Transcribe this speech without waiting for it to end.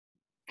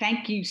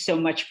thank you so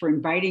much for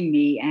inviting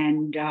me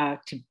and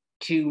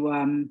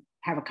to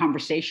have a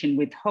conversation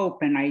with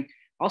Hope. And I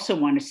also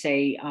want to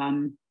say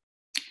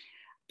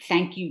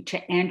thank you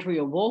to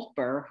Andrea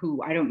Wolfer,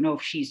 who I don't know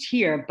if she's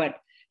here, but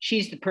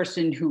she's the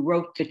person who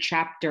wrote the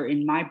chapter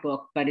in my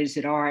book, But Is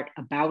It Art,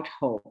 about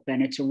hope.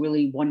 And it's a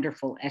really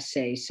wonderful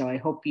essay. So I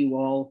hope you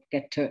all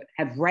get to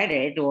have read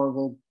it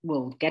or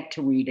will get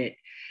to read it.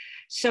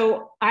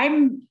 So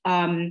I'm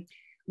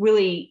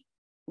really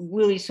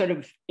sort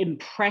of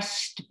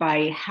impressed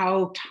by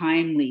how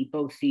timely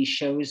both these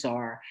shows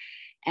are.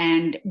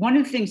 And one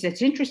of the things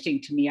that's interesting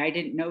to me, I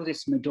didn't know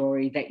this,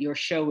 Midori, that your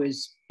show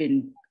has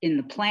been in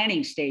the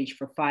planning stage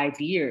for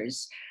 5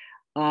 years.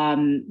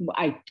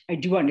 I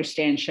do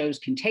understand shows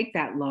can take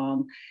that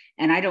long.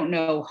 And I don't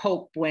know,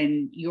 Hope,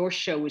 when your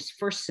show was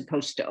first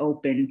supposed to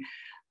open,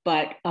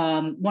 but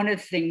one of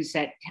the things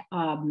that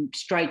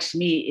strikes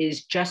me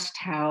is just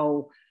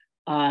how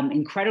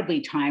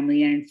incredibly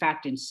timely, and in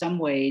fact, in some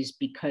ways,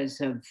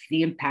 because of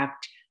the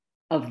impact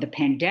of the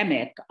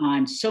pandemic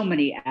on so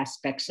many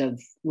aspects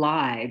of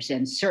lives,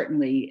 and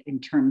certainly in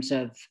terms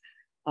of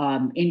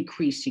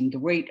increasing the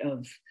rate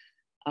of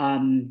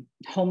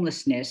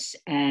homelessness,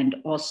 and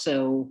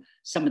also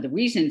some of the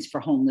reasons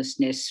for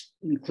homelessness,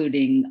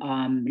 including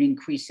an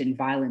increase in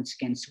violence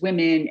against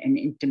women and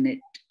intimate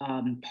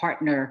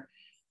partner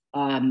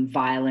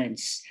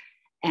violence.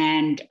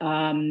 And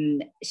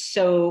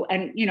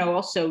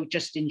also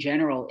just in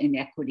general,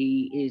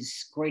 inequity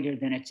is greater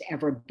than it's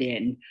ever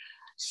been.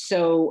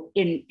 So,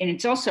 and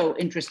it's also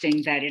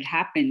interesting that it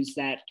happens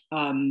that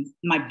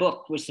my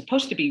book was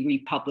supposed to be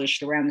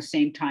republished around the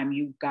same time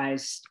you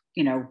guys,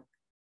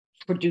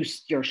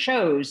 produced your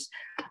shows.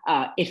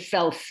 It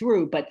fell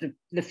through, but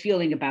the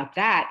feeling about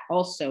that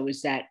also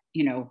is that,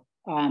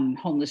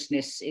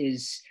 homelessness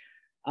is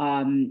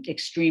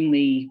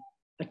extremely,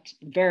 a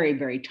very,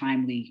 very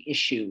timely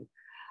issue.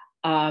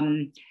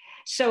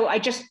 So I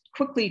just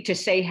quickly to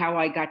say how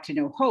I got to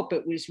know Hope,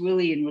 it was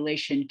really in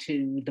relation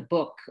to the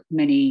book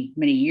many,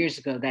 many years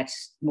ago.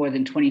 That's more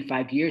than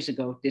 25 years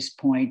ago at this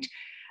point.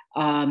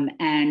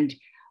 And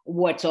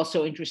what's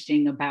also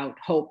interesting about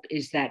Hope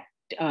is that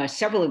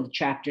several of the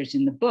chapters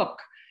in the book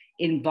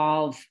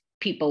involve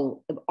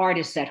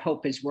artists that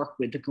Hope has worked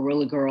with, the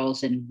Guerrilla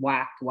Girls and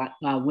WAC,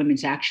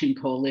 Women's Action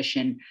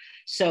Coalition.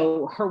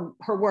 So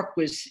her work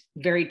was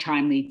very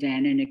timely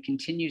then, and it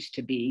continues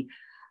to be.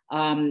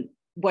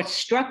 What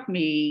struck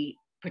me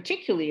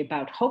particularly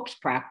about Hope's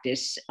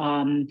practice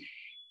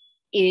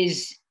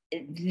is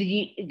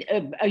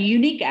a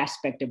unique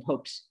aspect of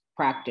Hope's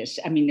practice.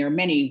 I mean, there are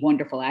many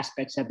wonderful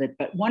aspects of it,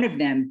 but one of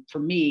them for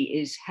me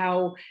is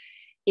how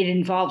it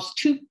involves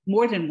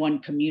more than one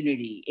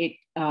community.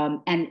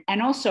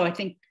 And also I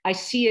think I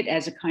see it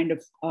as a kind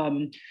of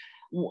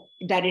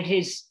that it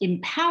has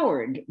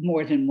empowered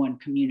more than one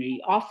community,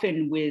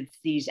 often with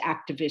these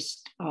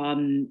activist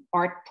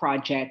art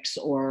projects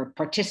or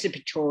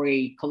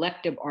participatory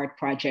collective art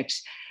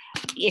projects.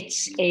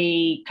 It's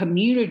a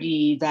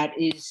community that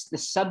is the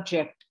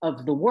subject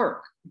of the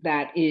work,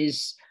 that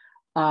is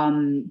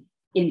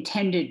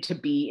intended to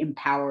be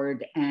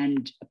empowered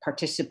and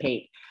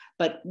participate.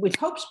 But with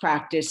Hope's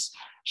practice,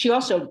 she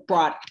also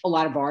brought a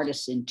lot of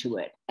artists into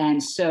it.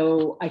 And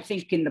so I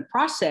think in the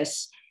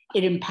process,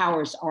 it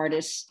empowers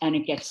artists and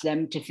it gets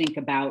them to think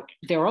about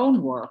their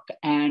own work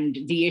and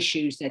the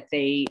issues that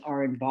they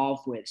are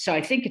involved with. So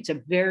I think it's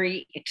a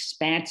very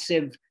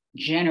expansive,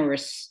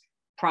 generous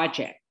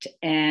project.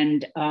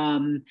 And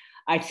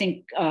I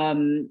think,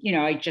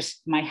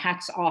 my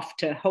hat's off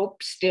to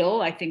Hope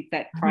still. I think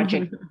that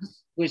project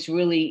was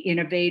really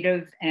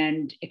innovative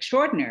and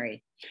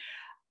extraordinary.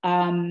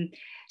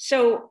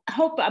 So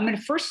Hope, I'm going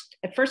to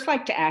first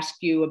like to ask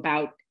you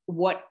about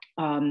what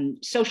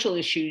social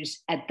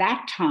issues at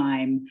that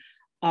time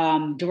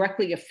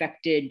directly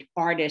affected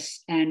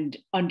artists and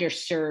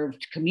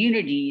underserved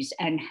communities,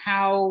 and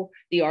how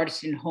the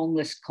Artists and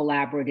Homeless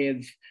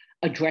Collaborative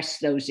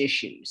addressed those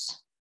issues.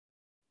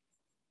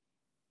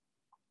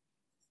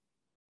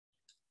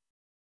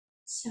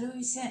 Shall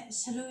we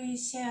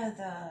share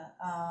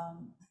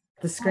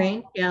the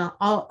screen? Yeah,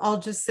 I'll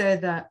just say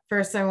that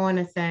first I want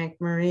to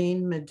thank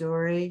Maureen,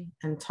 Midori,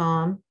 and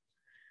Tom,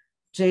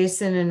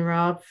 Jason and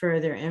Rob for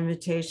their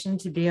invitation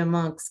to be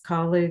amongst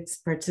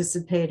colleagues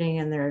participating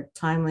in their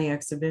timely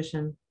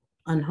exhibition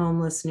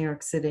UnHomeless, New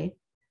York City.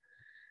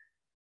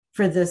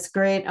 For this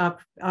great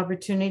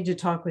opportunity to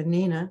talk with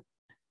Nina,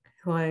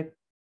 who I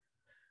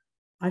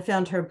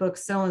found her book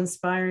so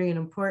inspiring and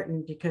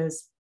important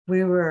because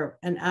we were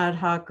an ad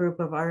hoc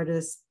group of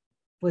artists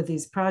with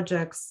these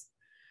projects,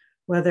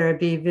 whether it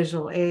be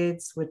visual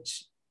aids,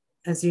 which,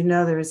 as you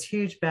know, there is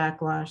huge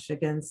backlash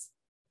against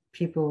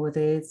people with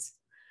AIDS,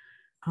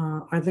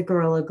 or the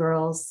Guerrilla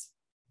Girls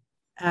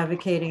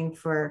advocating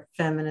for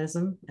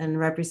feminism and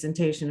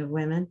representation of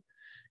women,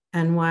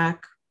 and WAC.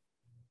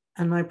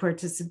 And I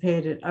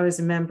was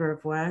a member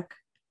of WAC.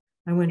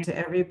 I went to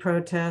every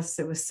protest.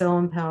 It was so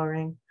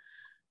empowering.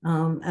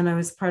 And I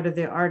was part of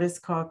the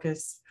Artist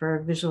Caucus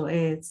for Visual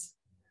Aids.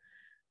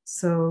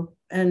 So,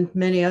 and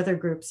many other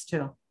groups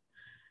too.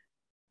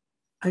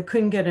 I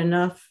couldn't get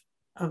enough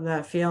of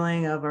that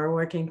feeling of our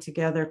working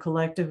together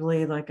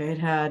collectively like I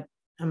had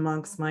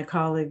amongst my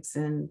colleagues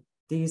in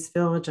the East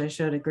Village I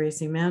showed at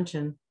Gracie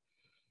Mansion.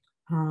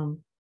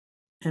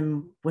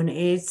 And when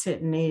AIDS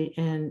hit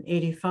in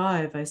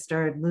 85, I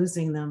started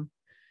losing them.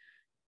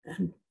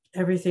 And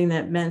everything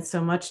that meant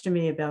so much to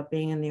me about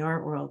being in the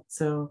art world.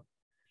 So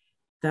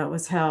that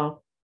was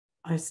how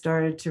I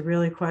started to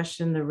really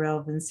question the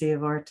relevancy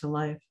of art to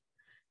life.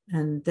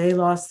 And they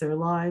lost their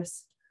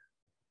lives.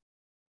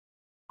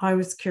 I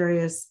was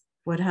curious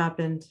what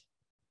happened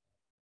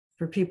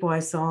for people I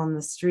saw on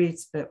the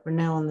streets, but were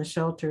now in the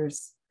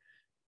shelters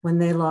when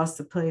they lost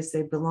the place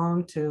they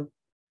belonged to,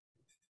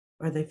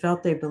 or they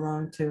felt they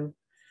belonged to.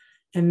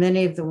 And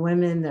many of the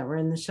women that were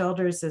in the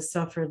shelters have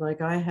suffered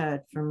like I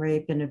had from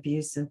rape and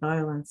abuse and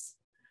violence.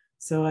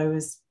 So I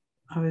was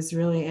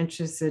really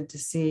interested to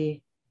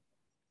see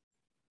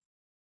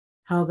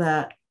how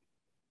that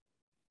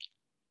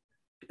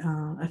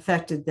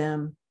affected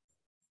them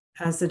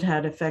as it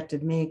had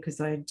affected me,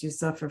 because I do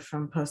suffer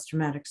from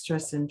post-traumatic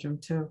stress syndrome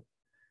too.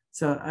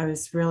 So I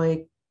was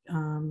really,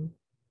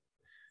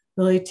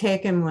 really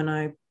taken when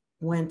I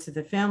went to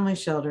the family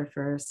shelter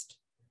first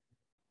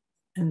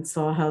and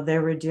saw how they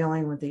were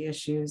dealing with the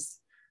issues.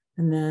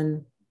 And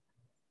then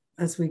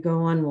as we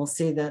go on, we'll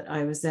see that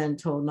I was then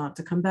told not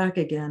to come back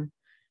again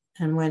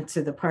and went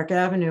to the Park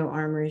Avenue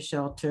Armory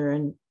shelter.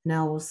 And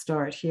now we'll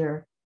start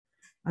here.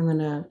 I'm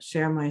gonna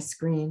share my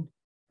screen.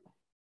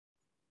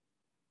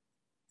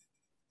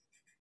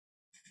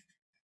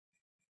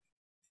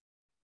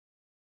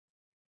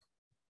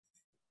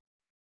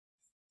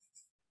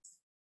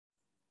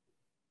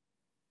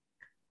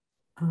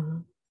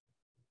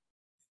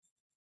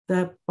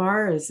 That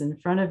bar is in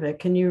front of it.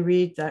 Can you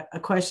read that? A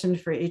question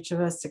for each of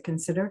us to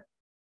consider?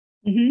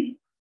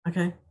 Mm-hmm.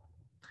 Okay.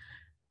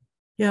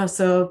 Yeah,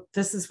 so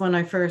this is when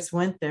I first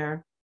went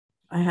there.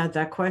 I had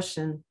that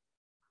question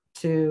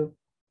to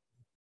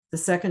the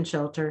second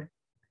shelter,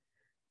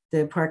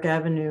 the Park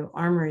Avenue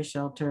Armory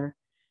shelter,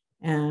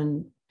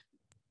 and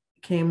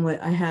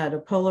I had a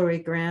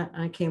Polaroid grant.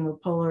 I came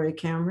with Polaroid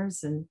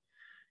cameras and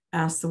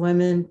asked the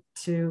women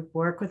to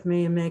work with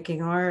me in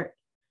making art,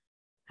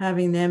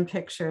 having them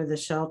picture the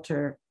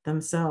shelter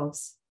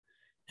themselves.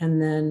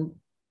 And then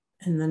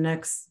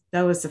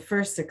that was the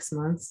first 6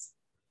 months.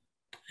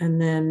 And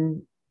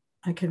then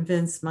I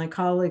convinced my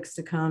colleagues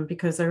to come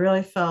because I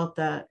really felt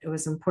that it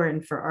was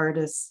important for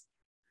artists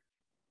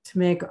to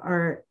make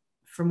art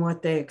from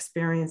what they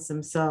experience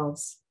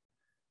themselves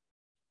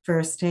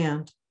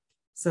firsthand.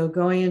 So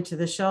going into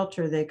the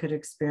shelter, they could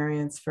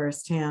experience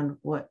firsthand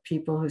what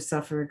people who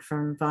suffered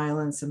from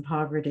violence and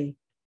poverty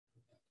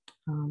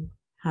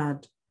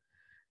had.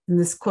 And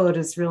this quote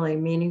is really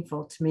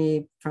meaningful to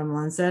me from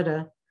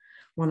Lanzetta.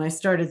 When I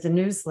started the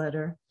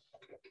newsletter,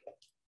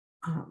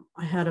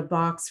 I had a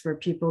box where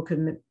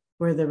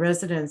the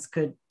residents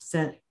could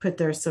put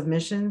their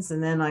submissions,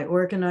 and then I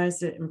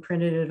organized it and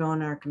printed it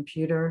on our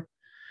computer.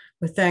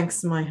 With thanks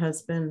to my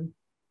husband,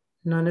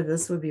 none of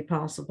this would be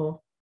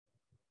possible.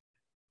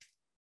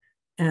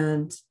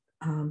 And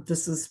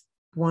this is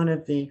one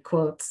of the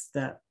quotes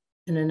that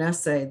in an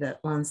essay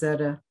that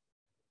Lanzetta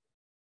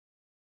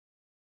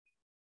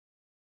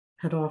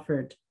had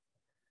offered.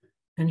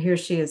 And here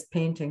she is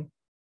painting.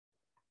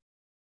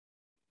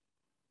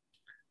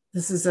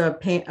 This is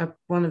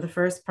one of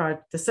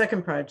the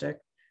second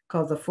project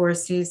called The Four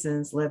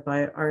Seasons, led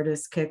by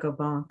artist Keiko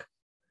Bonk.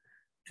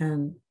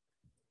 And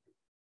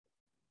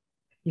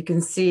you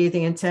can see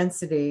the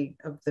intensity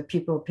of the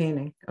people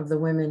painting, of the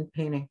women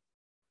painting.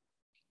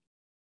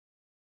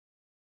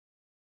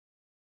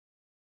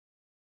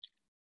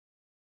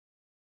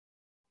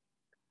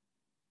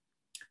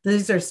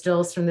 These are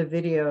stills from the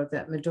video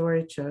that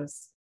Midori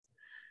chose.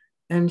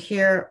 And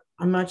here,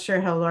 I'm not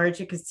sure how large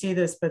you can see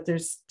this, but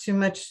there's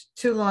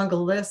too long a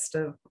list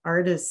of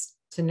artists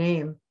to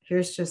name.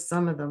 Here's just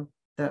some of them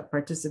that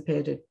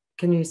participated.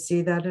 Can you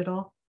see that at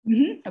all?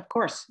 Mm-hmm. Of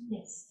course.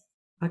 Yes.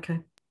 Okay.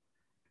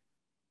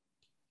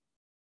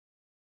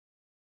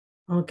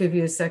 I'll give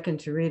you a second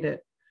to read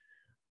it.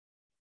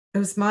 It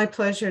was my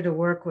pleasure to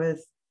work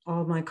with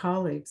all my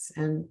colleagues.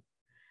 And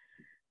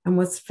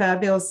what's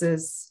fabulous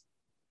is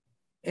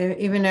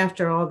even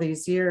after all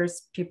these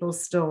years, people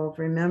still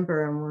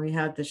remember. And when we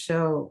had the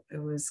show,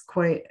 it was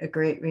quite a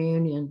great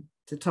reunion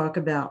to talk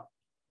about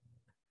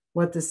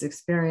what this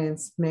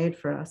experience made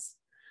for us.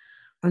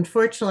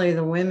 Unfortunately,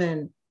 the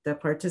women that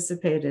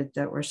participated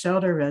that were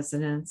shelter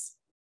residents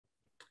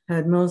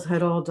had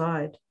all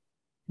died.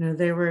 You know,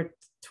 they were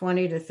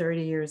 20 to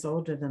 30 years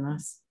older than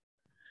us.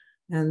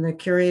 And the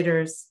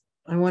curators,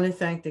 I want to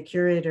thank the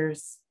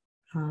curators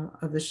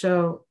of the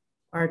show,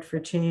 Art for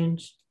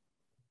Change.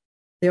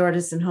 The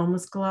Artists and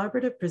Homeless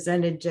Collaborative,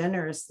 presented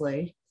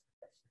generously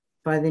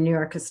by the New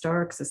York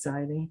Historic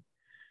Society.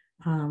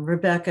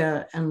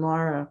 Rebecca and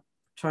Laura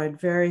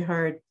tried very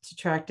hard to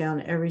track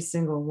down every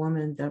single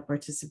woman that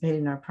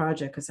participated in our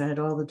project because I had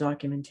all the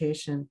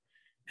documentation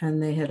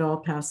and they had all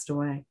passed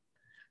away.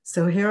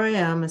 So here I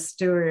am, a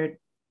steward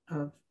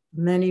of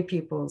many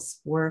people's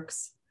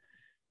works.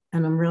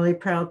 And I'm really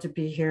proud to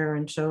be here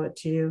and show it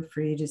to you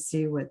for you to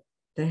see what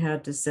they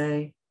had to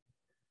say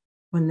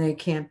when they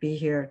can't be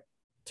here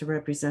to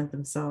represent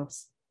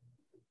themselves.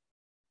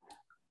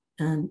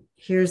 And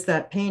here's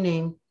that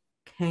painting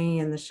hanging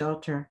in the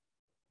shelter.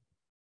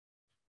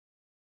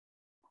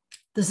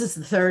 This is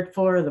the third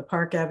floor of the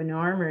Park Avenue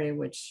Armory,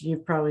 which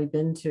you've probably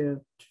been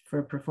to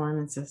for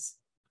performances.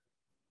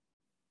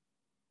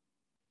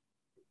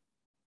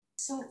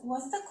 So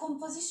was the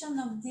composition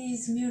of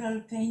these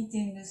mural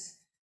paintings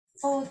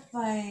thought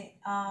by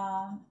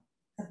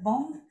the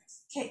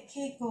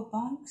Keiko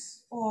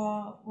Bonks,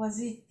 or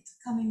was it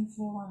coming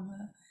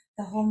from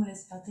the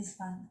homeless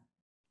participant?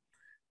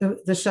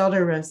 The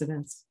shelter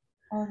residents.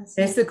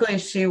 Basically,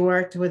 she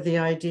worked with the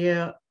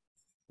idea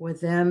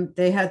with them.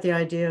 They had the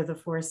idea of the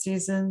 4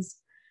 seasons,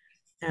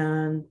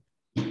 and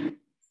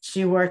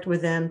she worked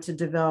with them to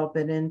develop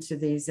it into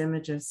these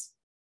images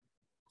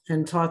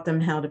and taught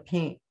them how to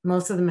paint.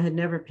 Most of them had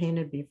never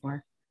painted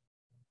before.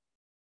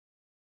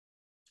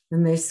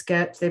 And they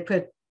sketched, they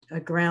put a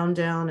ground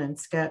down and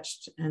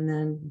sketched and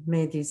then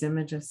made these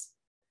images.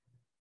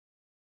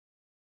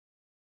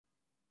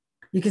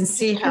 You can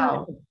see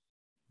how.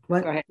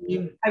 What? Go ahead.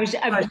 I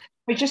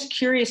was just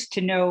curious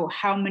to know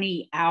how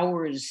many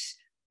hours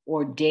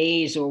or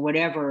days or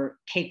whatever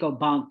Keiko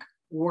Bunk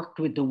worked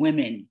with the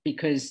women,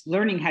 because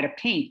learning how to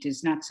paint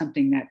is not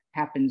something that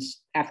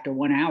happens after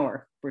 1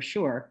 hour, for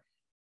sure.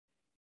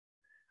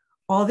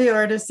 All the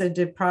artists that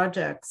did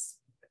projects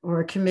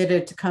were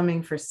committed to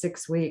coming for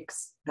 6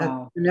 weeks.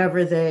 Wow.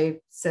 Whenever they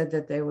said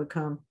that they would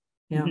come.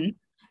 Yeah. Mm-hmm.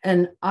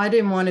 And I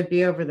didn't want to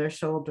be over their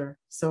shoulder,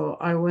 so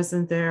I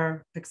wasn't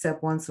there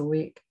except once a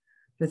week.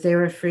 But they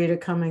were free to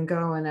come and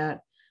go. And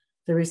at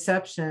the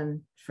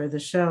reception for the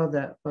show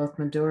that both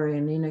Midori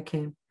and Nina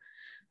came,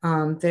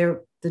 the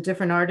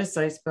different artists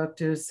I spoke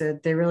to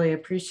said they really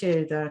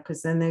appreciated that,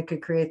 because then they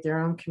could create their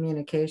own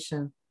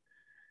communication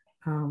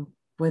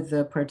with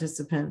the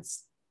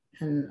participants.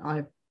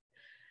 And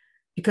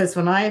because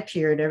when I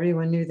appeared,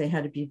 everyone knew they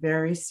had to be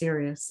very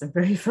serious and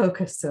very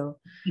focused. So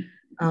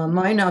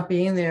my not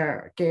being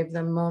there gave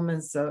them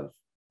moments of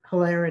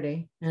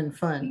hilarity and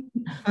fun.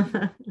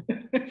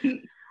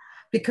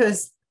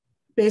 Because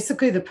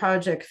basically the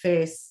project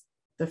faced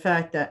the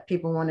fact that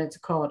people wanted to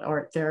call it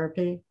art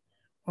therapy,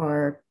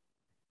 or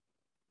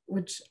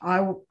which I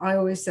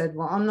always said,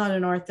 well, I'm not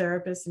an art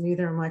therapist and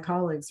neither of my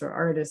colleagues are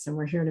artists, and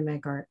we're here to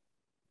make art.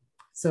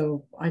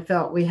 So I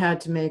felt we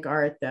had to make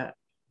art that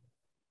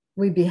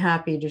we'd be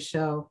happy to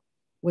show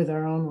with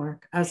our own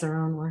work, as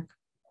our own work.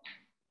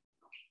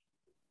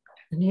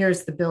 And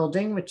here's the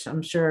building, which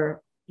I'm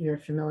sure you're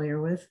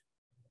familiar with.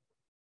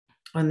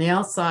 On the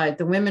outside,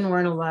 the women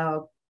weren't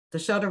allowed, the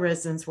shelter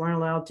residents weren't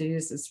allowed to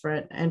use this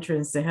front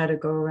entrance. They had to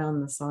go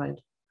around the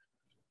side.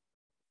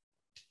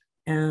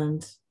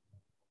 And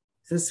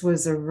this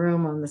was a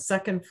room on the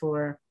 2nd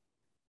floor.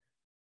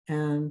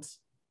 And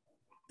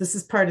this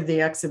is part of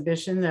the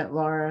exhibition that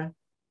Laura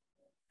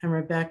and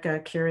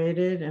Rebecca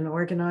curated and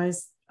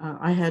organized.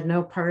 I had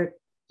no part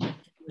in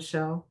the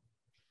show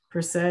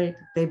per se.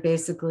 They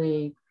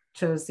basically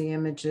chose the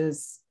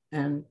images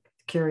and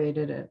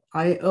curated it.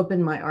 I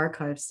opened my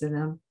archives to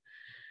them.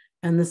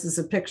 And this is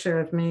a picture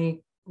of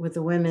me with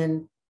the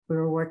women. We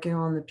were working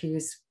on the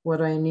piece,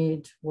 What I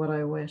Need, What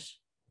I Wish.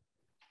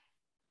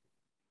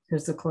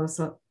 Here's a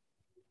close-up.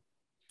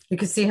 You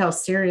can see how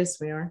serious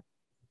we are.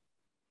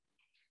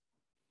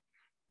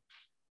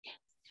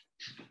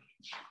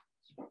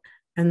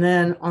 And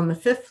then on the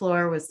 5th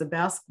floor was the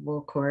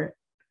basketball court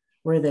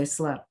where they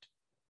slept.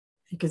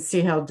 You can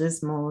see how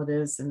dismal it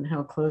is and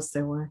how close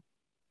they were.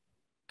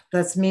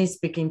 That's me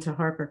speaking to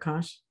Harper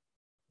Kosh.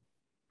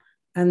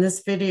 And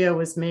this video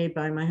was made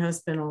by my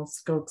husband, Ol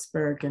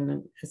Skokesberg,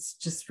 and it's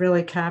just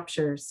really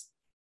captures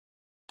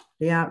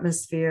the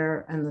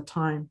atmosphere and the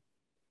time.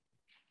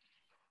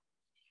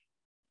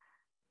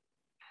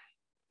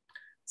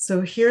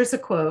 So here's a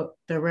quote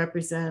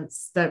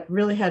that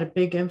really had a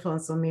big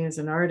influence on me as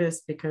an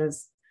artist,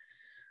 because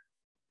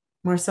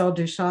Marcel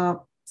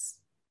Duchamp's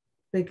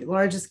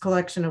largest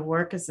collection of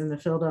work is in the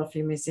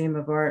Philadelphia Museum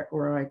of Art,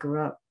 where I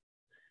grew up.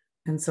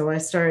 And so I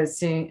started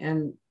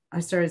seeing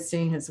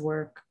his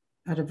work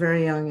at a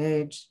very young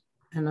age.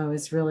 And I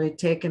was really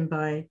taken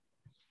by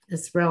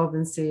its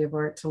relevancy of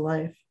art to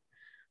life,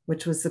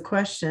 which was the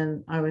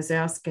question I was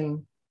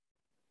asking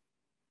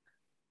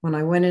when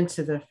I went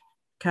into the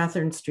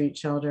Catherine Street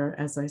shelter,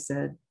 as I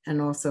said,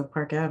 and also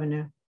Park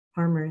Avenue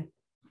Armory.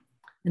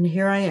 And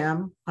here I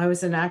am. I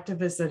was an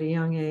activist at a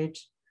young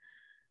age.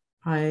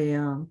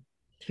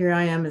 Here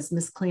I am as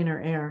Miss Cleaner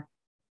Air,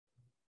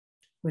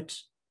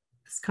 which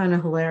is kind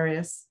of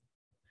hilarious,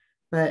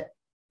 but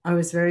I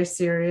was very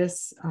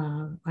serious.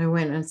 I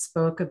went and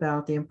spoke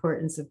about the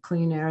importance of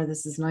clean air.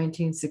 This is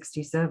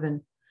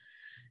 1967.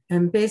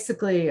 And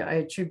basically, I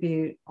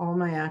attribute all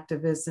my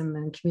activism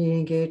and community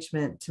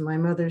engagement to my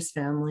mother's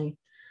family.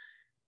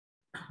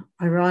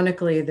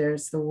 Ironically,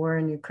 there's the war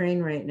in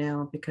Ukraine right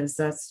now, because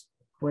that's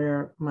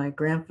where my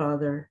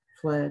grandfather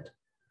fled.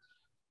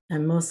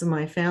 And most of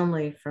my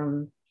family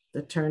from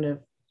the turn of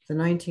the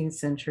 19th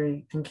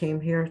century and came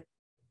here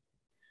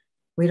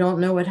We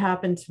don't know what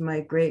happened to my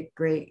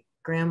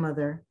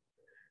great-great-grandmother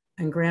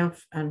and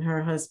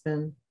her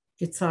husband,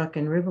 Itzhak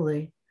and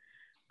Rivoli,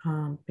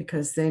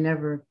 because they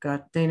never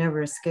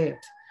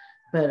escaped.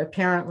 But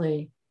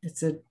apparently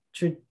it's a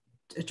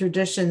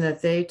tradition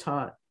that they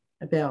taught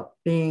about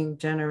being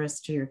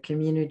generous to your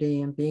community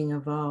and being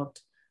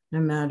involved no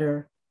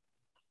matter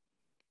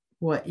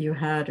what you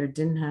had or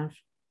didn't have.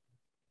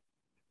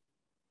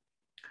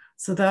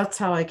 So that's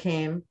how I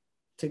came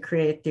to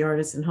create the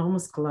Artists and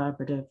Homeless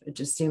Collaborative. It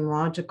just seemed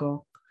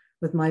logical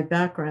with my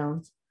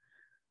background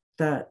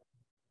that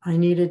I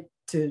needed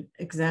to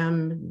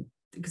examine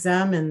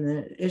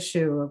the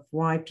issue of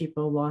why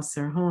people lost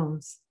their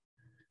homes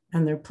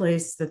and their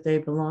place that they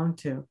belong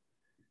to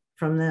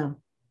from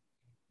them,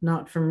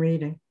 not from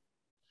reading.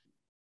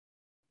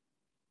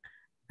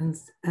 And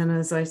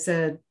as I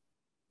said,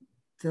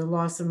 the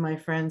loss of my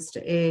friends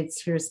to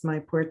AIDS, here's my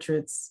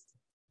portraits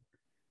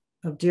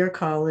of dear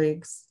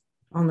colleagues.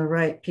 On the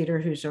right, Peter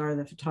Hujar,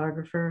 the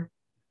photographer.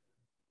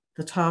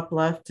 The top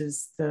left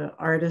is the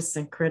artist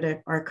and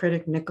our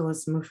critic,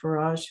 Nicholas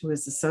Mufaraj, who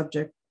was the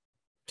subject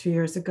 2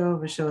 years ago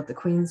of a show at the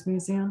Queen's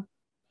Museum.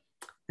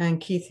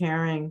 And Keith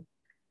Haring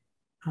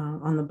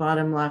on the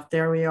bottom left.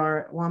 There we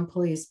are at One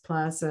Police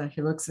Plaza.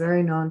 He looks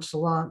very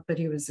nonchalant, but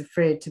he was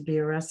afraid to be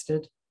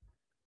arrested.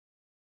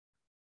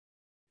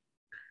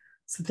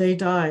 So they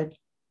died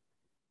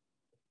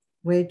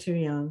way too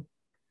young.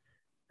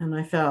 And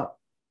I felt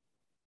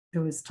it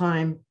was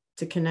time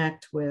to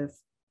connect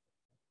with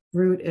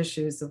root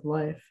issues of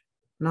life,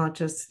 not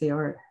just the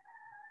art.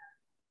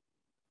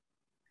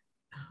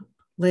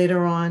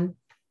 Later on,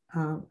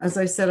 as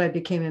I said, I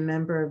became a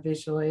member of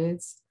Visual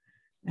Aids,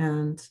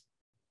 and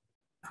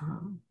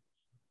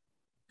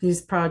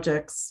these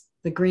projects,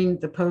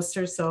 the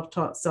poster,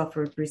 Self-Taught,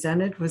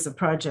 Self-Represented, was a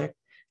project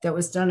that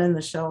was done in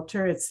the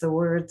shelter. It's the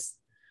words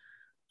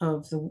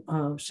of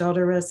the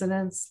shelter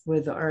residents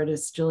with the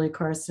artists Julie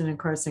Carson and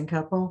Carson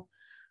Keppel.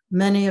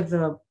 Many of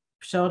the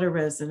shelter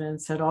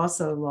residents had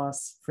also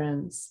lost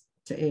friends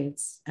to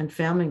AIDS and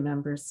family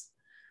members.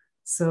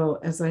 So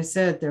as I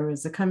said, there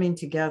was a coming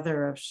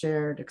together of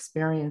shared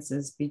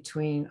experiences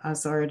between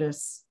us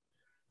artists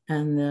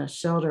and the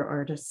shelter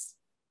artists.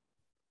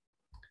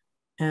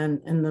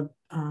 And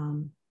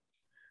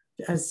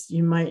as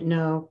you might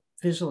know,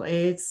 Visual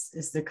Aids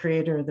is the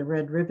creator of the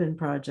Red Ribbon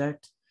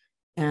Project,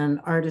 and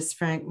artist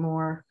Frank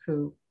Moore,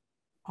 who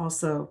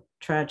also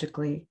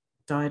tragically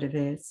died of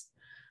AIDS.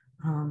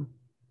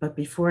 But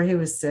before he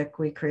was sick,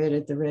 we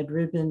created the Red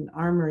Ribbon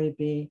Armory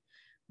Bee,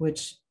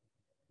 which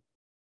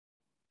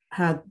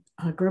had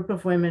a group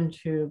of women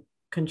who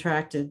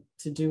contracted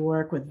to do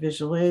work with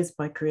visual aids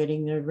by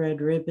creating their red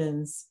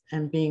ribbons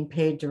and being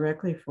paid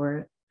directly for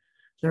it,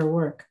 their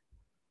work.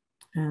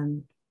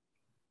 And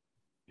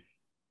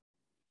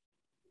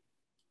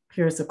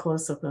here's a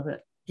close-up of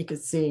it. You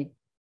could see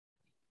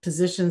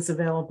positions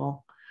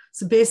available.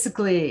 So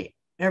basically,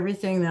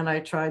 everything that I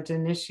tried to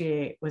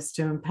initiate was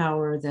to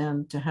empower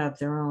them to have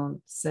their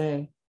own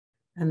say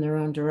and their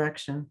own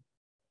direction.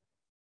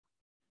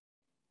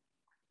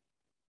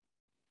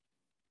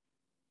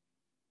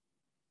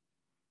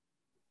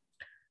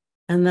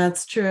 And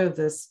that's true of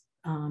this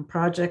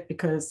project,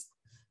 because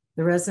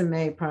the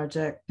resume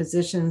project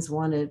positions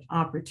wanted,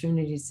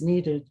 opportunities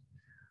needed.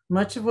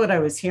 Much of what I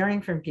was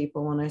hearing from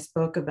people when I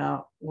spoke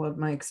about what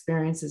my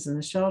experiences in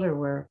the shelter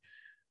were,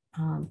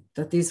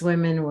 that these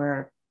women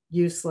were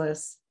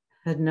useless,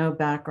 had no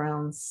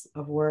backgrounds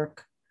of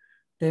work.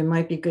 They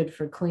might be good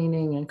for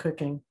cleaning and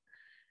cooking.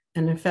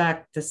 And in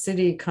fact, the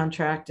city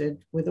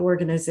contracted with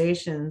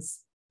organizations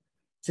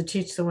to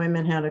teach the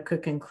women how to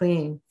cook and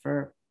clean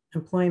for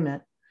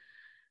employment.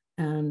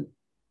 And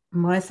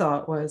my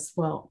thought was,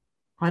 well,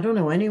 I don't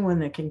know anyone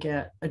that can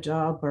get a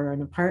job or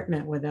an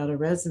apartment without a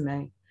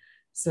resume.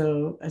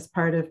 So as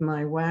part of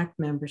my WAC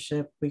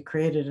membership, we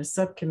created a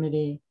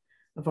subcommittee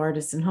of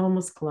Artists and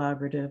Homeless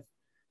Collaborative.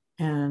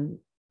 And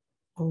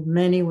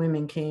many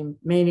women came,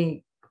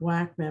 many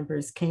WAC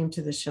members came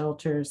to the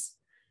shelters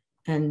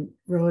and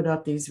wrote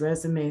up these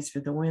resumes for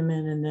the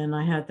women. And then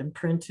I had them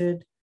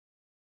printed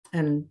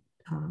and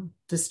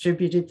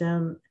distributed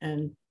them.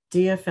 And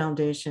DIA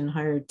Foundation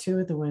hired 2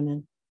 of the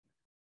women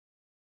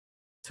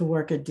to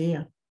work at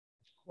DIA.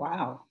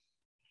 Wow.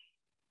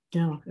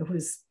 Yeah, it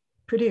was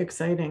pretty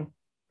exciting.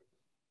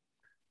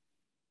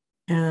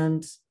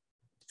 And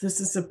this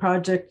is a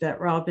project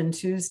that Robin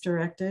Tews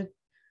directed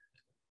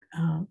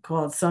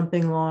called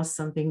Something Lost,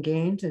 Something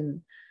Gained.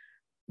 And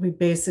we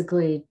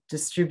basically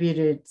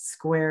distributed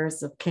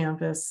squares of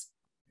canvas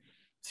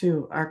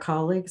to our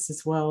colleagues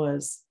as well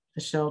as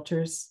the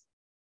shelters,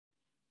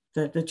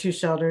 the 2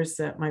 shelters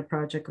that my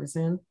project was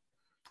in.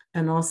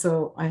 And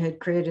also I had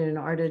created an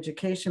art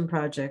education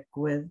project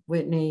with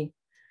Whitney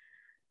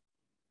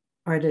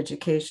art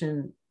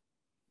education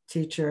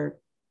teacher,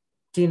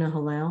 Dina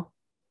Halal,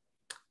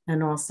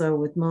 and also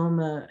with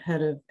MoMA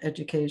head of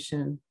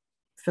education,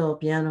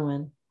 Philip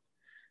Yanowin.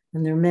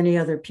 And there are many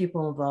other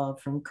people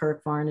involved, from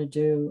Kirk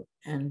Varnadu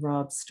and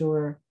Rob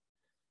Storr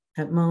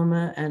at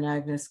MoMA and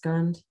Agnes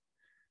Gund.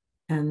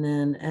 And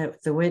then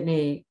at the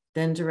Whitney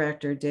then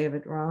director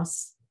David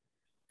Ross,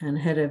 and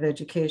head of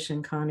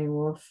education Connie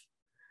Wolf.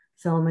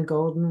 Thelma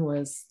Golden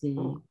was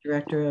the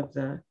director of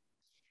the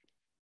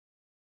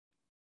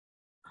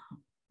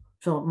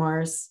Philip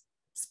Morris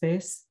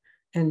space,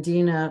 and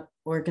Dina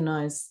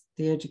organized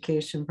the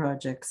education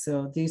project.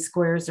 So these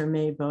squares are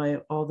made by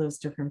all those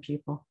different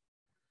people.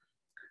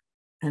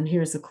 And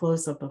here's a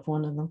close-up of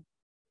one of them.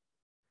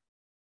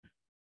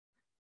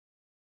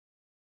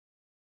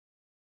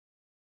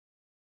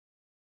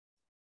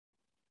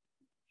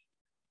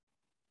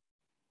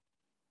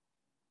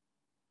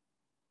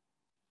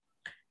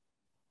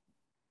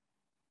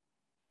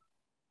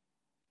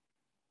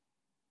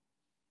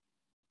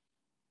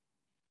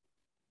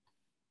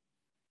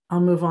 I'll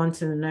move on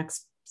to the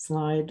next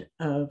slide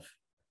of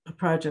a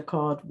project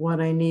called What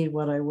I Need,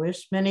 What I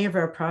Wish. Many of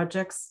our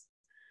projects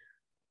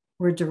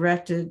were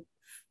directed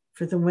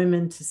for the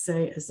women to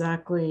say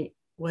exactly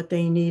what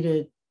they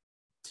needed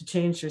to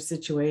change their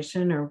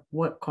situation or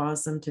what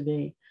caused them to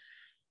be.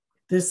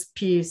 This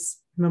piece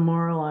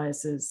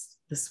memorializes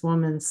this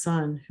woman's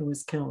son who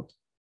was killed.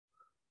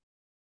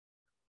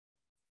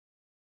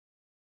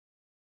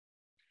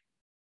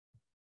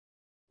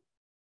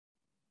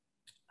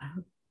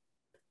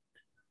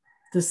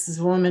 This is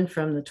a woman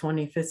from the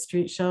 25th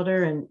Street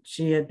shelter, and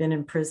she had been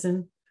in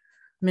prison.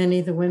 Many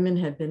of the women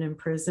had been in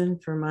prison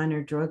for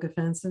minor drug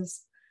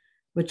offenses,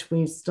 which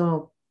we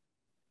still,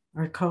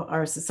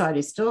 our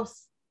society still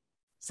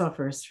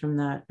suffers from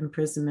that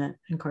imprisonment,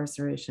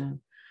 incarceration.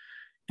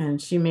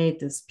 And she made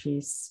this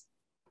piece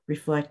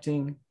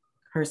reflecting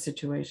her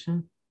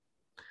situation.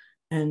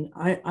 And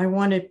I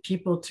wanted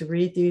people to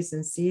read these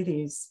and see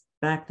these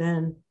back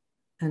then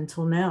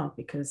until now,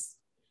 because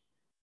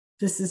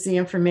this is the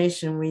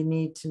information we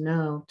need to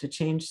know to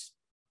change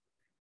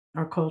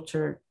our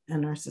culture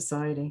and our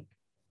society.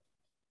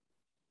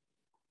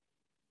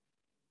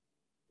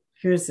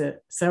 Here's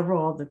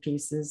several of the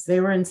pieces.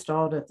 They were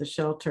installed at the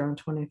shelter on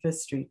 25th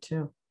Street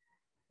too.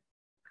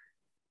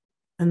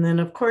 And then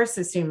of course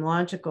it seemed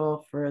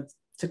logical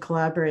to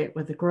collaborate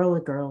with the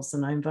Guerrilla Girls,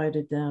 and I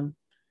invited them,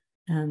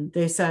 and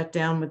they sat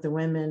down with the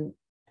women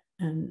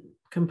and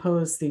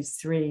composed these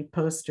 3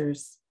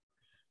 posters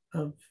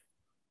of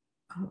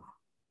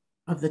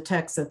the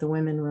text that the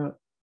women wrote.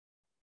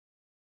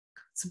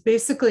 So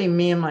basically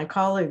me and my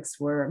colleagues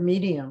were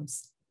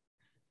mediums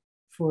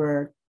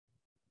for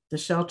the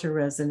shelter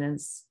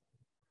residents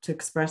to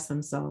express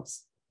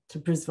themselves, to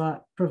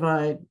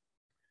provide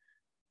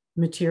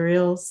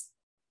materials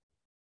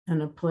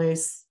and a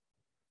place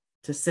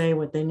to say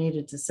what they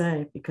needed to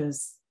say,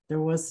 because there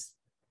was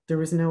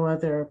no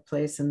other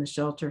place in the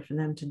shelter for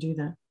them to do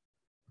that.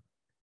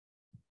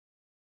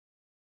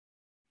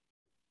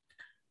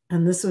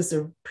 And this was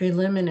a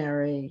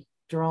preliminary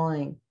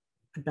drawing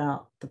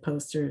about the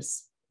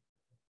posters.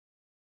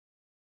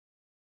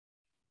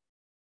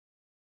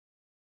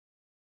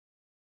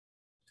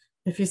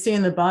 If you see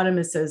in the bottom,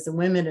 it says the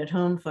women at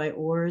home fight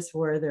wars,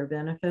 where are their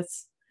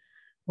benefits?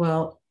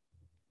 Well,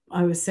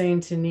 I was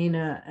saying to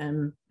Nina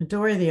and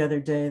Midori the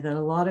other day that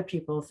a lot of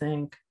people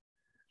think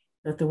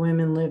that the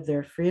women live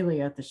there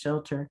freely at the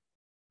shelter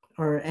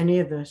or any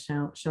of the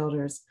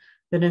shelters.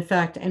 But in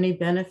fact, any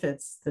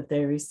benefits that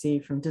they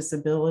receive from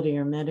disability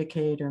or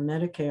Medicaid or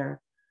Medicare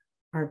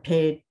are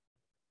paid,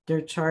 they're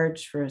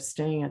charged for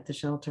staying at the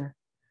shelter.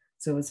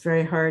 So it's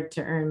very hard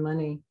to earn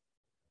money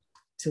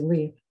to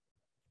leave.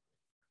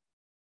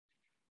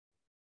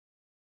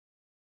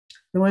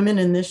 The women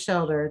in this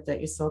shelter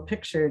that you saw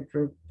pictured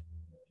were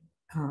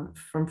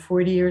from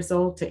 40 years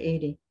old to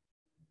 80.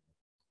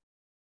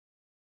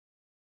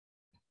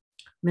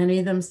 Many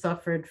of them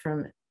suffered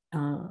from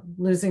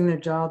losing their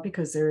job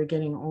because they were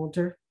getting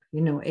older,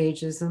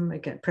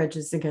 ageism,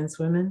 prejudice against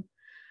women,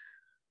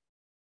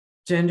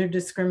 gender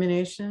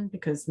discrimination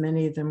because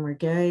many of them were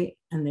gay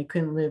and they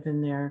couldn't live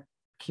in their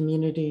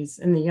communities.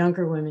 In the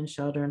younger women's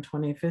shelter on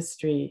 25th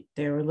Street,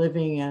 they were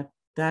living at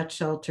that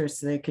shelter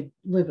so they could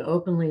live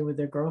openly with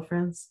their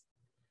girlfriends.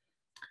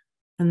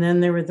 And then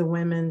there were the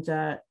women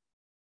that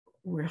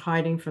were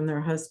hiding from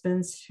their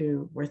husbands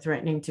who were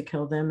threatening to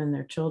kill them and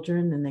their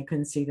children, and they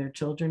couldn't see their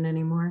children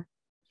anymore.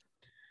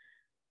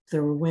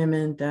 There were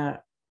women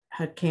that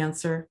had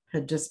cancer,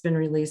 had just been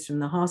released from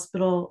the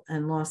hospital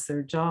and lost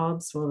their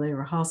jobs while they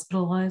were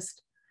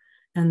hospitalized,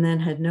 and then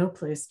had no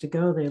place to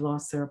go. They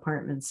lost their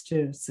apartments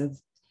too. So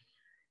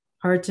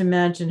hard to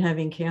imagine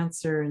having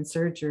cancer and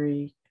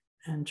surgery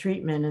and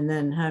treatment and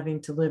then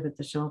having to live at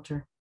the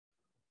shelter.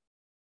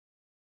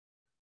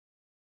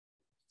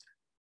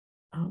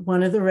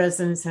 One of the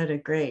residents had a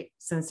great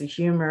sense of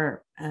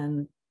humor,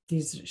 and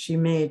she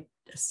made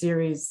a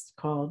series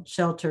called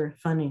Shelter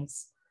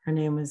Funnies. Her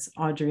name was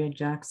Audrey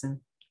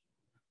Jackson.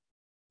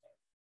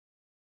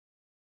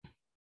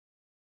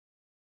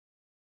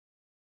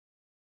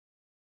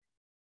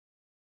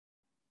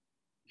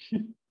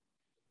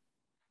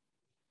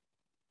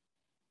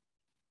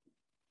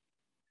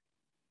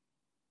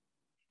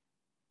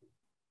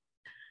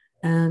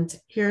 And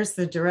here's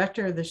the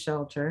director of the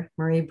shelter,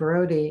 Marie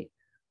Brody,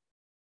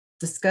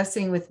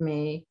 discussing with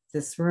me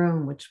this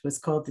room, which was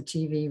called the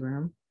TV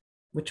room.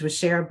 which was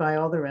shared by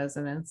all the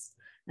residents,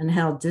 and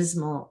how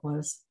dismal it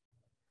was.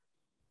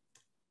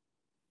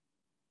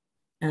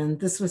 And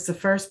this was the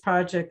first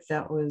project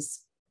that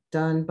was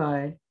led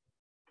by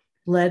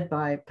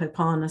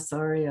Pepon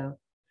Osorio.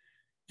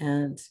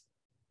 And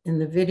in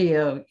the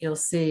video, you'll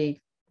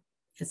see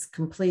it's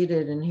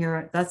completed. And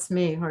here, that's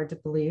me, hard to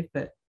believe,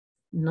 but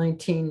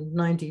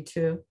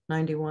 1992,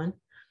 91,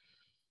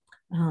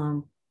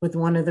 with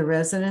one of the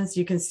residents.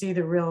 You can see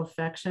the real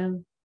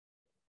affection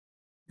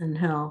and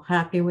how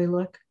happy we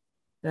look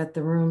that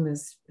the room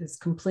is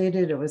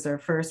completed. It was our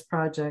first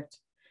project.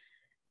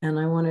 And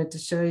I wanted to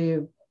show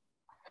you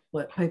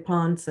what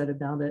Pepon said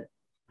about it.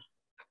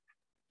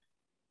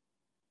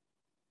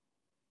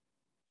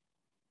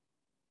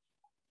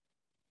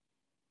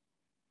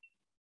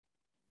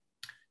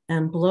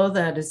 And below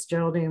that is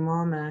Geraldine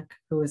Womack,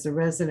 who was a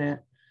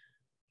resident.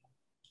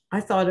 I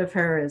thought of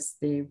her as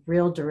the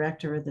real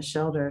director of the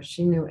shelter.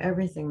 She knew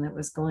everything that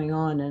was going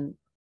on, and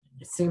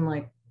it seemed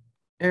like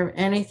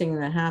anything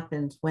that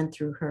happened went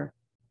through her.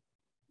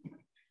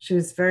 She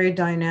was very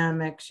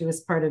dynamic. She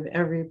was part of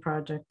every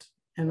project,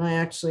 and I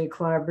actually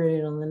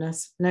collaborated on the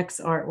next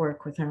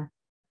artwork with her.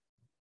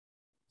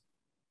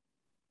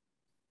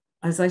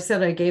 As I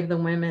said, I gave the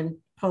women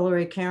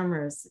Polaroid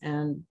cameras,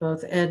 and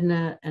both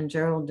Edna and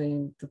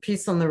Geraldine. The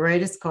piece on the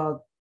right is called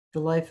The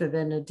Life of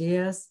Edna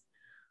Diaz.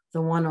 The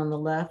one on the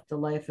left, The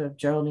Life of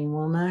Geraldine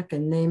Womack,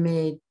 and they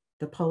made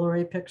the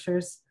Polaroid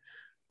pictures,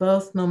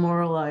 both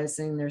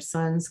memorializing their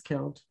sons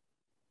killed,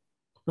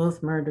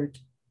 both murdered.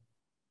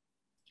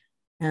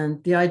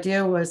 And the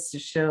idea was to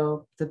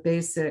show the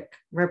basic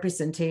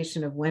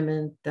representation of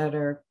women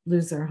that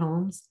lose their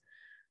homes.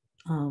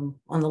 On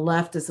the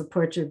left is a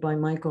portrait by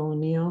Michael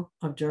O'Neill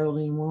of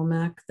Geraldine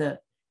Womack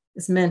that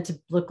is meant to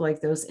look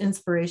like those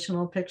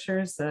inspirational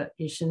pictures that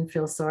you shouldn't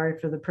feel sorry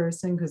for the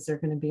person because they're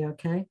going to be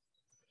okay.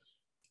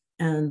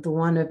 And the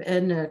one of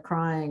Edna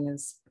crying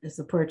is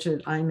a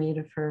portrait I made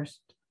of her.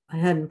 I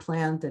hadn't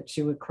planned that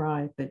she would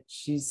cry, but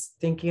she's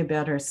thinking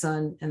about her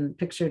son and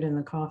pictured in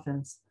the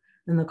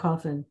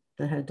coffin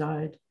that had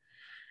died.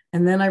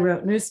 And then I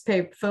wrote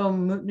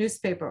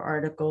newspaper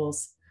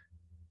articles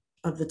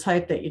of the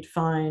type that you'd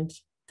find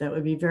that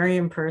would be very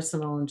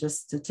impersonal and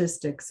just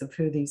statistics of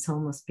who these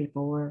homeless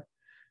people were.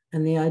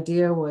 And the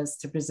idea was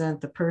to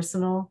present the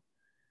personal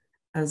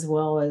as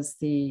well as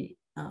the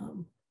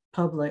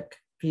public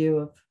view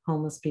of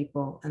homeless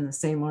people in the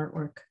same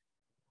artwork.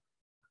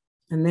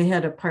 And they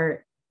had a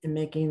part in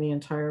making the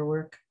entire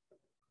work.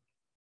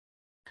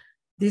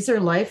 These are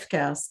life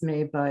casts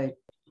made by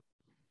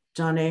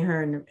John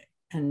Ahern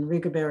and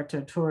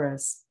Rigoberto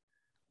Torres.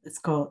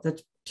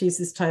 The piece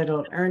is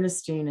titled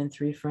Ernestine and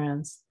Three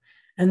Friends.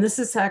 And this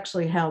is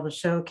actually how the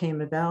show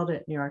came about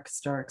at New York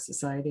Historic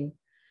Society.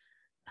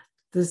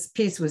 This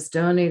piece was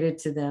donated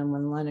to them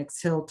when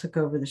Lenox Hill took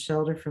over the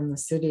shelter from the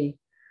city,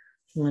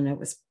 when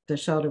the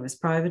shelter was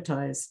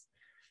privatized.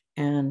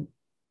 And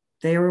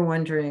they were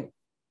wondering,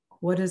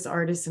 what is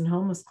Artists and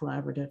Homeless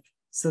Collaborative?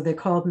 So they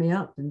called me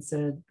up and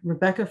said,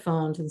 Rebecca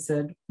phoned and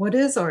said, what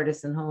is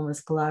Artists and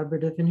Homeless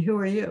Collaborative and who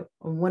are you?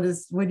 And what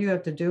do you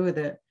have to do with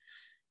it?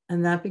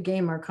 And that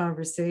became our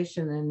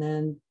conversation. And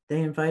then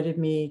they invited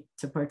me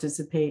to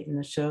participate in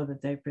the show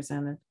that they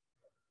presented.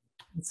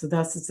 And so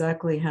that's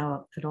exactly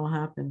how it all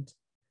happened.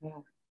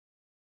 Yeah.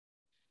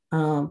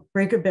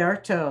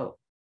 Rigoberto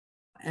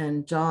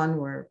and John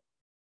were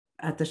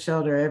at the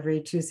shelter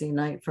every Tuesday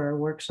night for our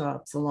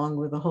workshops, along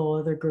with a whole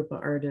other group of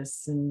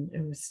artists, and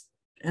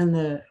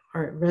the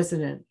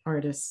resident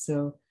artists.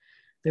 So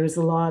there was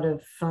a lot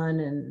of fun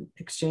and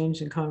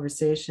exchange and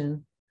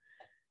conversation.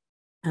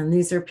 And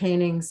these are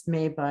paintings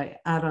made by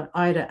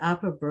Ida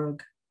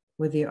Appelberg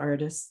with the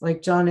artists.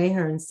 Like John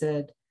Ahern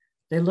said,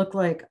 they look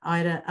like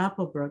Ida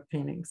Appelberg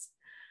paintings,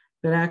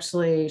 but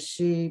actually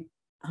she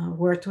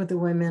worked with the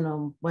women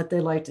on what they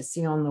like to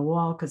see on the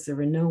wall because there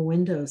were no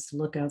windows to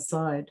look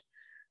outside.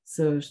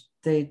 So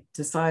they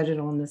decided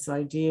on this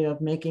idea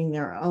of making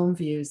their own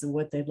views of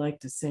what they'd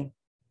like to see.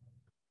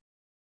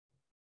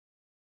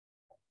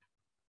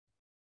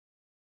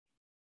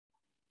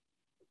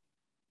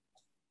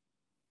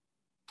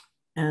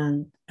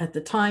 And at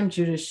the time,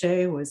 Judith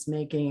Shea was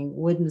making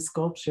wooden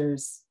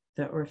sculptures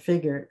that were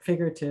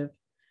figurative.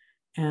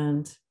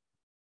 And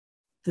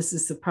this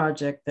is the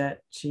project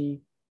that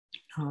she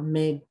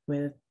made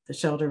with the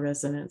shelter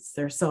residents,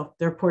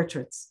 their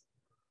portraits.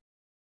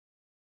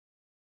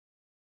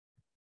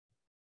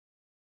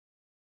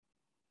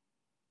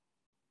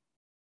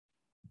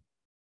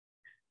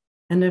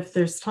 And if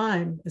there's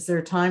time, is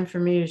there time for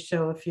me to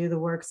show a few of the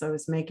works I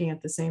was making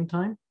at the same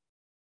time?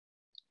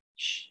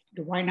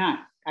 Why not?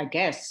 I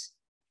guess.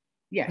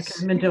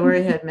 Yes. Okay,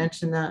 Midori had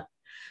mentioned that.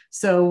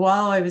 So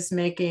while I was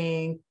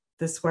making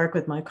this work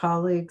with my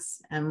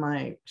colleagues and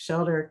my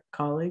shelter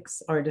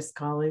colleagues, artist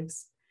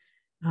colleagues,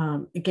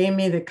 it gave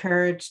me the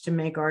courage to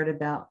make art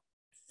about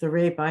the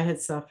rape I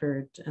had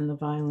suffered and the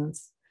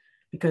violence,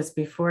 because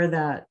before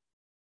that,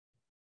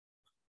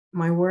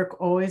 my work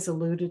always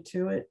alluded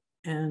to it,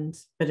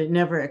 but it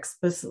never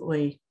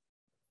explicitly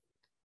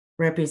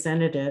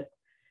represented it.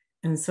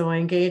 And so I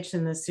engaged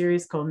in this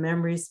series called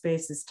Memory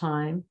Spaces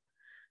Time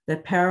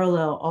that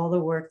parallel all the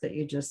work that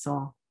you just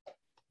saw,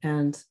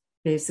 and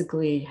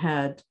basically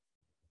had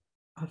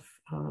a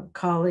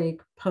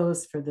colleague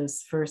pose for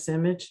this first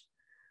image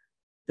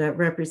that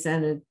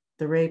represented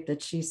the rape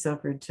that she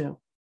suffered too.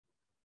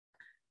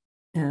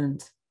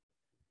 And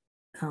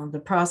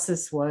the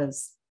process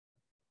was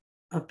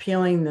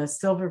peeling the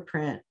silver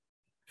print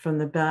from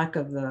the back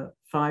of the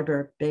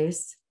fiber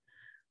base,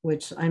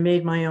 which I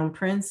made my own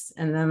prints,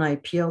 and then I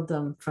peeled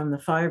them from the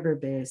fiber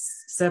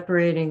base,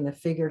 separating the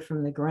figure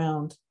from the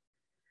ground,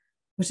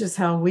 which is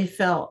how we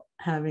felt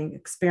having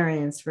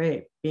experienced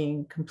rape,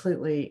 being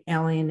completely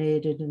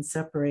alienated and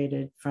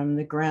separated from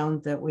the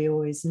ground that we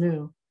always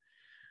knew,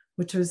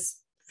 which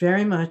was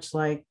very much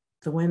like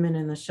the women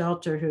in the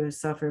shelter who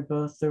suffered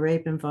both the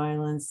rape and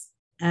violence.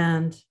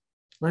 And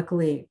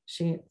luckily,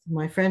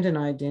 my friend and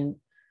I didn't,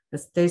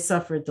 but they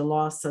suffered the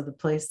loss of the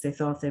place they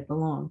thought they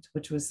belonged,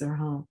 which was their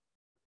home.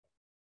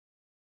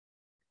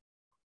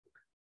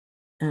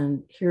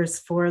 And here's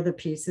 4 of the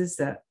pieces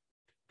that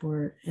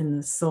were in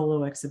the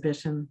solo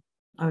exhibition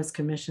I was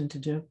commissioned to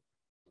do.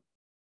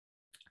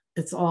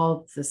 It's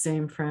all the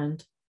same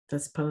friend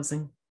that's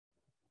posing.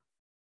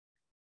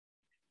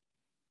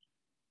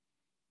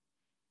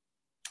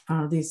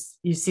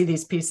 You see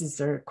these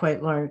pieces are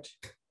quite large.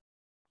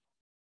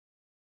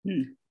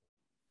 And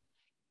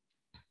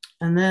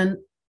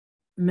then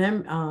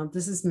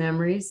this is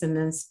memories, and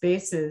then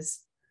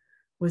spaces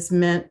was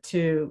meant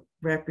to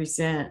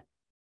represent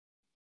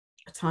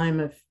a time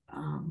of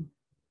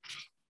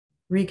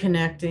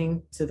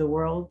reconnecting to the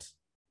world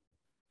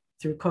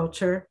through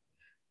culture,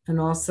 and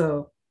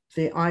also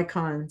the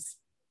icons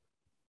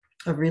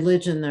of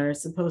religion that are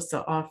supposed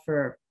to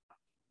offer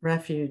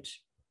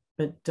refuge,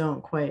 but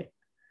don't quite.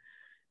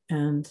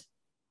 And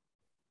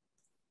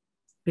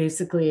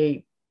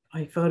basically,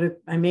 I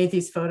made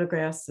these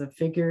photographs of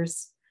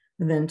figures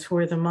and then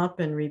tore them up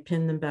and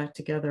repinned them back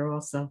together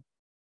also.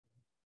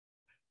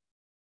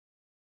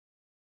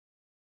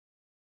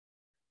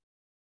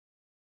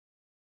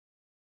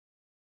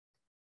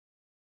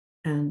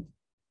 And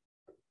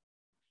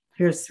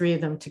here's 3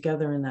 of them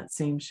together in that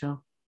same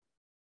show.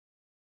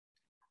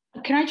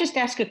 Can I just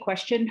ask a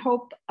question,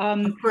 Hope?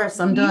 Of course,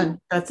 I'm done.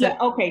 That's it.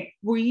 Okay.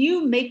 Were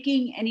you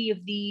making any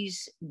of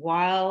these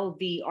while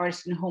the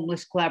Artists and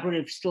Homeless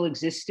Collaborative still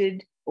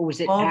existed, or was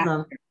it all after? of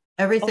them?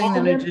 Everything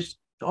all that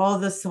all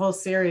this whole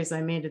series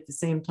I made at the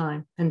same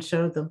time and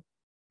showed them.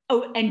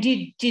 Oh, and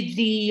did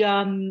the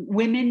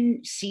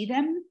women see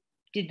them?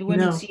 Did the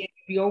women see any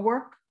of your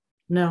work?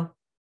 No.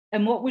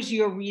 And what was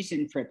your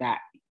reason for that?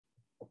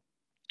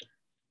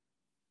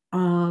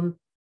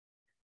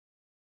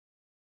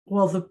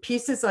 Well, the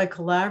pieces I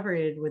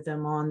collaborated with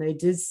them on, they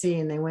did see,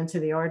 and they went to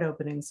the art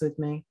openings with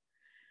me.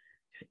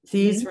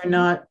 These were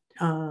not,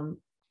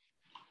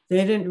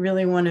 they didn't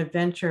really want to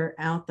venture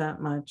out that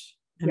much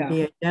and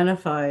be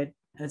identified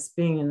as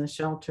being in the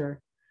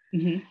shelter.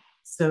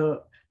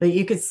 So, but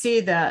you could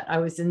see that I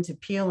was into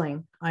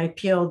peeling. I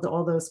peeled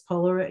all those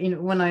Polaroids.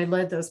 When I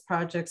led those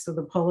projects with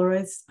the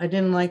Polaroids, I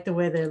didn't like the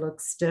way they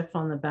looked stiff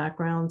on the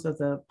backgrounds of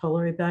the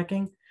Polaroid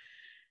backing.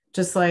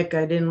 Just like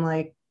I didn't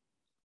like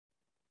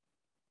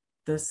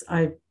this,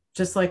 I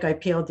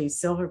peeled these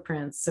silver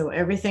prints. So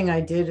everything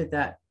I did at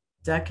that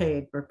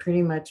decade were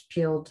pretty much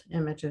peeled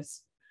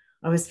images.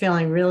 I was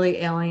feeling really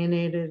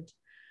alienated.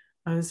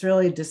 I was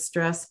really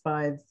distressed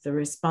by the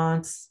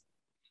response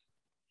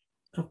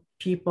of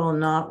people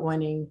not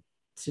wanting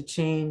to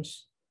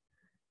change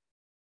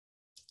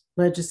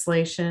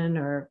legislation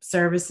or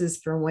services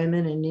for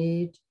women in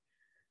need.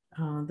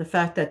 The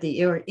fact that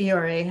the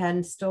ERA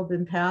hadn't still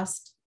been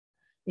passed,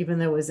 even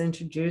though it was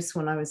introduced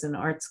when I was in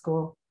art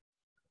school.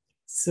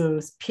 So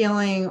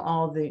peeling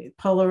all the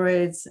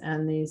Polaroids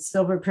and the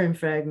silver print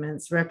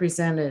fragments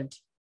represented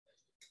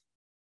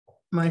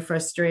my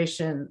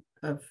frustration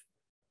of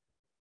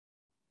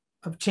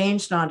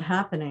change not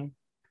happening.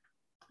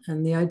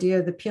 And the idea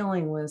of the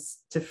peeling was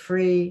to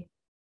free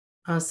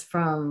us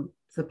from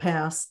the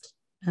past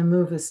and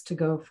move us to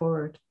go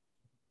forward.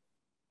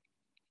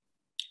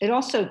 It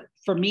also,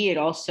 for me, it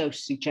also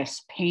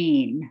suggests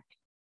pain.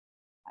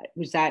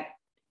 Was that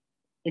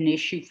an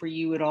issue for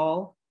you at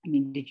all? I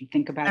mean, did you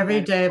think about every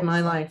that? day of my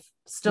life?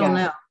 Still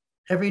now.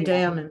 Every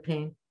day I'm in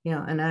pain,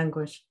 and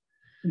anguish.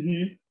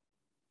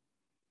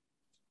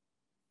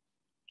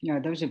 Yeah,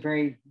 those are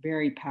very,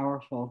 very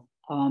powerful.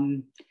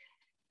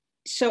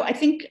 So I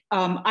think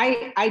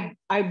I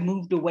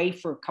moved away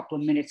for a couple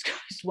of minutes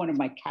because one of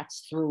my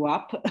cats threw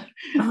up,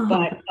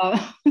 but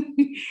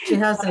she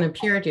hasn't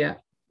appeared yet,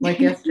 like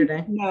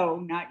yesterday. No,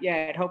 not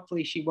yet.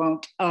 Hopefully she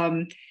won't.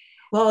 Well,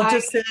 I'll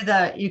just say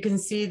that you can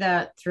see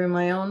that through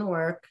my own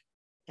work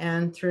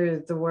and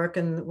through the work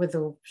with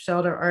the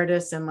shelter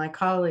artists and my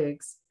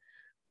colleagues.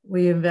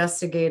 We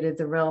investigated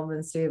the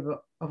relevancy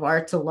of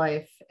art to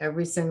life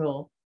every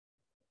single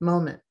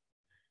moment,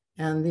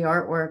 and the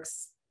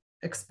artworks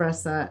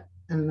express that.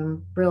 And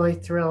I'm really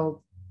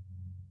thrilled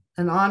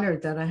and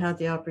honored that I had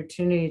the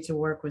opportunity to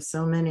work with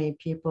so many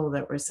people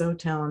that were so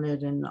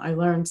talented, and I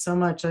learned so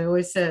much. I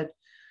always said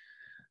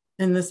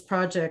in this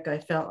project, I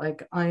felt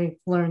like I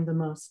learned the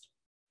most.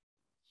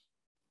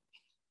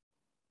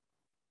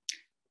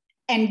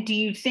 And do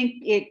you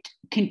think it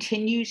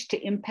continues to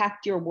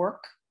impact your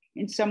work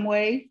in some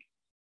way?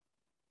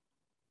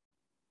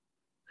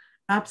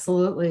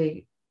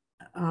 Absolutely.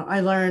 I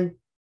learned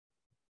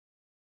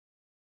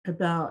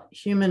about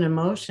human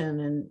emotion,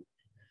 and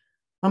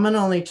I'm an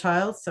only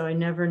child, so I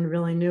never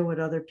really knew what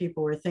other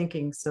people were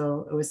thinking.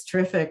 So it was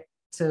terrific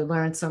to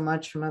learn so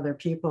much from other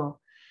people.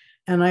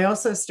 And I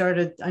also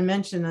started, I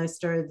mentioned I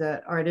started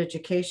the art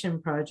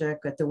education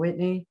project at the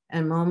Whitney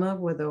and MoMA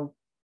with a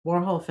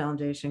Warhol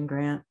Foundation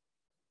grant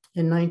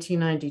in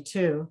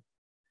 1992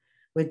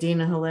 with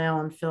Dina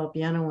Halal and Philip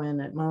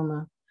Yenawin at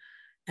MoMA.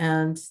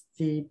 And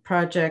the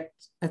project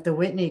at the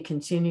Whitney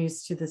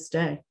continues to this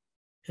day.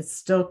 It's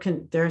still,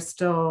 they're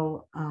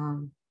still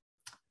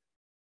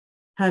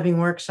having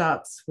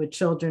workshops with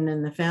children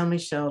in the family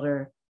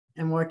shelter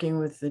and working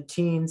with the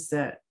teens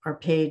that are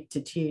paid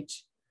to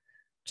teach.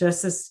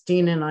 Just as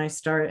Dina and I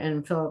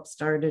and Philip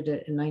started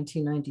it in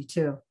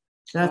 1992.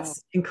 That's wow.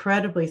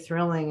 Incredibly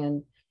thrilling.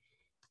 And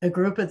a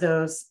group of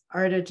those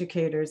art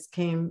educators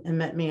came and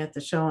met me at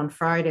the show on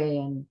Friday,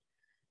 and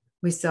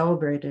we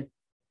celebrated,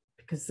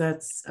 because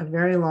that's a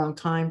very long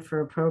time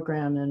for a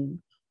program. And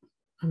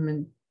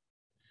I'm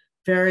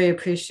very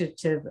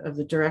appreciative of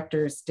the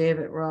directors,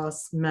 David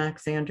Ross,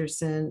 Max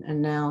Anderson,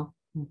 and now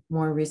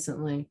more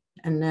recently,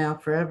 and now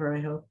forever,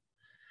 I hope,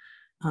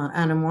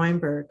 Adam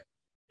Weinberg,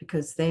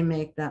 because they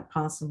make that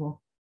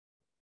possible.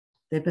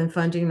 They've been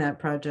funding that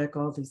project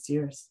all these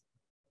years.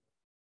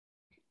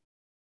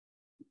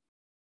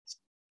 It's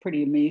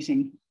pretty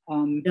amazing.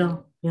 Yeah.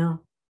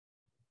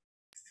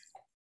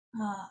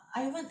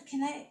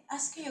 Can I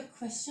ask you a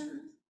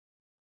question?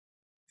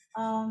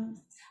 I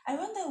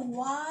wonder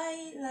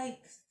why,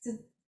 like, the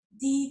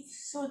deep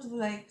sort of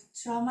like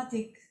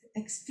traumatic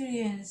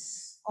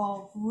experience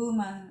of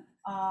women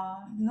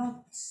are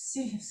not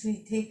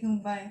seriously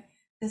taken by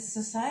the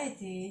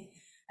society.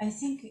 I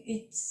think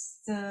it's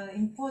the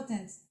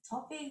important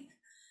topic,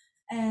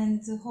 and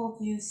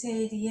Hope, you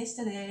said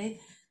yesterday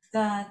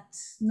that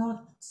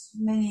not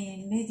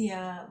many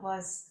media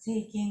was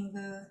taking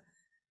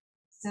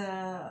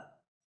the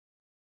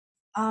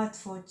Art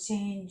for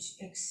Change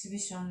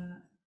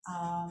exhibition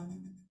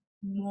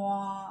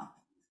more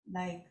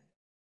like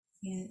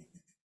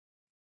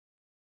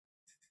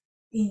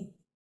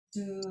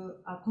into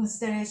a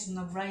consideration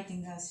of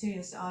writing a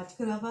serious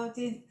article about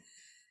it.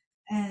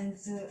 And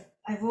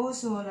I've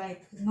also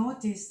like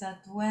noticed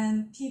that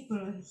when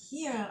people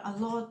hear a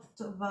lot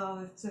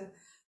about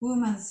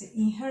women's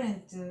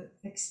inherent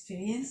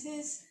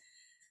experiences,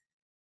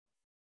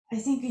 I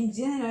think in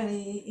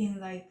generally in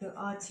like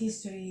art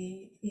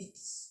history,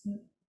 it's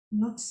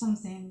not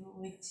something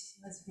which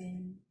has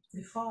been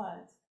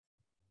preferred.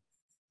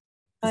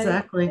 But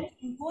exactly. it's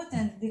very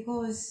important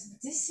because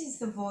this is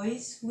the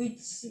voice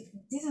which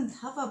didn't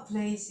have a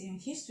place in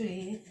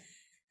history.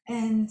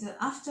 And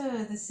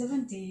after the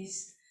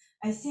 70s,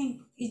 I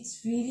think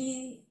it's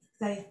really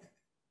like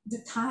the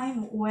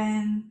time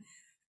when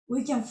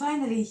we can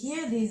finally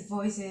hear these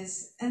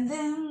voices. And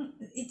then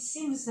it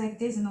seems like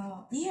there's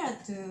no ear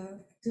to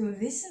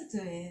listen to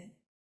it.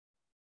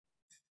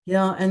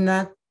 Yeah, and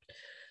that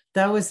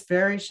was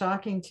very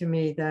shocking to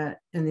me, that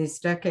in these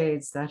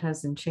decades that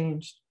hasn't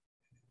changed.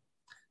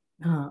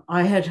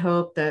 I had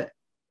hoped that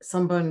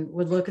someone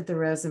would look at the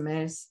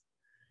resumes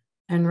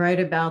and write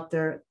about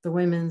the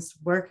women's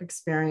work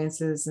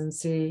experiences and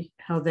see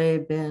how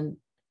they've been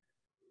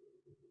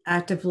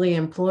actively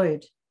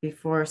employed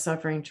before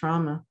suffering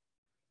trauma.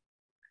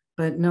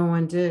 But no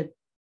one did.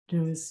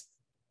 And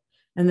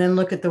then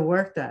look at the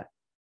work that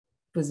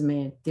was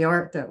made, the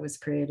art that was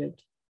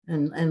created,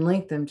 and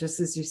link them, just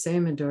as you say,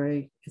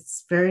 Midori.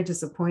 It's very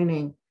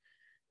disappointing.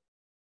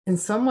 In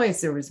some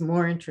ways, there was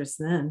more interest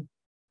then.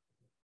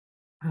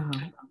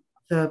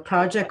 The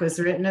project was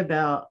written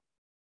about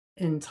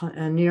in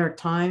New York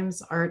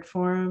Times, Art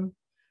Forum,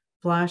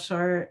 Flash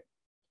Art.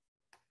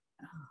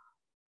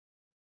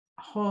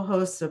 A whole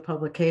host of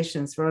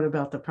publications wrote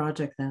about the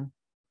project then.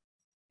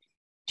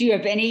 Do you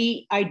have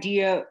any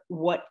idea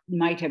what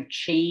might have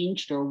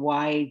changed or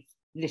why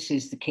this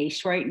is the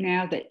case right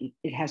now, that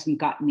it hasn't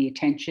gotten the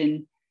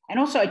attention? And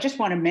also, I just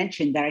want to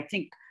mention that I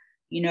think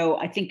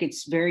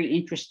it's very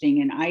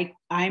interesting, and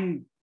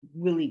I'm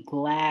really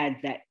glad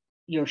that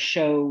the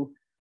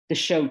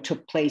show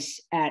took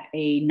place at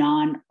a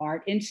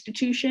non-art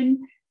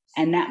institution.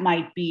 And that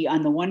might be,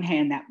 on the one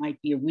hand, that might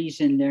be a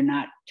reason they're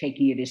not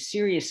taking it as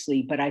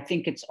seriously, but I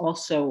think it's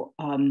also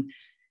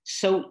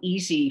so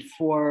easy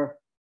for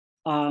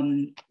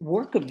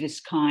work of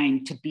this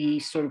kind to be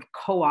sort of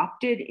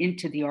co-opted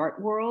into the art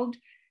world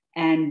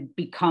and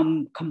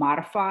become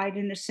commodified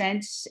in a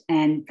sense.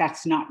 And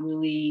that's not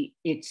really,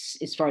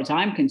 as far as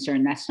I'm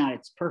concerned, that's not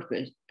its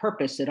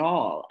purpose at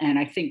all. And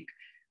I think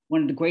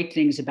one of the great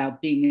things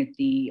about being at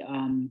the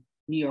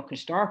New York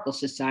Historical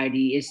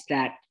Society is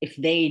that if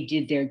they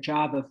did their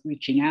job of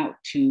reaching out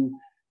to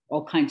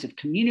all kinds of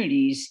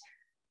communities,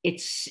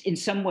 it's in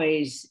some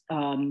ways,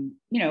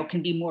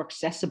 can be more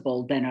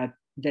accessible than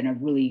than a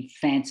really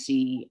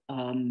fancy,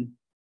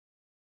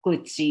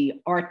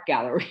 glitzy art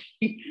gallery.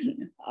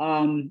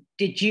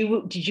 Did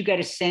you get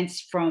a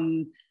sense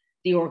from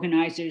the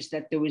organizers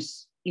that there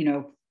was,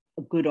 a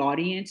good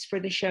audience for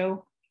the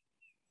show?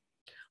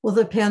 Well,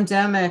 the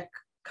pandemic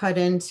cut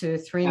into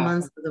 3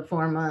 months of the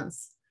 4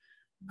 months.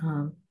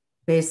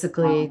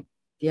 Basically,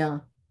 yeah,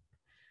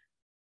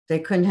 they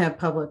couldn't have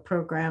public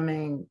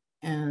programming,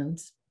 and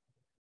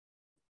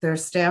their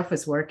staff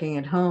was working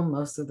at home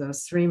most of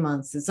those 3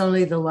 months. It's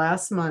only the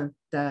last month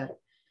that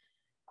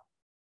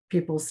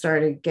people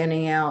started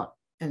getting out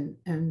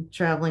and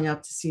traveling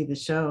up to see the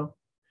show.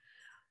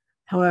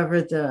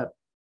 However, the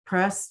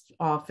press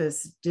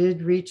office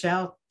did reach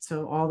out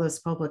to all those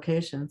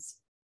publications.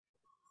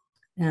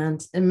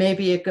 And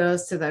maybe it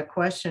goes to that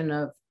question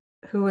of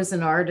who is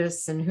an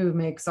artist and who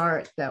makes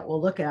art that we'll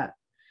look at.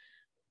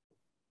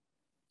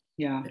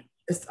 Yeah.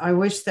 I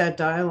wish that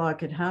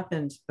dialogue had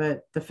happened,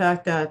 but the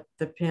fact that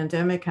the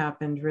pandemic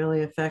happened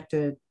really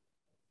affected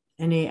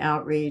any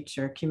outreach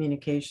or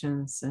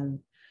communications, and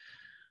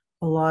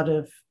a lot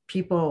of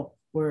people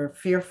were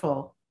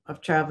fearful of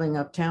traveling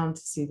uptown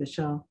to see the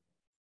show,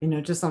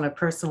 just on a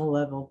personal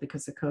level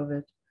because of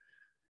COVID.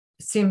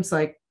 It seems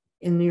like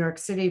in New York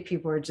City,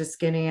 people are just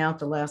getting out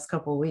the last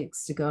couple of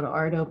weeks to go to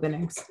art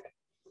openings.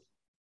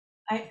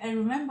 I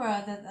remember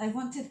that I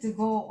wanted to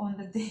go on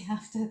the day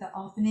after the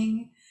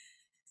opening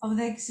of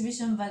the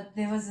exhibition, but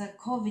there was a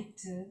COVID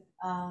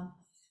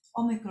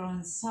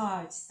Omicron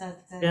surge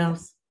that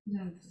Yes.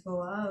 didn't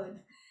go out.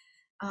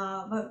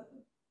 But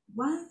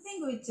one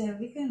thing which I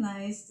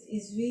recognized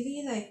is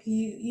really like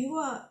you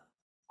are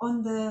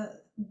on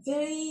the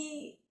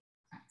very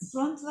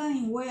front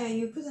line where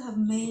you could have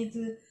made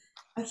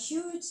a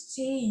huge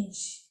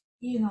change,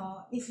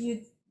 if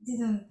you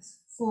didn't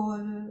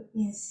fall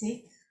in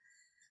sick.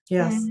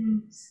 Yes.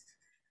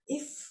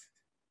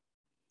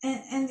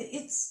 And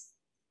it's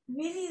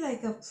really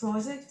like a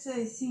project.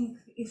 I think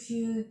if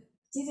you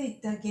did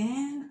it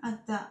again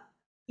at the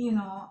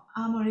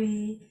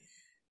Armory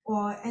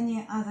or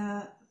any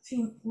other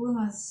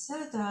women's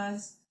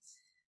shelters,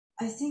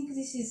 I think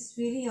this is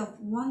really a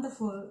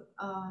wonderful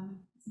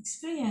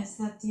experience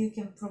that you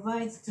can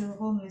provide to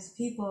homeless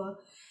people.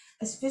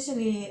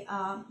 Especially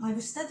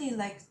I've studied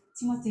like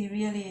Timothy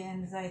really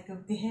and like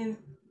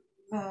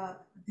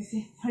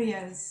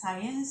behavioral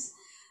science,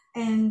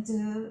 and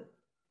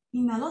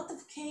in a lot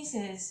of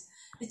cases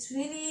it's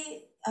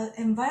really an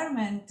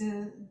environment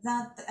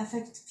that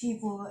affects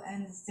people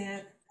and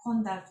their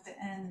conduct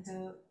and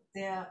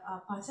their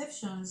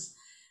perceptions.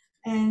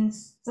 And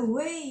the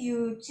way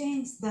you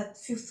changed that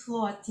fifth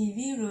floor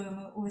TV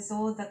room with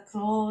all the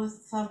cloth,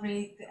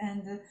 fabric,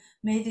 and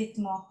made it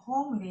more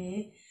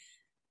homely.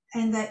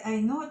 And I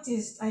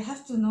noticed, I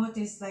have to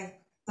notice,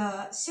 like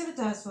the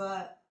shelters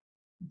were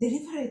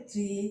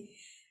deliberately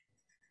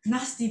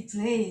nasty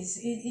place.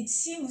 It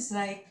seems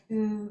like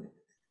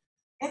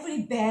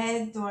every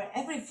bed or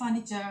every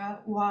furniture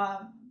were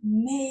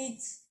made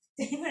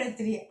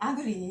deliberately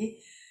ugly,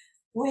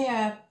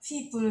 where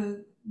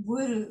people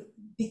will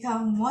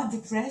become more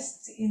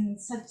depressed in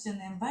such an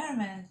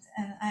environment.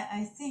 And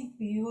I think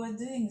you are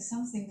doing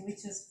something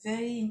which is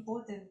very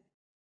important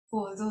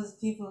for those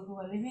people who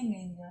are living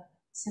in the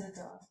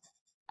shelter.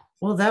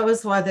 Well, that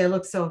was why they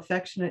look so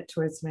affectionate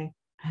towards me,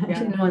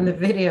 in the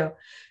video.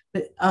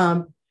 But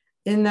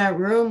in that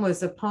room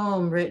was a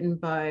poem written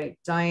by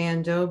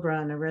Diane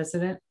Dobron, a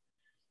resident,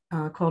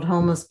 called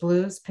Homeless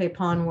Blues.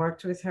 Paypon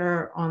worked with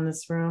her on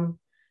this room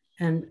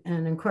and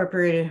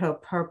incorporated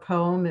her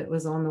poem. It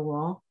was on the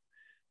wall.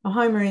 Oh,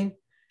 hi, Maureen.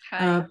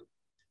 Hi.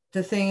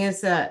 The thing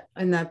is that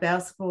in that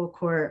basketball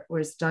court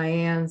was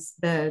Diane's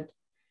bed.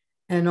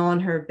 And on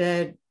her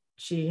bed,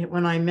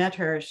 when I met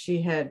her,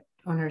 she had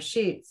on her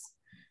sheets,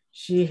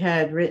 she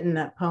had written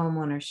that poem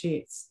on her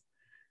sheets.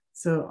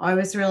 So I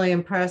was really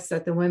impressed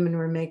that the women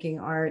were making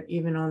art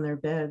even on their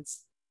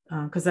beds,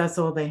 because that's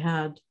all they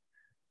had.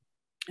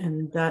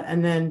 And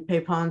then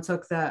Paypon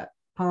took that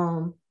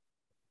poem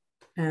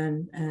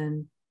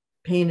and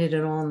painted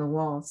it on the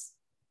walls.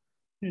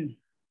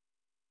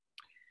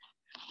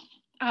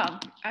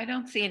 I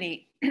don't see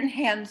any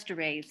hands to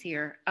raise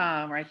here,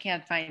 or I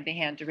can't find the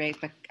hand to raise,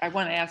 but I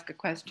want to ask a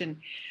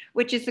question,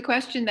 which is the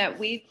question that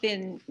we've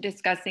been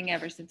discussing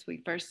ever since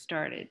we first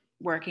started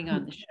working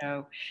on the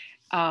show.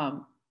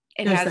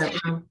 It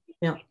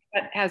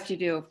has to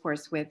do, of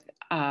course, with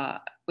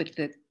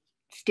the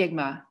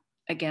stigma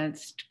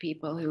against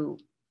people who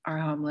are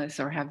homeless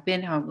or have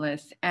been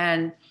homeless.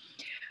 And,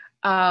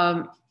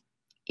 so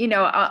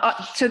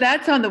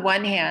that's on the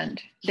one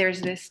hand,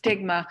 there's this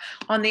stigma.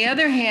 On the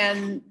other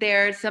hand,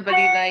 there's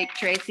somebody like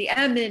Tracy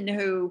Emin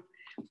who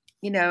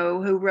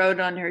wrote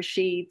on her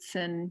sheets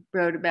and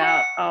wrote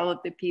about all of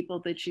the people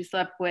that she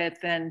slept with.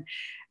 And,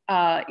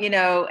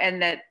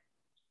 and that,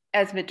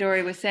 as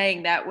Midori was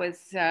saying, that was,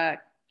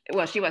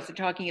 she wasn't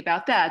talking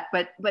about that,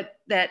 but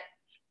that,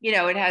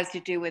 it has to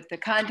do with the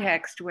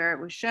context where it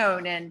was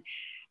shown.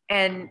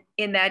 And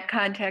in that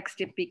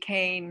context, it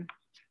became,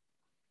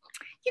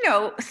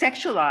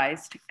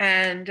 sexualized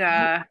and,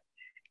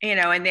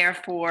 and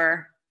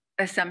therefore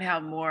somehow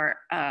more,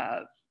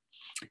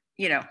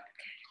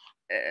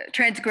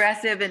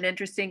 transgressive and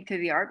interesting to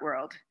the art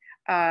world.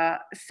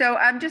 So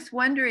I'm just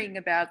wondering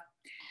about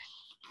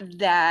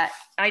that.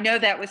 I know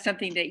that was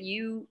something that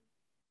you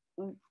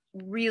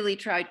really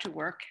tried to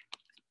work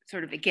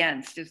sort of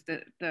against, is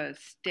the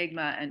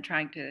stigma and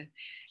trying to,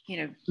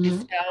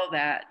 dispel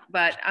that.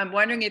 But I'm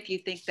wondering if you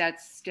think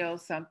that's still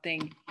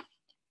something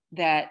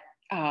that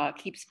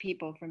keeps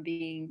people from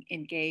being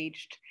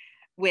engaged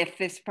with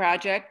this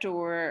project,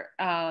 or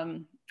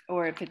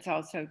if it's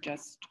also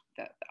just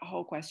the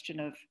whole question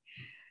of,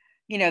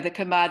 the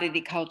commodity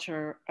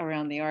culture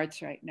around the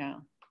arts right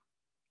now.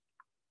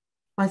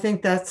 I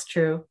think that's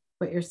true,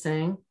 what you're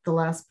saying, the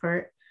last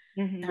part.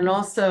 Mm-hmm. And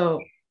also,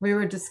 we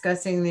were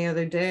discussing the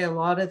other day, a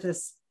lot of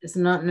this is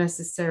not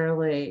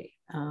necessarily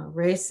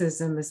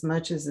racism as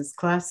much as it's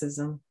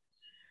classism.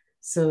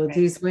 So right.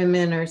 These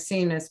women are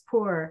seen as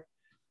poor.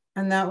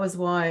 And that was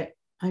why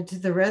I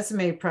did the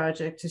resume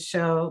project, to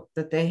show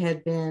that they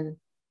had been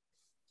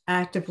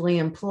actively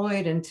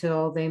employed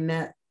until they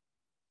met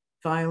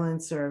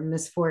violence or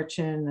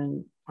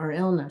misfortune or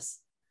illness.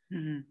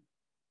 Mm-hmm.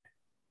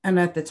 And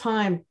at the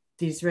time,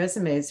 these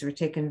resumes were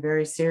taken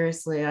very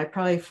seriously. I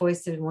probably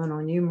foisted one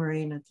on you,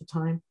 Maureen, at the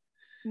time.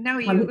 No,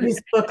 you.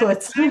 These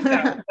booklets.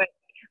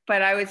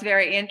 But I was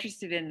very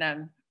interested in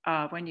them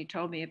when you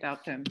told me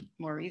about them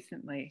more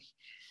recently.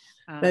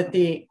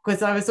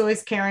 Because I was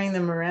always carrying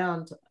them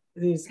around,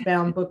 these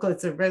bound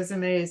booklets of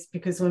resumes,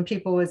 because when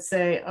people would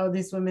say, "Oh,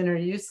 these women are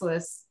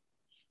useless,"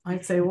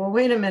 I'd say, "Well,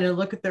 wait a minute,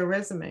 look at their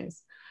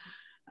resumes."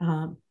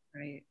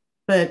 Right.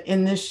 But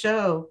in this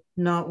show,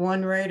 not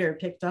one writer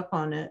picked up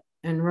on it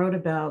and wrote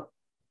about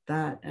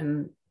that.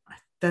 And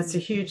that's a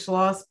huge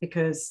loss,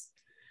 because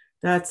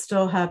that's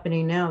still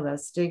happening now, that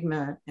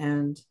stigma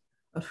and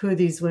of who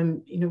these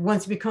women,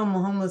 once you become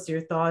homeless,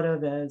 you're thought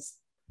of as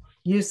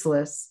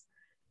useless.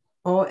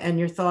 Oh, and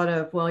you're thought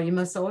of, well, you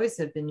must always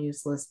have been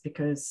useless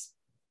because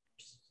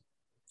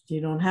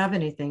you don't have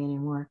anything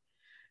anymore.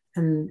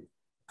 And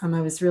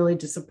I was really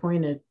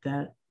disappointed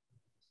that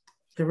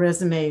the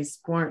resumes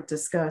weren't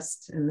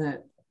discussed, and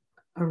that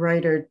a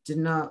writer did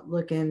not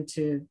look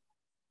into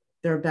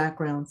their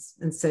backgrounds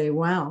and say,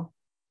 wow,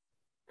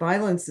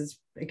 violence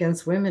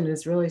against women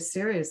is really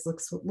serious.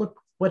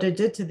 Look what it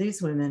did to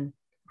these women,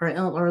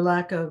 or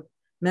lack of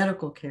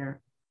medical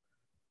care.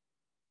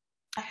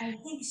 I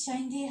think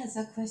Shandy has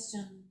a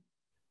question.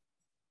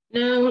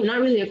 No,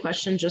 not really a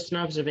question, just an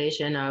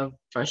observation of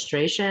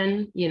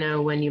frustration.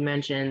 When you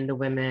mentioned the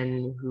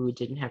women who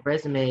didn't have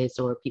resumes,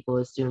 or people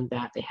assumed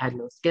that they had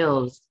no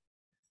skills,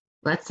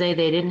 let's say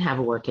they didn't have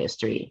a work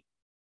history.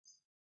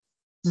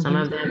 Some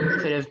of them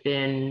could have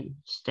been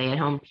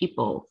stay-at-home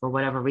people for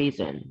whatever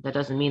reason. That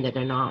doesn't mean that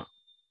they're not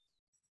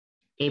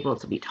able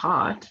to be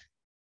taught,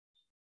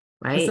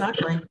 right?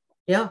 Exactly.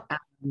 Yeah.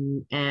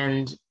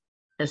 And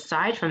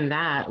aside from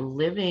that,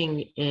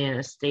 living in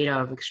a state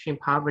of extreme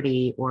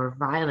poverty or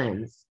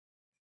violence,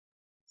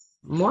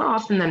 more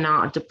often than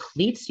not,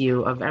 depletes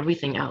you of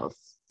everything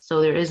else. So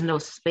there is no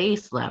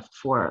space left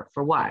for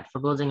what? For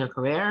building a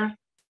career?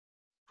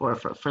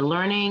 For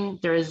learning.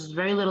 There is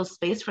very little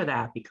space for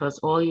that, because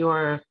all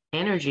your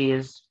energy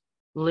is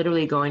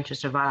literally going to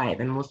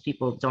survive. And most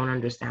people don't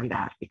understand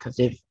that, because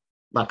they've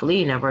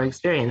luckily never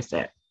experienced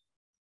it.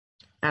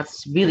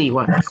 That's really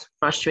what's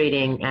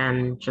frustrating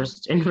and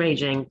just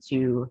enraging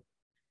to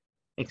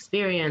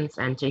experience,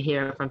 and to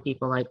hear from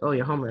people like, oh,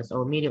 you're homeless.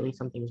 Oh, immediately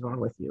something's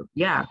wrong with you.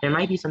 Yeah, there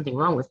might be something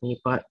wrong with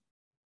me, but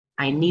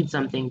I need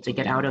something to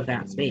get out of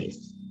that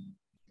space.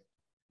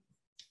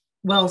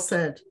 Well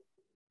said.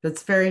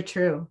 That's very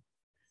true.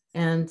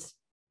 And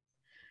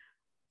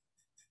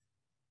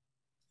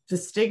the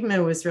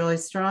stigma was really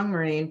strong,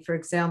 Maureen. For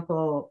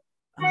example,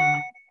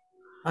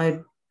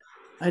 I'd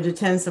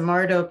attend some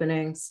art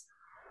openings,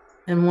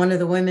 and one of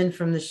the women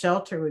from the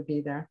shelter would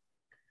be there.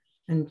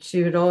 And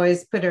she would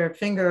always put her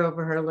finger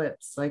over her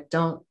lips, like,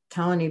 don't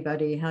tell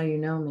anybody how you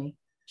know me.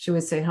 She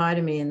would say hi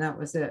to me, and that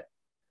was it.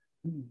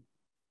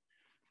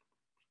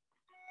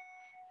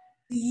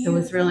 It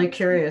was really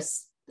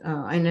curious.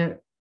 I know.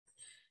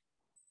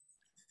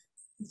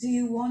 Do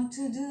you want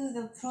to do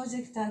the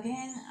project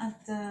again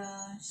at the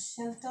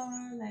shelter,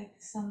 like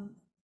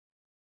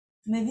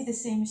maybe the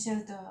same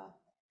shelter,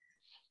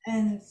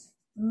 and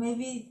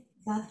maybe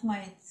that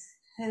might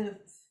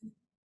help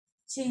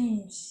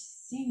change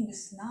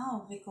things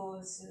now,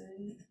 because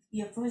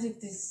your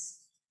project is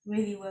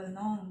really well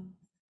known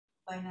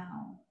by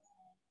now?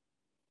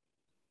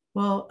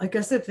 Well, I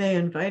guess if they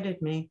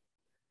invited me,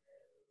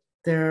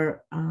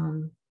 currently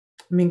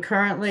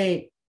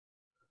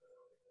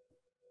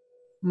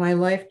my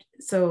life,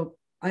 so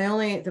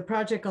the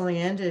project only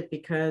ended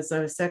because I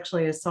was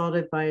sexually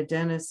assaulted by a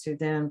dentist who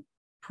then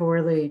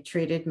poorly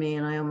treated me,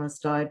 and I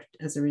almost died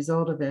as a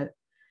result of it.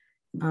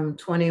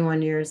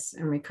 21 years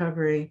in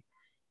recovery,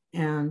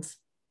 and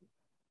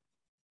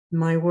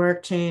my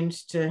work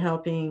changed to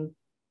helping,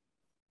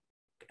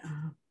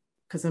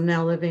 because I'm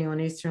now living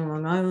on Eastern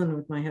Long Island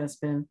with my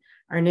husband.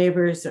 Our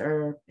neighbors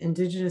are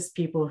Indigenous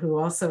people who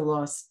also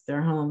lost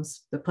their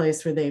homes, the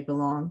place where they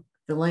belong,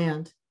 the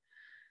land.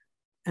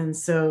 And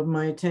so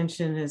my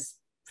attention has,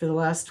 for the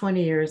last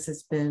 20 years,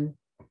 has been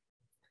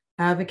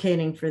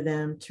advocating for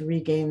them to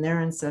regain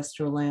their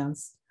ancestral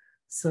lands.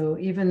 So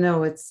even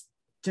though it's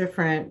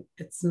different,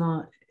 it's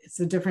not, it's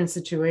a different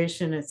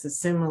situation. It's a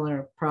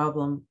similar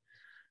problem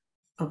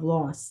of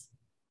loss.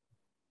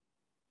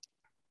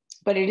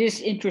 But it is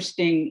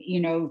interesting,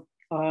 you know,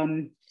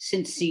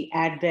 since the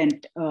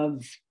advent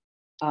of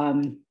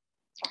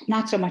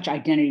not so much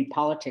identity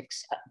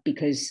politics,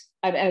 because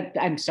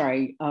I'm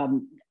sorry,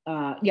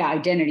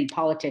 identity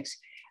politics.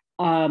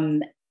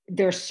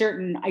 There are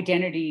certain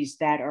identities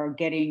that are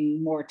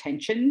getting more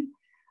attention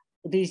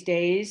these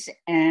days.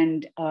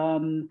 And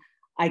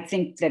I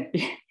think that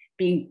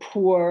being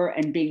poor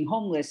and being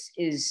homeless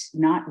is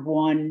not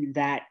one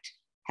that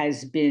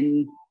has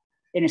been,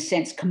 in a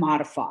sense,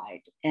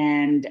 commodified,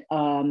 and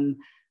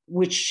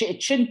which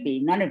it shouldn't be.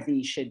 None of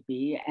these should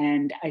be.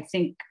 And I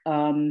think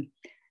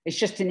it's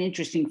just an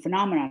interesting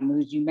phenomenon.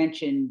 As you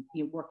mentioned,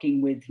 you're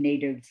working with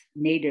Native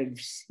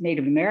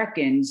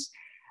Americans.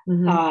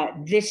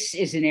 Mm-hmm. This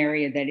is an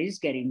area that is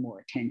getting more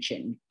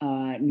attention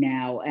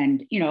now,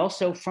 and you know,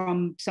 also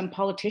from some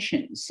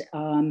politicians.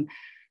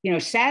 You know,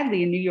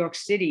 sadly, in New York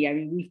City, I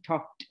mean, we've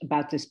talked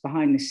about this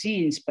behind the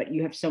scenes, but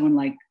you have someone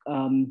like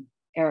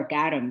Eric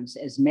Adams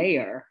as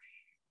mayor,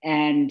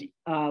 and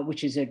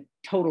which is a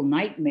total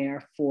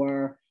nightmare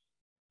for,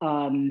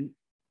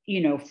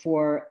 you know,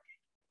 for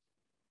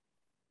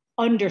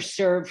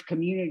underserved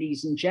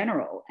communities in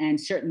general. And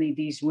certainly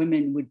these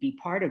women would be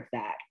part of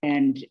that.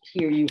 And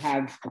here you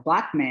have a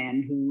Black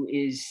man who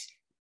is,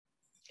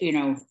 you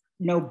know,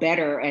 no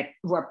better at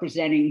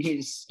representing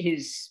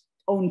his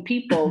own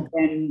people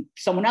than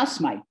someone else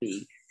might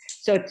be.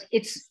 So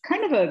it's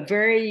kind of a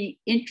very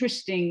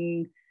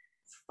interesting,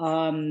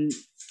 you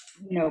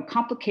know,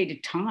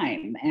 complicated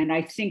time. And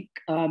I think,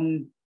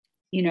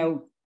 you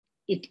know,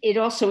 it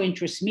also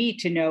interests me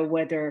to know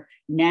whether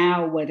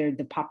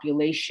the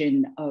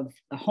population of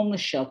a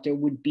homeless shelter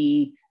would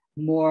be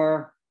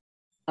more,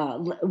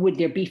 would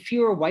there be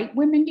fewer white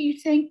women, do you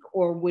think,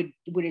 or would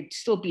it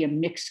still be a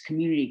mixed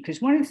community?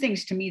 Because one of the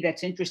things to me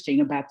that's interesting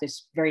about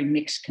this very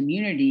mixed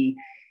community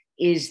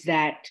is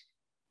that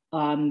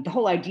the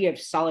whole idea of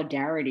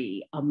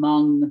solidarity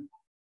among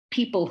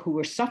people who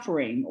are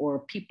suffering or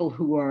people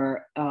who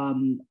are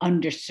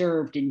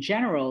underserved in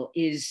general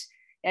is,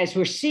 as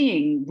we're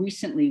seeing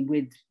recently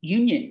with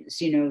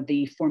unions, you know,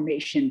 the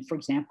formation, for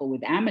example,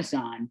 with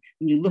Amazon,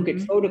 when you look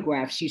at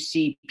photographs, you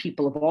see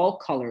people of all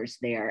colors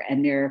there,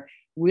 and they're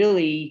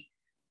really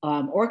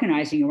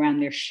organizing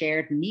around their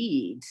shared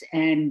needs.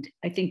 And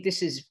I think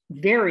this is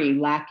very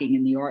lacking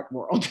in the art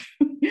world.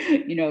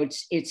 You know,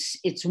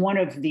 it's one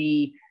of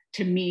the,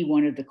 to me,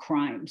 one of the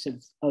crimes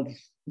of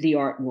the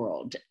art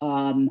world,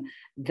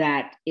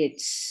 that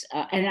it's,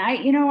 and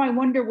I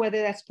wonder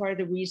whether that's part of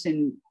the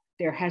reason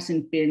there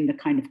hasn't been the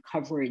kind of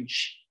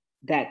coverage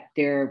that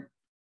your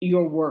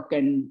work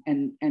and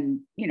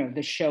you know,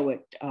 the show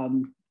at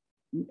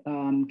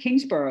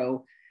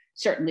Kingsborough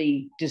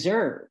certainly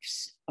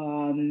deserves.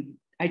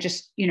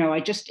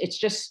 It's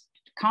just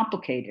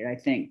complicated, I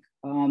think.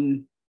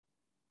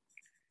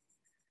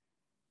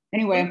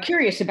 Anyway, I'm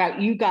curious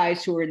about you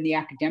guys who are in the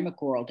academic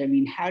world. I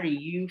mean, how do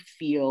you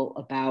feel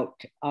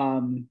about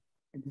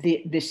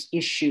this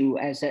issue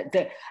as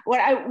I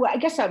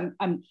guess I'm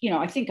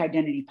I think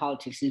identity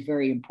politics is a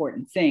very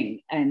important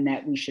thing, and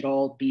that we should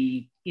all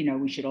be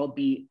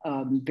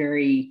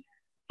very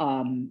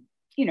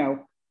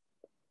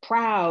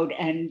proud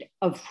and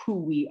of who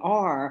we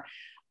are.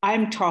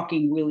 I'm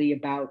talking really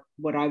about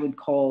what I would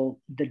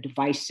call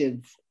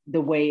the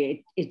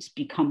way it's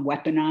become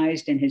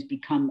weaponized and has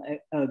become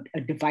a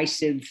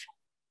divisive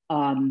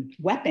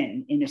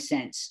weapon, in a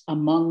sense,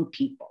 among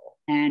people.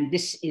 And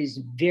this is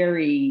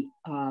very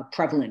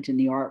prevalent in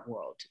the art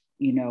world.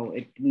 You know,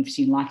 we've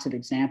seen lots of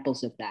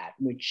examples of that,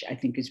 which I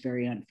think is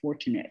very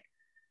unfortunate.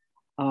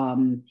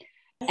 And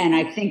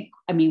I think,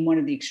 one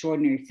of the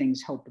extraordinary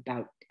things, Hope,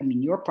 about,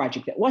 your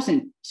project that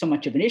wasn't so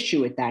much of an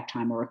issue at that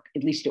time, or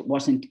at least it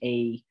wasn't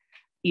a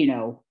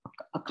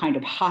kind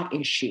of hot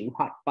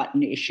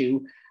button issue,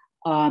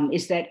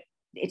 is that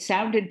it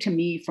sounded to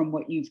me from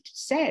what you've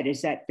said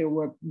is that there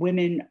were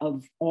women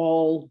of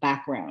all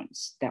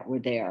backgrounds that were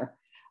there.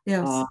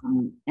 Yes.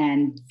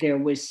 And there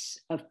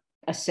was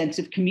a sense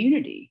of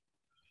community.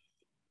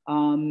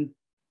 Well,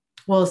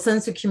 a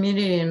sense of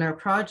community in our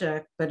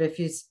project, but if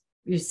you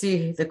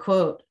see the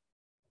quote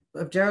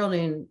of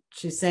Geraldine,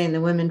 she's saying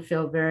the women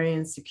feel very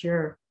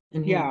insecure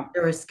and they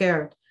were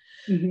scared.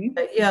 Mm-hmm.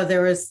 But yeah,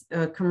 there was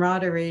a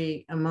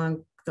camaraderie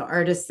among the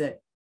artists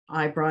that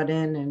I brought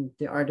in and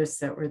the artists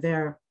that were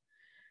there.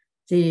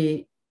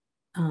 There's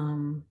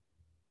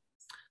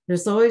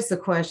always the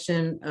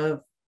question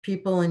of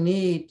people in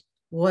need.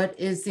 What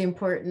is the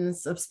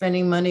importance of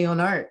spending money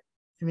on art?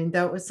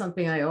 That was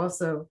something I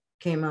also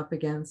came up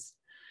against.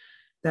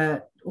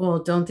 That, well,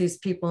 don't these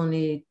people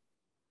need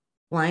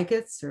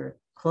blankets or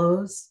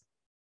clothes?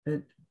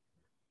 But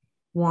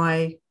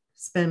why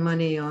spend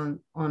money on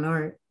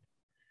art?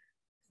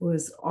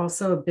 Was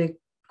also a big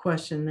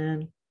question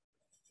then.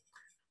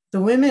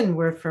 The women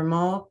were from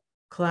all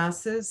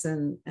classes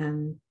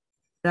and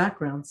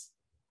backgrounds.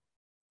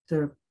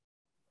 It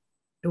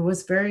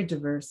was very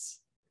diverse.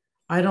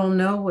 I don't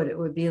know what it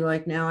would be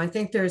like now. I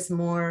think there's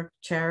more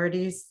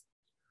charities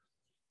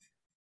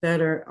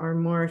that are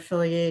more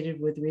affiliated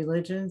with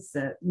religions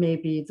that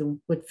maybe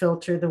would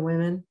filter the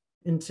women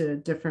into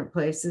different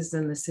places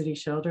than the city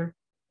shelter.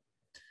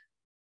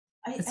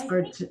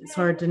 It's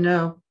hard to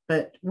know,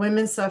 but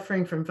women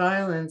suffering from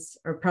violence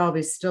are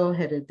probably still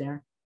headed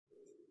there.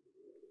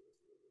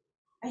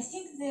 I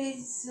think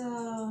there's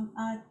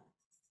a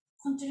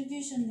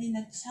contribution in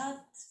the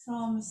chat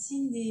from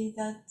Cindy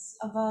that's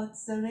about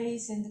the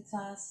race and the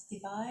class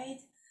divide.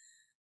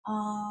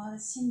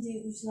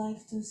 Cindy, would you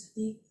like to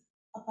speak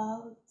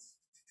about?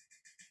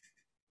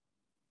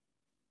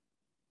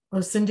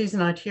 Oh, Cindy's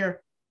not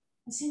here.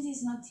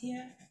 Cindy's not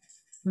here.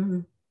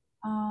 Mm-hmm.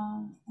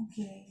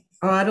 Okay.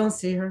 Oh, I don't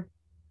see her.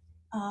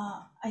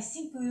 I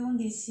think we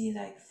only see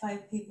like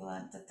 5 people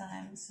at the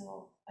time,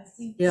 so I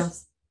think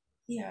yes,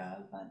 she's here,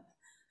 but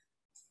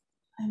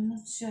I'm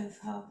not sure if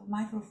her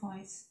microphone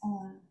is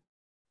on.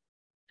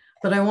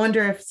 But I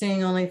wonder if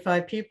seeing only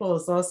 5 people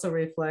is also a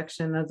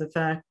reflection of the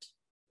fact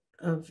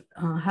of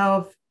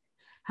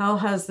how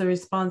has the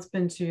response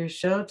been to your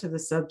show to the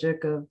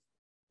subject of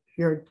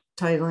your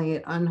titling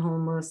it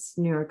UnHomeless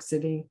New York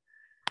City.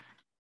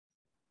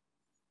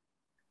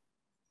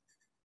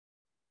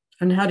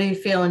 And how do you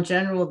feel in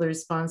general the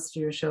response to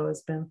your show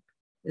has been?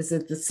 Is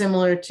it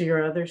similar to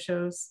your other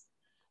shows?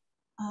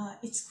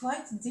 It's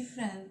quite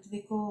different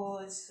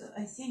because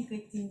I think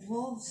it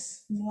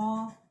involves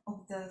more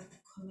of the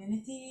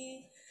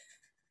community,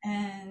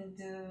 and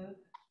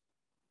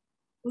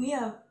we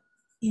are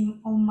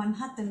on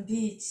Manhattan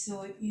Beach,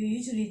 so you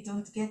usually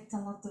don't get a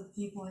lot of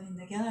people in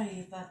the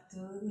gallery, but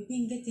we've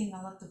been getting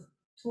a lot of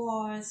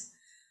tours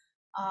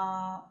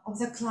of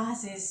the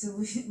classes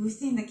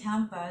within the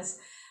campus.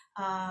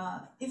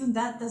 Even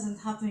that doesn't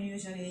happen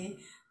usually,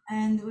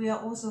 and we are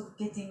also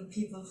getting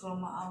people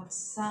from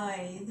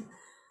outside.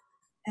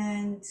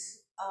 And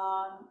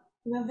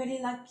we are very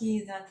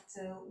lucky that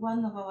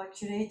one of our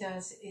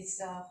curators is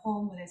a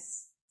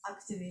homeless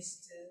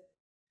activist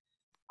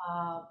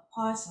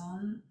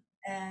person,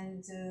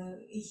 and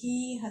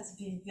he has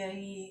been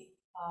very,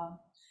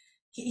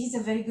 he's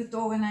a very good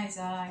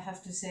organizer, I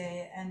have to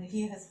say, and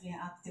he has been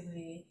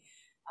actively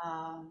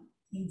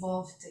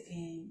involved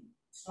in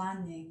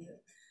planning.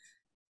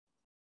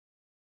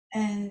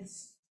 And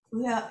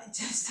we are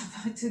just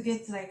about to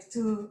get like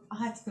 2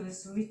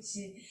 articles, which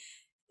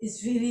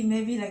is really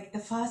maybe like the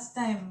first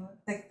time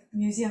like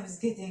museum is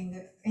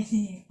getting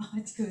any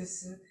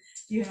articles,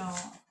 you know,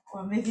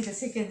 or maybe the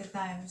second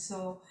time.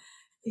 So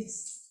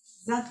it's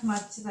that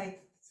much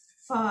like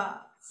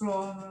far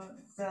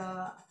from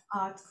the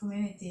art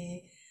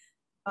community,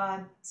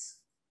 but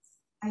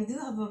I do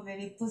have a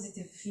very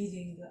positive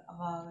feeling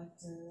about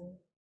the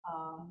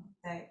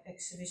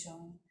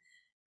exhibition,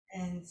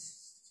 and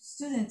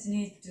students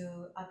need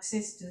to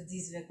access to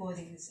these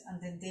recordings,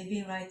 and then they've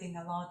been writing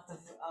a lot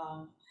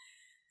of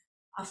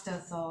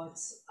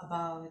afterthoughts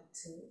about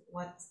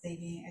what they've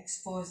been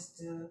exposed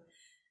to.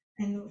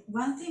 And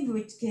one thing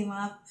which came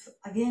up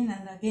again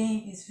and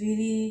again is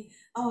really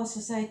our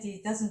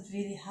society doesn't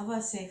really have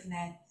a safe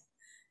net,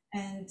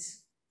 and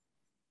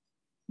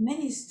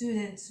many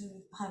students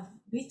have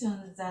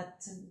written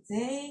that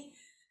they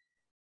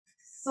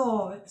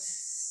thought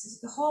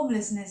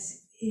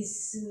homelessness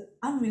is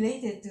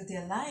unrelated to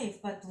their life,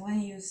 but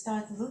when you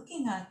start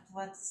looking at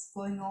what's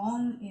going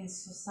on in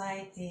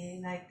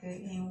society, like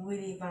in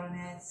Willie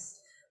Barnett's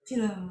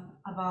film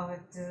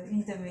about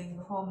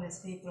interviewing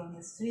homeless people on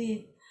the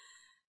street,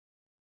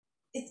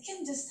 it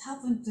can just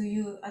happen to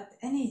you at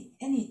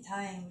any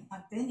time,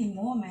 at any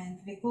moment,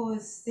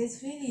 because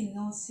there's really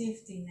no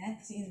safety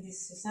net in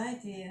this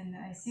society. And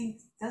I think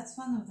that's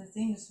one of the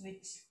things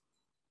which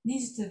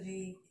needs to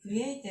be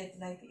created.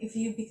 Like if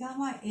you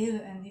become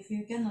ill and if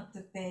you cannot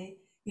pay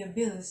your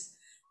bills,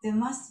 there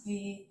must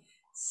be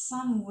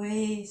some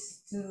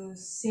ways to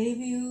save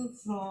you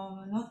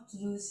from not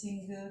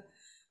losing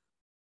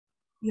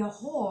your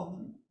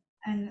home.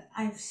 And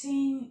I've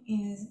seen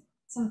in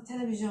some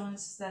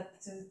televisions that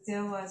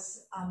there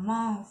was a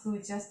man who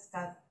just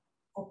got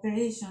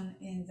operation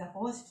in the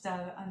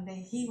hospital, and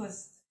then he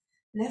was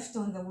left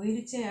on the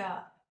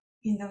wheelchair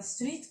in the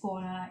street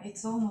corner.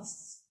 It's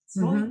almost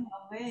throwing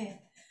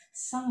away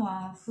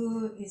someone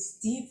who is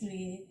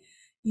deeply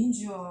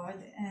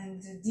injured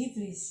and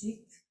deeply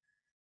sick.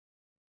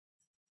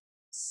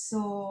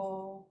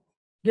 So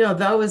yeah,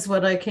 that was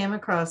what I came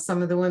across.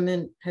 Some of the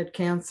women had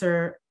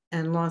cancer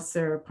and lost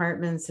their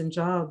apartments and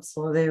jobs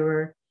while they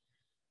were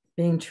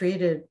being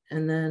treated,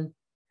 and then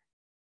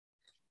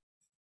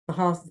the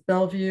hospital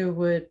Bellevue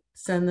would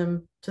send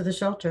them to the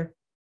shelter.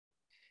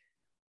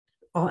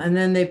 And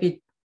then they'd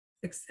be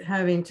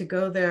having to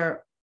go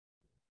there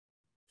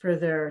for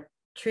their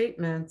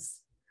treatments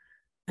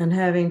and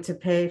having to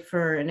pay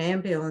for an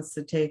ambulance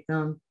to take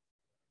them,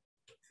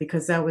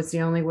 because that was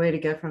the only way to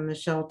get from the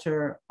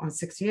shelter on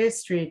 68th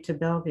Street to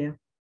Bellevue.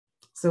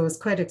 So it was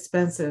quite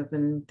expensive,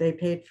 and they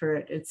paid for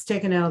it. It's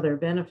taken out of their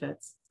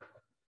benefits.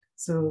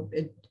 So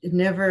it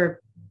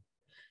never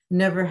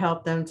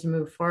helped them to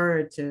move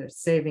forward to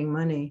saving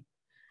money.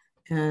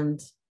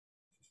 And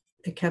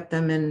it kept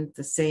them in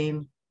the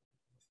same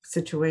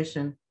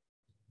situation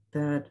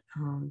that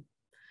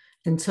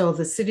until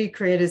the city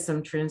created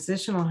some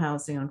transitional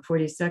housing on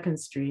 42nd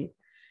Street.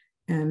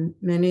 And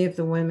many of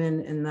the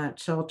women in that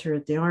shelter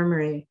at the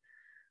Armory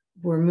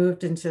were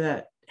moved into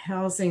that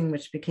housing,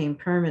 which became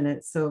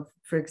permanent. So,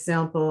 for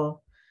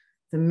example,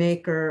 the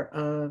maker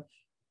of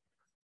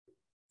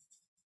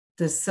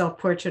the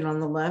self-portrait on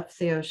the left,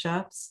 Theo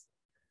Schatz,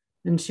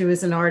 and she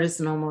was an artist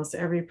in almost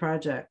every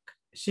project.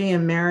 She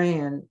and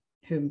Marion,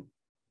 who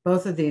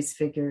both of these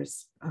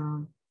figures,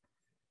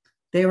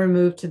 they were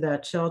moved to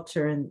that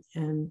shelter,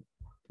 and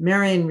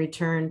Marion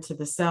returned to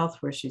the South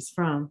where she's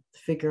from, the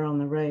figure on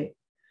the right.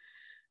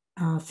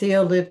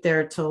 Theo lived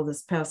there till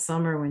this past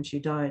summer when she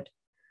died,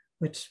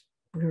 which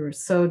we were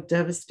so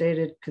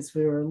devastated because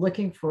we were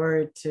looking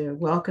forward to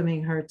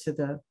welcoming her to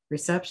the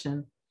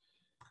reception.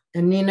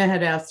 And Nina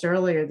had asked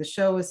earlier, the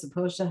show was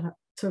supposed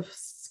to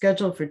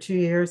schedule for 2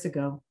 years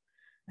ago,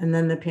 and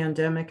then the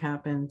pandemic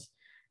happened,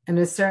 and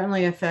it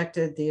certainly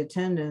affected the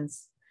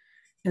attendance.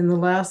 In the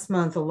last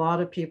month, a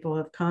lot of people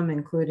have come,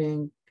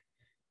 including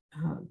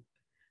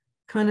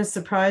kind of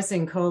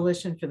surprising,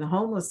 Coalition for the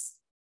Homeless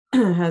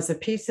has a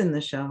piece in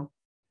the show,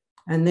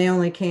 and they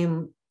only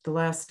came the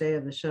last day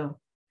of the show.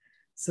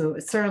 So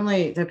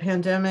certainly the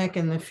pandemic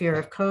and the fear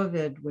of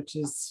COVID, which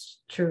is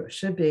true,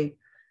 should be,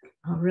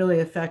 really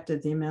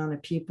affected the amount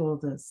of people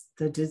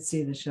that did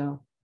see the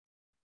show.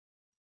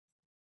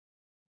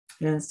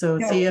 Yeah, so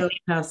No. Theo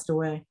passed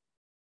away.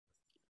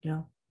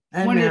 Yeah,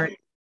 and One Mary.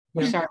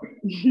 of, Yeah.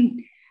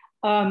 sorry.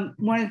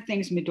 One of the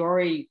things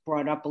Midori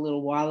brought up a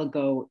little while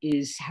ago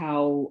is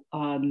how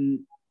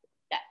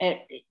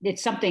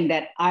it's something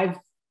that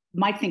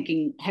my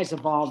thinking has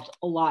evolved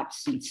a lot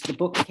since the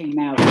book came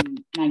out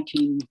in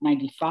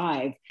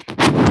 1995.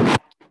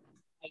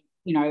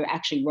 I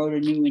actually wrote a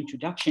new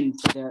introduction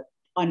for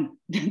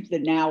the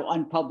now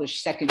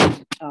unpublished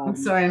second. I'm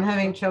sorry, I'm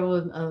having trouble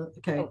with,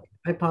 okay,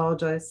 I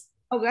apologize.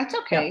 Oh, that's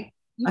okay.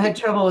 Yeah. I had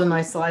trouble with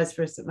my slides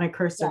for my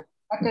cursor. Yeah,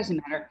 that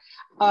doesn't matter.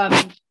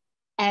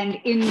 And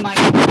in my...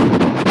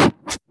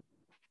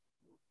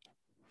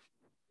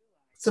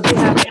 So we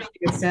have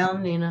good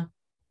sound, Nina.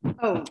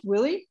 Oh,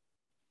 really?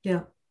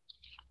 Yeah.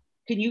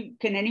 Can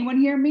anyone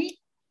hear me?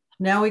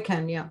 Now we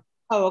can, yeah.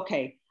 Oh,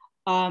 okay.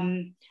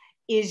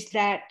 Is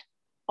that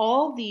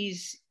all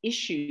these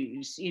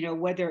issues,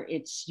 whether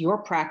it's your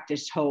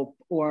practice, Hope,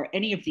 or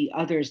any of the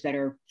others that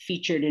are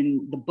featured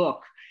in the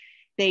book,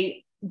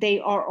 they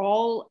are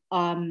all,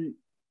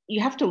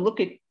 you have to look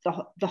at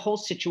the whole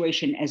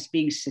situation as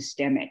being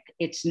systemic.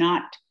 It's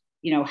not,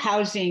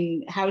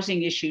 housing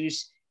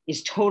issues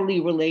is totally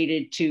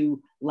related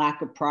to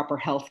lack of proper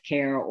health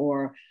care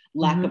or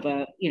lack of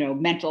a,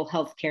 mental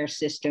health care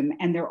system.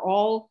 And they're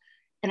all,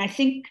 and I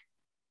think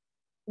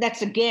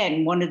that's,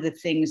 again, one of the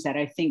things that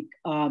I think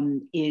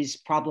is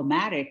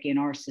problematic in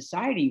our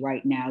society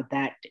right now,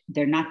 that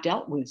they're not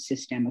dealt with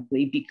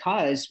systemically,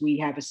 because we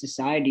have a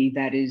society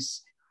that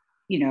is,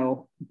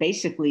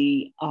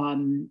 basically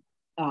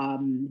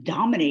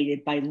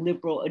dominated by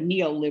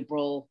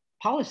neoliberal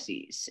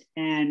policies.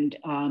 And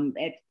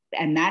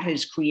that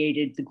has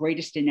created the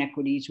greatest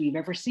inequities we've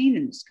ever seen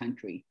in this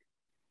country.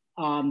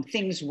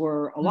 Things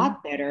were a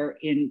lot better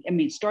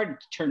it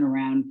started to turn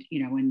around,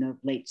 in the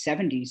late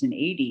 70s and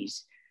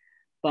 80s.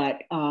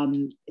 But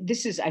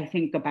this is, I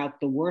think,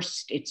 about the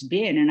worst it's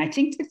been. And I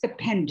think that the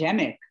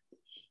pandemic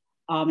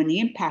and the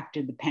impact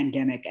of the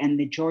pandemic and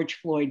the George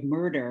Floyd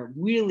murder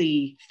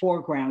really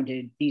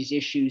foregrounded these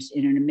issues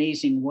in an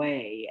amazing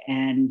way.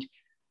 And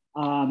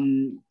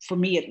for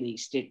me, at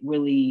least, it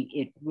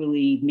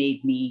really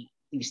made me,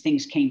 these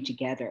things came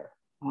together.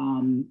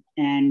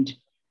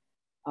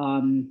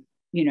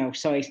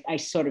 So I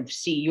sort of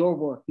see your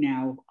work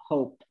now,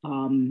 Hope,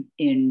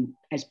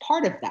 as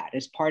part of that,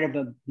 as part of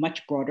a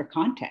much broader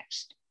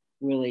context,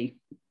 really.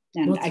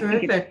 And well,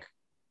 terrific.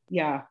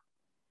 Yeah.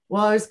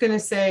 Well, I was going to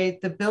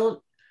say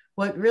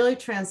what really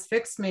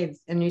transfixed me,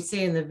 and you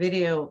see in the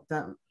video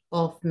that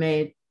Ulf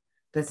made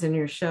that's in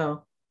your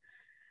show,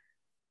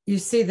 you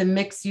see the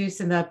mixed use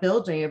in that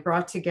building. It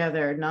brought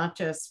together not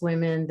just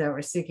women that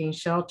were seeking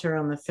shelter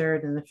on the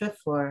 3rd and the 5th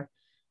floor,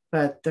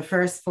 but the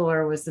 1st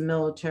floor was the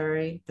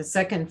military. The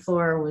 2nd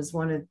floor was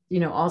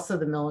also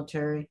the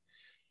military.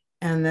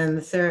 And then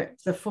the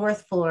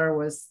 4th floor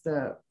was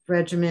the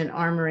Regiment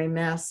Armory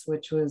Mess,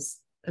 which was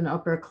an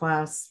upper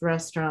class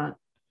restaurant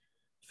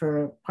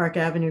for Park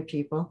Avenue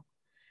people.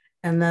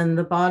 And then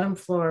the bottom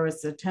floor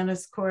was the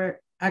tennis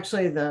court.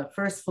 Actually, the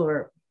 1st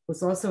floor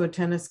was also a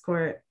tennis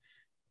court.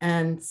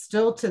 And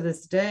still to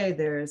this day,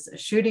 there's a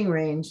shooting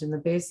range in the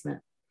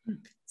basement.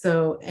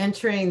 So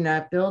entering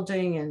that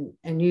building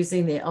and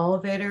using the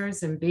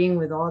elevators and being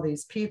with all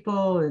these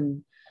people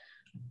and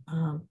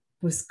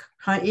was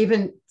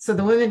so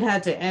the women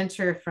had to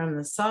enter from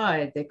the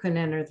side. They couldn't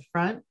enter the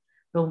front,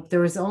 but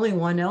there was only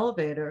one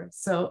elevator.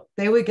 So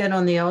they would get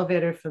on the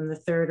elevator from the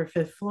 3rd or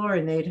 5th floor,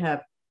 and they'd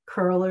have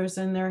curlers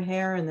in their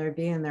hair and they'd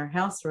be in their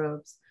house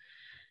robes.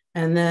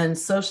 And then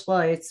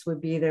socialites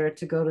would be there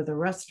to go to the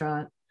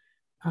restaurant.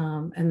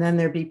 And then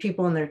there'd be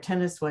people in their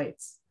tennis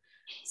whites.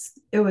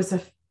 It was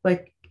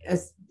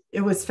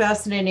it was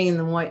fascinating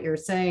in what you're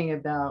saying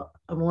about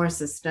a more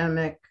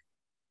systemic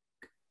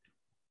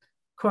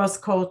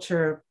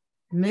cross-culture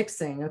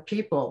mixing of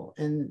people.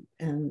 And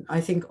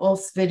I think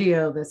Ulf's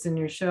video that's in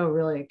your show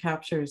really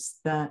captures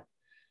that.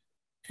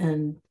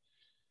 And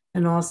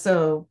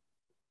also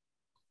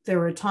there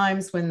were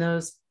times when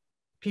those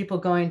people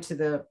going to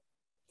the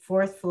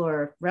 4th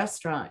floor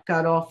restaurant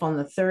got off on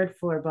the 3rd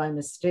floor by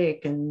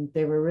mistake, and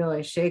they were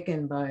really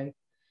shaken by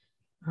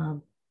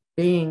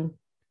being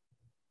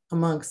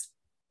amongst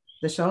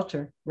the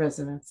shelter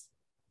residents.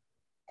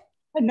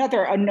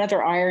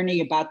 Another irony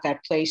about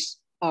that place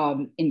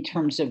in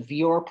terms of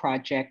your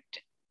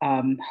project,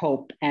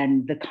 Hope,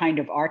 and the kind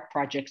of art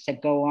projects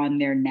that go on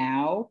there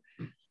now,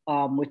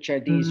 which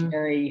are these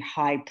very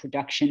high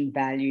production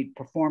valued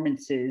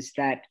performances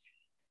that,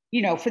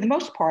 you know, for the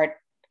most part,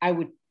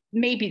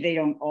 maybe they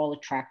don't all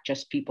attract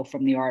just people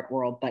from the art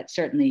world, but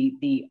certainly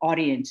the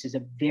audience is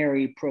a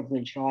very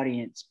privileged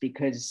audience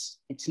because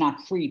it's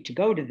not free to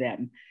go to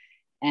them.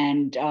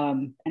 And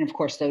of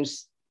course,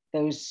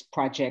 those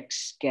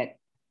projects get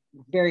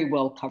very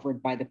well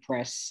covered by the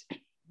press.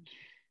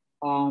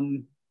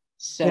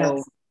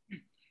 Yes.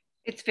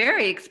 It's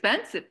very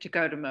expensive to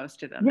go to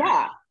most of them.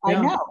 Yeah, I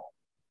know.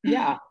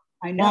 Yeah,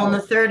 I know. Well, on the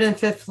 3rd and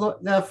 5th floor,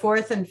 the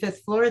 4th and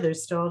 5th floor,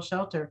 there's still a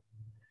shelter.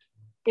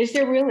 Is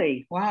there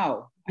really?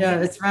 Wow. Yeah,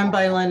 it's run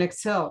by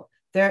Lenox Hill.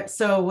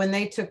 So when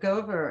they took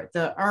over,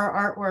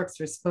 our artworks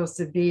were supposed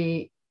to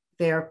be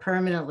there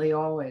permanently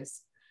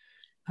always.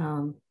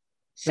 The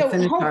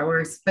finished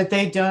artworks, but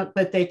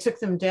they took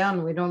them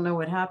down. We don't know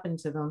what happened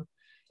to them,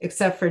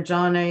 except for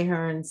John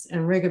Ahern's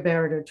and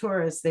Rigoberto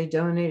Torres. They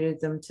donated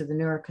them to the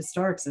New York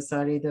Historic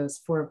Society, those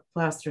 4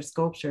 plaster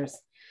sculptures.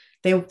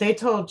 They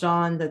told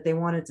John that they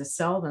wanted to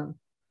sell them.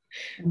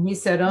 And he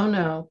said, oh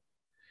no.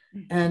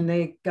 And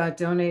they got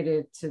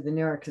donated to the New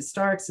York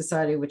Historic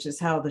Society, which is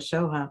how the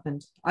show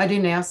happened. I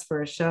didn't ask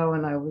for a show,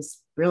 and I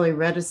was really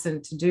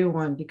reticent to do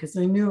one because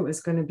I knew it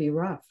was going to be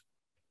rough.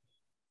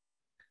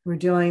 We're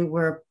dealing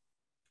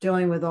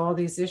with all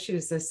these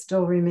issues that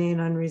still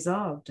remain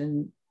unresolved,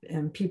 and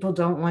people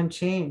don't want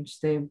change.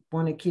 They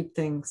want to keep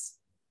things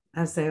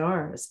as they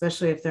are,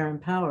 especially if they're in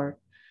power.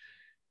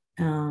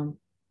 I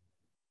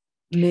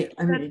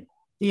mean,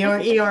 the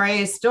ERA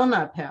is still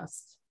not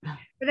passed.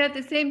 But at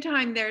the same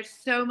time, there's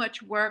so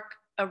much work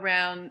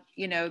around,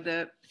 you know,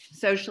 the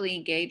socially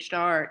engaged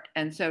art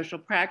and social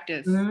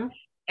practice. Mm-hmm.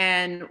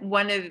 And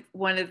one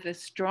of the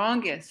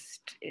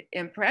strongest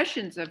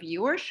impressions of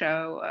your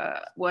show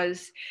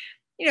was,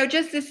 you know,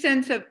 just the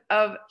sense of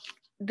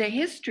the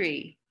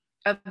history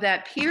of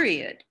that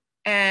period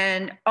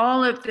and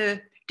all of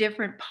the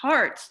different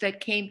parts that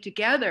came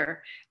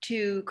together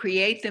to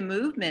create the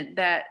movement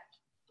that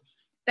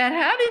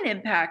had an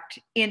impact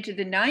into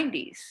the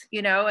 90s,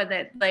 you know, and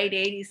the late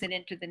 80s and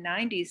into the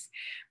 90s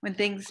when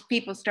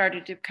people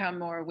started to become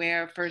more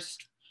aware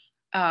first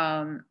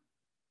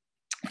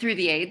through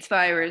the AIDS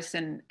virus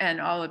and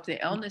all of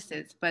the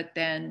illnesses, but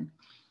then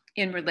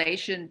in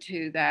relation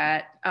to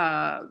that,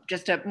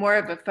 just more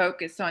of a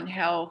focus on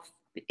health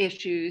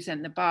issues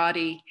and the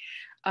body,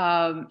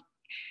 and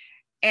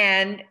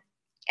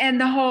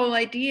the whole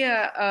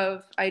idea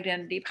of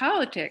identity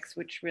politics,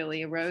 which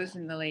really arose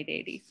in the late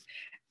 80s.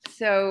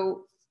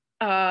 So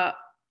I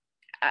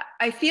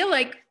feel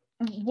like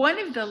one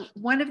of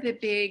the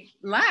big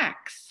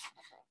lacks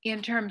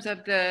in terms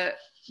of the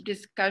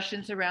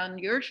discussions around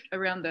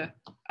the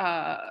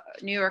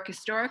New York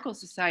Historical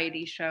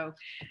Society show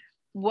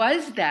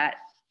was that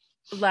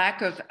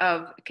lack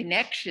of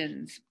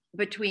connections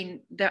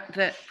between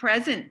the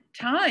present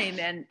time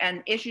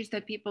and issues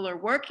that people are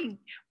working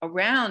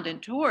around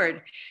and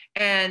toward,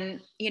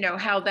 and you know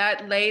how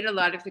that laid a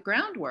lot of the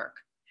groundwork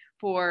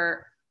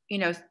for, you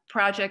know,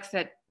 projects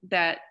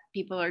that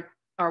people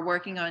are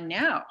working on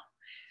now,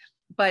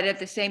 but at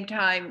the same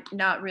time,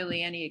 not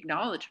really any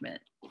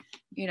acknowledgement.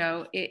 You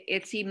know,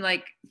 it seemed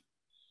like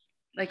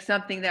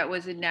something that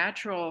was a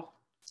natural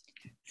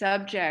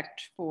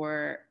subject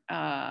for,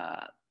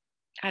 I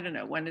don't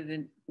know, one of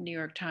the New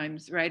York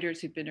Times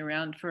writers who've been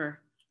around for,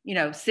 you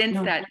know, since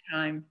that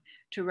time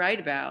to write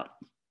about.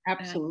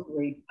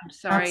 Absolutely. I'm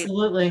sorry.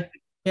 Absolutely.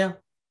 Yeah,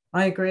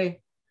 I agree.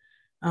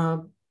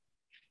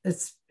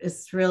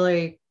 It's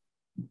really,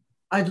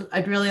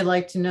 I'd really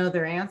like to know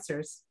their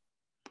answers.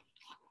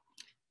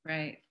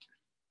 Right.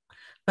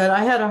 But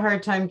I had a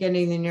hard time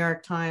getting the New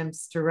York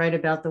Times to write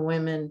about the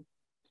women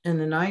in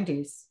the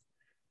 90s,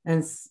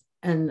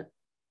 and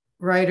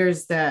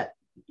writers that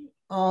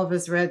all of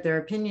us read their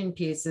opinion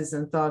pieces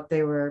and thought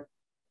they would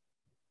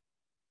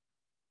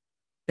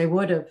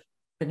have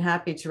been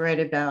happy to write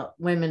about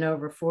women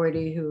over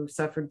 40 who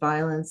suffered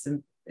violence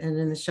and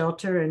in the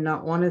shelter, and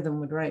not one of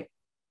them would write.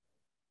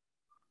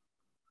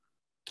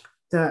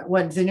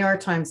 What the New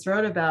York Times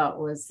wrote about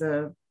was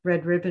the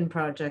Red Ribbon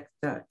Project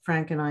that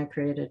Frank and I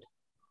created.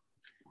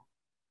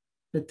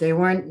 But they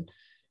weren't,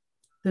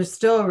 there's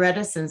still a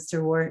reticence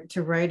to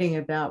writing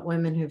about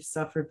women who've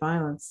suffered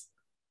violence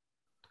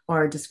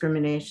or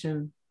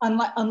discrimination.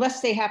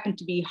 Unless they happen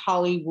to be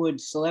Hollywood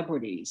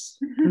celebrities.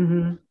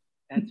 Mm-hmm.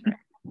 That's right.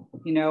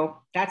 You know,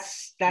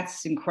 that's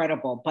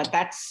incredible, but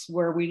that's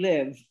where we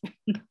live.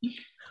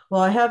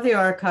 Well, I have the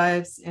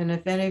archives, and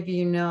if any of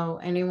you know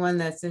anyone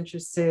that's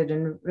interested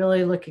in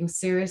really looking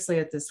seriously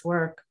at this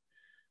work,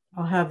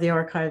 I'll have the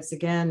archives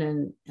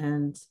again,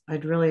 and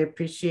I'd really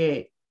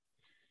appreciate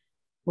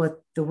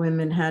what the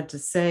women had to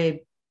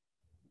say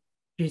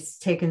be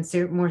taken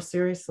more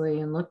seriously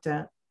and looked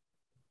at.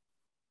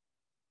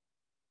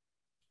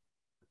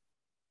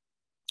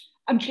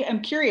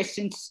 I'm curious,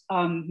 since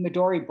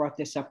Midori brought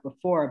this up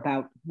before,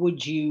 about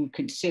would you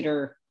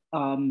consider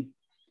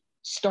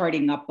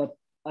starting up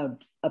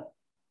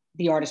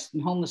the Artists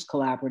and Homeless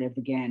Collaborative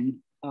again,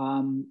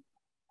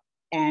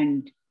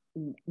 and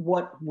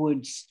what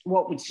would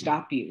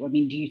stop you? I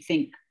mean, do you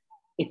think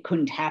it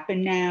couldn't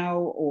happen now,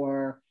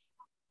 or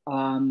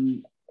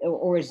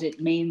is it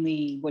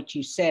mainly what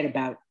you said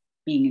about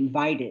being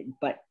invited?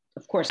 But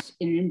of course,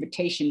 an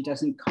invitation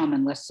doesn't come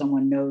unless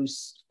someone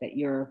knows that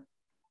you're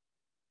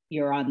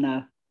on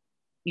the,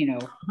 you know,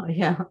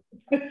 yeah.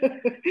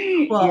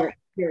 Well,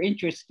 you're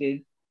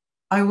interested.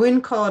 I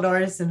wouldn't call it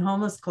Artists and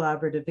Homeless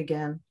Collaborative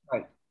again.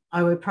 Right.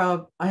 That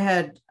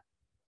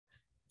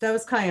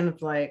was kind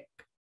of like,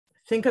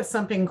 think of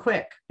something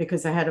quick,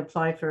 because I had to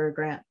apply for a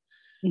grant.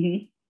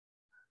 Mm-hmm.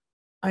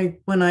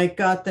 When I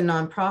got the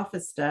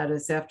nonprofit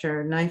status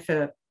after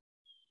NYFA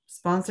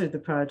sponsored the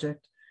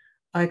project,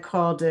 I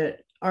called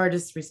it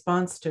Artist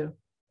Response To.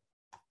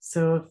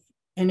 So if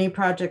any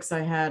projects I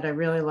had, I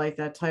really like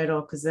that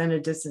title, because then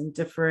it doesn't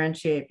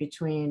differentiate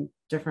between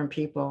different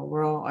people.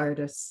 We're all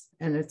artists,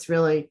 and it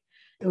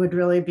would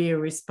really be a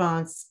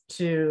response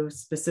to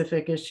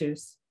specific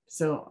issues.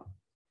 So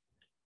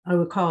I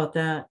would call it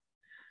that.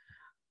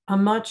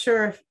 I'm not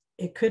sure if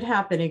it could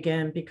happen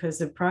again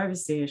because of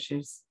privacy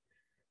issues.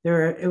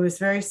 It was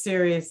very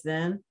serious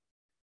then,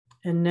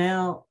 and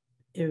now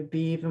it would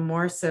be even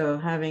more so,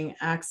 having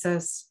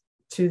access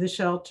to the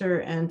shelter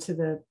and to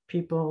the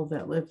people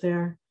that live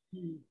there.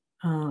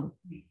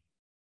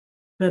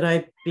 But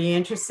I'd be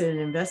interested in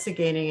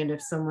investigating it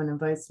if someone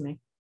invites me.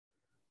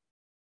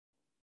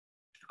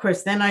 Of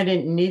course, then I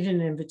didn't need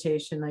an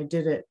invitation. I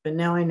did it, but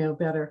now I know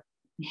better.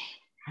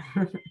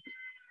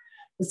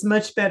 It's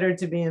much better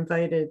to be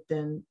invited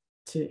than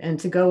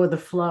to go with the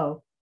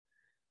flow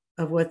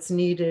of what's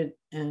needed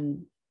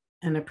and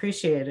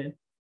appreciated.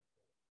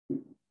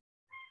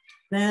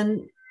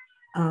 Then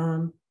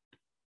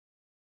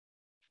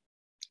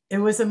it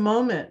was a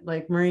moment,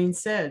 like Maureen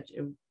said.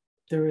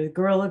 There were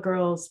Guerrilla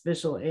Girls,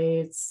 Visual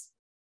Aids,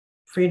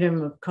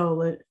 Freedom of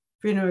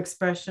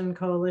Expression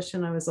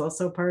Coalition I was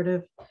also part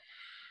of.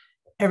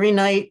 Every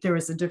night there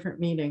was a different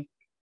meeting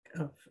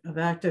of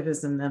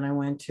activism that I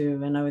went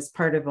to, and I was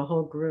part of a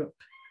whole group.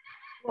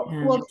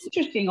 Well, it's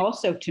interesting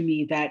also to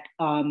me that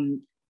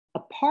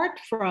apart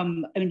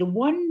from, I mean, the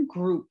one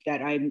group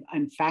that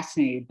I'm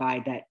fascinated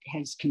by that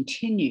has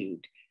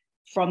continued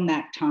from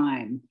that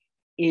time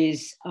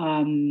is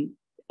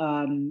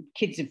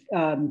Kids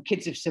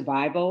of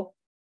Survival.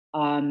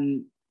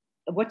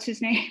 What's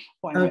his name?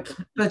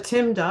 But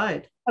Tim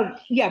died. Oh,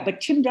 yeah,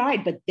 but Tim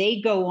died, but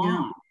they go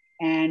on,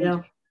 and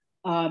yeah.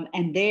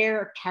 And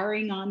they're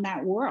carrying on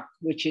that work,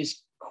 which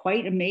is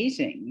quite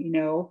amazing, you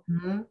know.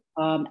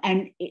 Mm-hmm.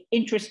 And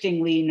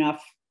interestingly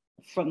enough,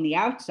 from the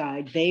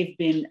outside, they've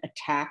been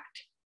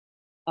attacked,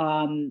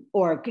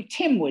 or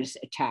Tim was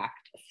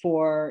attacked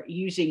for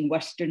using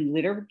Western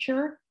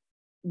literature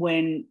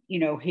when, you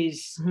know,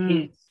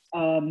 the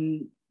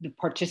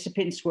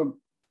participants were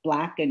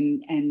Black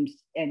and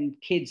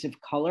kids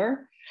of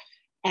color.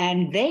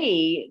 And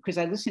because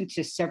I listened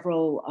to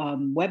several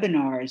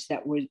webinars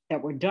that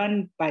were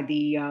done by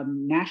the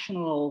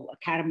National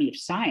Academy of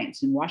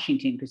Science in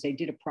Washington, because they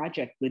did a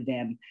project with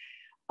them,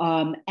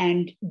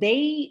 and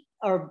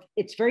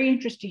it's very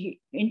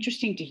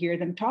interesting to hear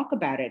them talk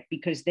about it,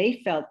 because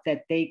they felt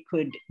that they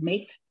could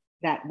make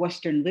that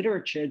Western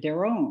literature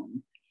their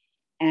own,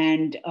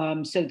 and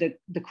so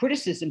the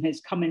criticism has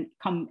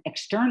come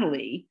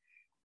externally.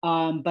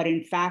 But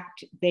in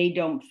fact, they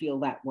don't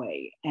feel that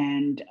way.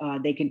 And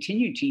they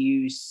continue to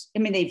use, I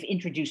mean, they've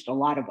introduced a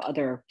lot of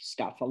other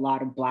stuff, a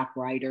lot of Black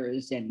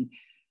writers,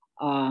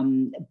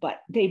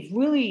 but they've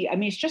really, I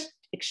mean, it's just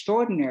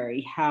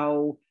extraordinary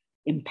how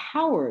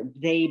empowered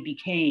they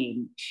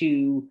became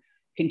to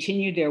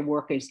continue their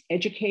work as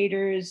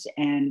educators.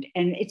 And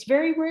it's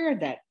very rare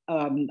that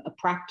a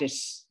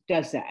practice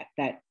does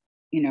that,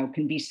 you know,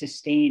 can be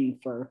sustained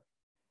for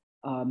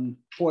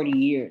 40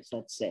 years,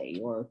 let's say,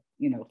 or,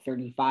 you know,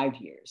 35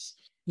 years.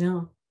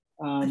 No,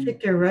 I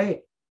think you're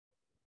right.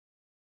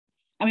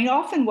 I mean,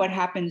 often what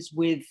happens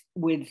with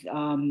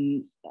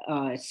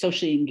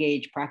socially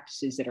engaged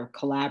practices that are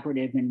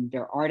collaborative and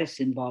there are artists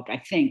involved, I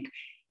think,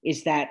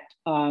 is that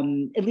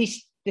at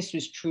least this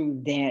was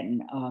true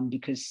then,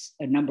 because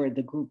a number of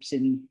the groups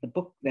in the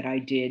book that I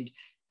did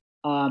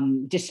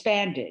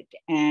disbanded,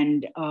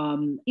 and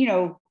you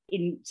know,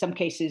 in some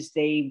cases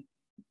they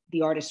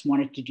the artists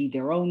wanted to do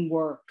their own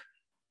work,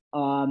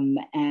 or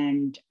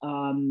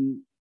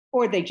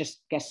they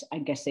just I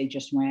guess they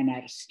just ran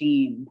out of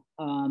steam.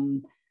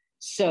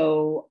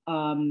 So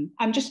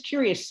I'm just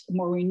curious,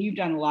 Maureen, you've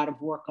done a lot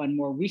of work on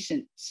more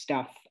recent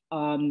stuff.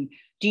 Do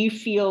you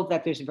feel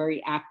that there's a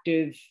very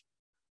active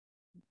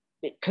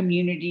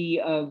community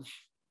of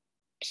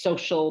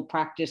social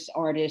practice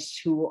artists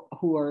whose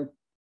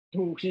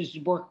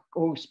work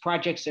or whose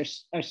projects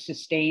are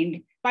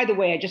sustained? By the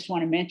way, I just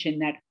want to mention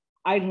that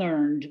I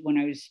learned when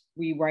I was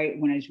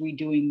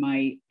redoing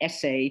my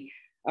essay,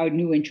 a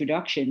new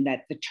introduction,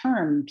 that the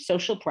term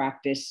social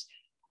practice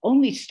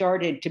only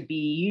started to be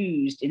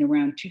used in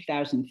around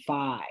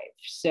 2005.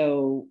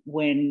 So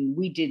when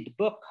we did the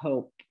book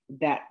Hope,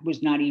 that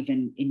was not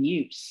even in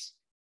use.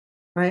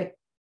 Right.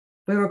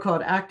 We were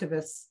called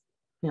activists.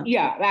 Yeah.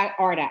 Yeah, that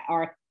art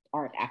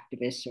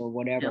activists or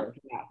whatever.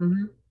 Yeah. Yeah.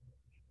 Mm-hmm.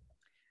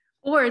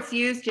 Or it's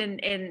used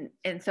in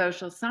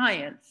social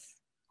science,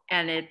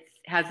 and it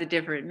has a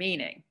different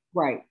meaning.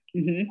 Right.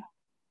 Mm-hmm.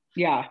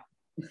 Yeah.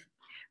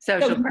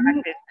 Social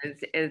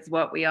practice is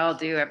what we all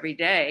do every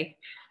day.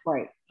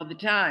 Right. All the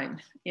time,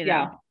 you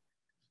know.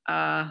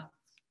 Yeah.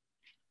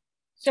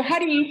 So how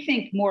do you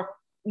think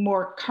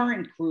more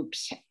current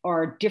groups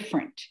are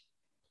different?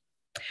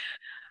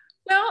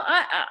 Well,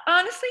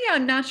 honestly,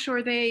 I'm not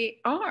sure they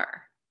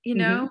are, you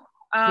know.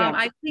 Yeah.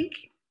 I think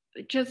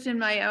just in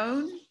my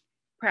own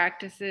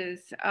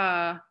practices,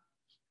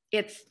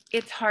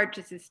 it's hard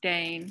to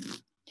sustain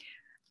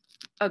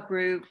a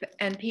group,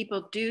 and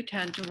people do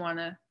tend to want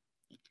to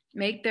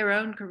make their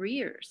own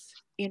careers,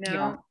 you know.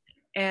 Yeah.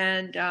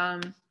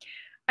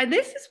 And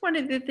this is one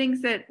of the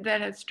things that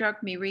has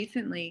struck me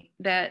recently,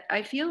 that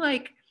I feel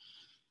like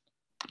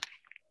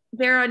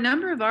there are a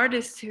number of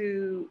artists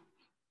who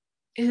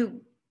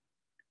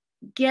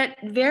get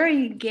very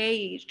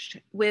engaged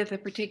with a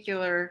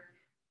particular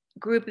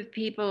group of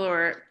people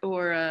or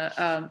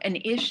an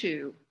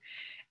issue,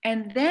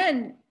 and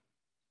then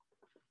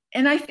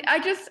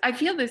I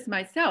feel this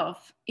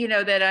myself, you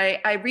know, that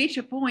I reach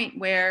a point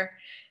where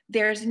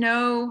there's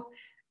no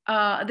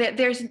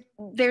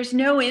there's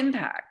no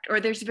impact, or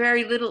there's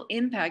very little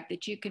impact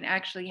that you can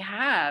actually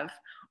have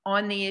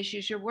on the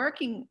issues you're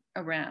working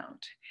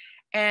around,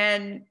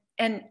 and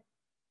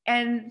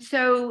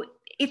so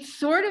it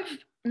sort of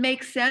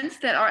makes sense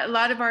that a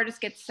lot of artists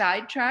get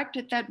sidetracked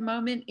at that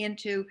moment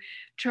into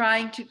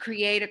trying to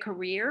create a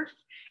career,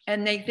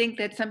 and they think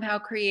that somehow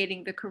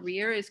creating the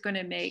career is going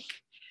to make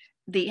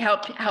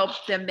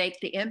help them make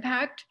the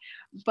impact,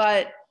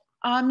 but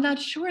I'm not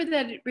sure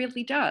that it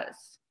really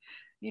does,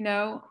 you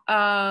know.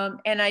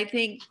 And I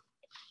think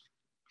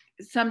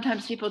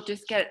sometimes people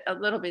just get a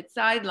little bit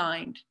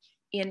sidelined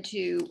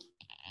into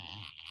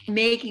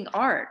making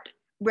art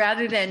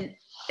rather than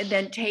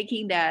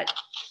taking that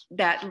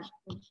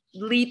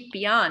leap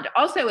beyond.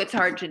 Also, it's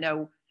hard to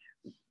know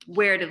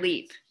where to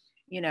leap,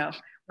 you know,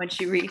 once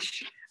you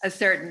reach a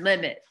certain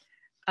limit.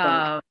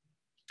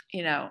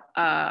 You know,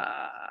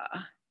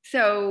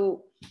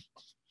 so,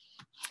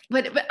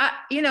 but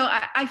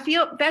I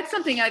feel that's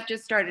something I've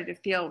just started to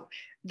feel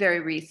very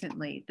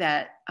recently,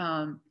 that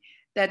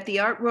that the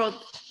art world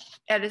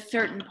at a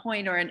certain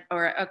point, or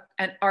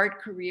an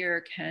art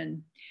career,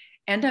 can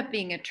end up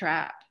being a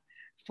trap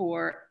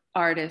for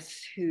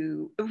artists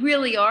who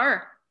really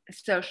are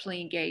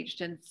socially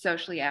engaged and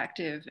socially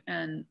active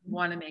and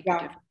want to make a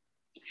difference.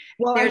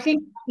 Well, I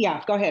think,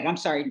 go ahead. I'm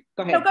sorry.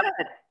 Go ahead. No,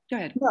 go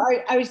ahead. Well,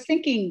 I was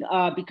thinking,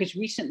 because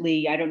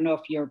recently, I don't know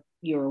if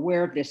you're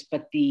aware of this,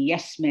 but the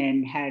Yes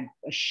Men had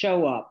a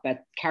show up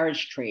at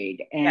Carriage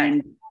Trade,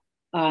 and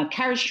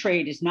Carriage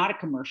Trade is not a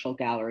commercial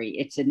gallery.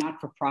 It's a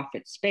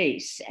not-for-profit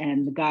space,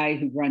 and the guy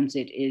who runs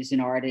it is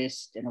an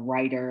artist and a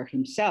writer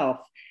himself.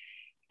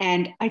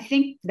 And I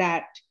think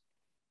that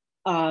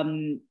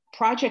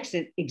projects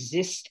that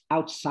exist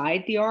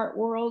outside the art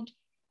world,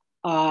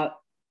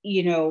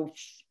 you know,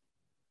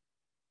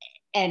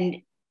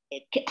 and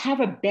have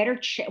a better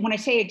when I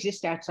say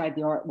exist outside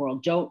the art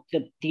world,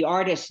 the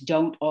artists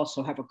don't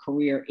also have a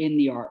career in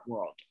the art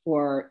world,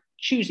 or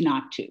choose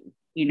not to,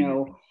 you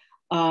know.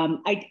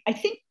 I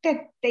think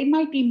that they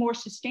might be more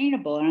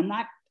sustainable, and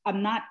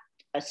I'm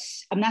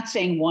not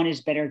saying one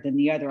is better than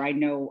the other. I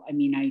know, I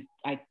mean,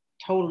 I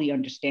totally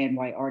understand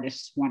why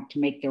artists want to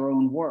make their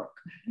own work.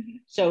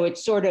 So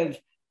it's sort of,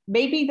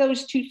 maybe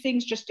those two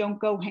things just don't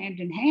go hand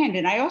in hand.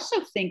 And I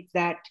also think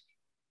that,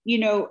 you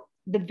know,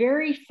 the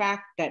very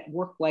fact that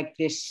work like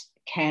this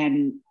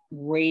can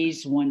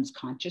raise one's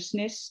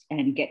consciousness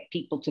and get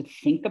people to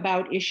think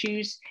about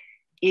issues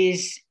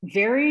is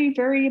very,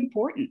 very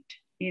important.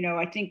 You know,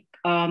 I think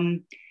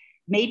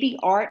maybe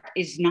art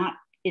is not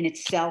in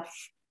itself,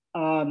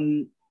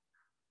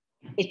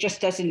 it just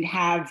doesn't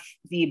have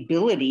the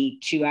ability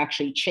to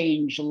actually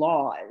change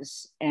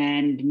laws,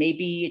 and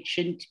maybe it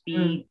shouldn't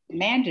be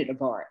demanded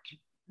of art,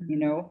 you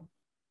know?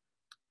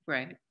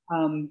 Right.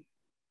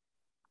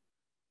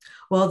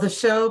 Well, the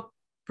show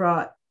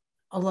brought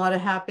a lot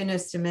of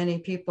happiness to many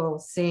people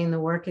seeing the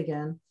work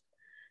again.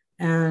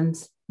 and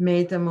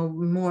made them a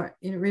more,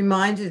 it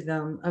reminded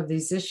them of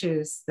these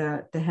issues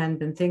that they hadn't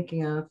been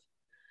thinking of.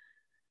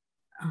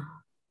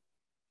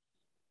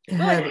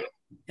 It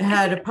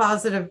had a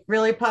positive,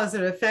 really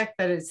positive effect,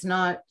 but it's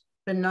not,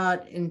 but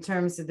not in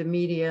terms of the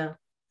media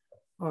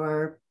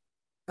or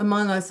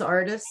among us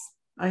artists.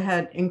 I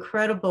had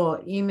incredible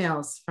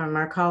emails from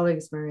our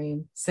colleagues,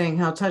 Maureen, saying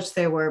how touched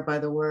they were by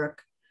the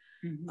work.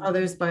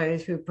 Others by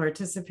who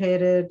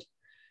participated.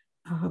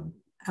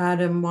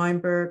 Adam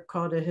Weinberg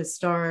called it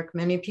historic.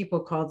 Many people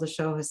called the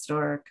show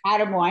historic.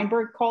 Adam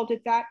Weinberg called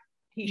it that.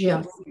 He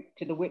should bring it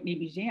to the Whitney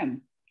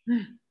Museum.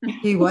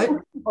 He what?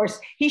 Or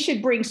he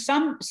should bring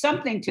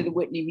something to the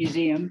Whitney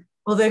Museum.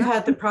 Well, they've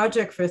had the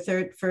project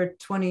for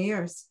 20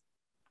 years.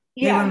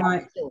 Yeah,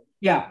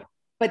 yeah.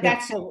 But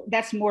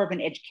that's more of an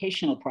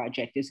educational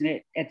project, isn't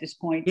it? At this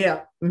point.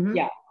 Yeah.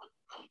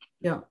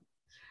 Yeah.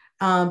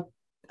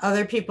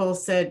 Other people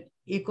said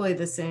equally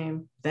the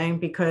same thing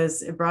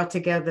because it brought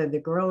together the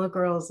Guerrilla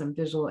Girls and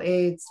visual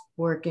aids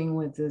working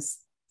with this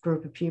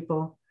group of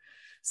people.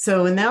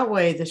 So in that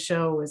way, the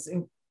show was,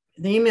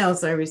 the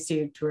emails I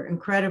received were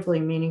incredibly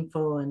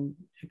meaningful and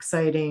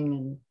exciting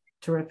and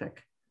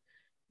terrific.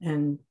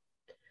 And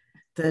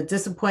the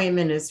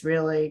disappointment is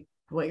really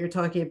what you're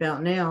talking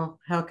about now.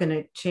 How can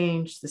it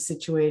change the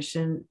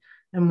situation?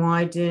 And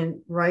why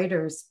didn't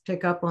writers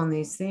pick up on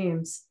these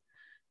themes,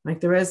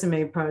 like the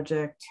Resume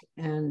Project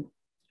and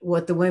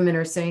what the women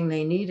are saying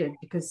they needed?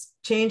 Because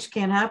change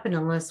can't happen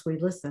unless we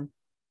listen.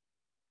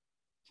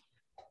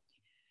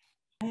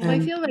 Well, I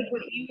feel like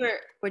what you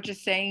were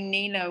just saying,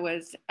 Nina,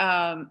 was,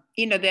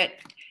 that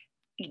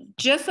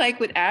just like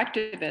with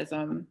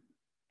activism,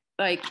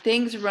 like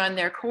things run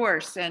their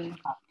course. And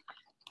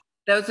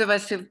those of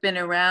us who've been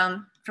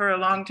around for a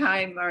long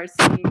time are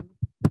seeing.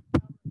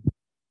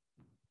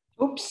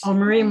 Oops. Oh,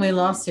 Maureen, we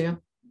lost you.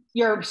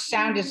 Your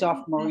sound is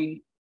off,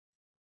 Maureen.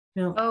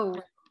 No.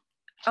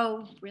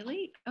 Oh,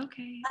 really?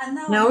 Okay.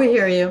 Now we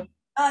hear you.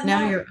 Now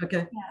no. you're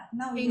okay. Yeah,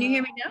 now Can you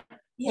hear me now?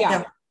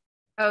 Yeah.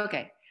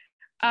 Okay.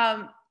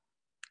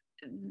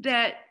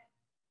 That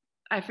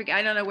I forget.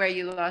 I don't know where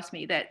you lost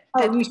me.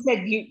 You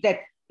said that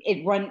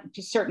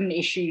certain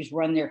issues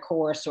run their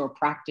course, or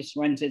practice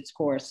runs its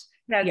course.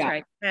 That's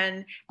right.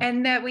 And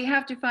that we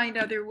have to find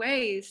other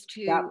ways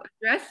to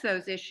address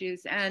those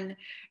issues. And,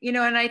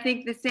 and I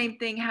think the same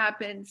thing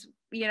happens,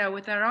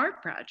 with an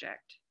art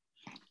project.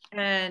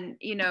 And,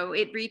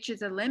 it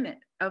reaches a limit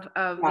of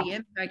the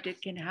impact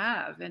it can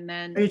have. And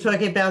then. Are you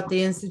talking about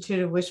the Institute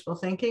of Wishful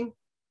Thinking?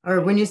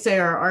 Or when you say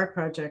our art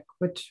project,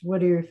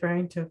 what are you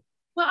referring to?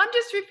 Well, I'm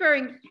just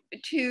referring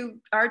to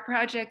art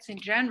projects in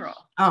general.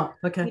 Oh,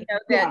 okay.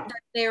 That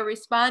they're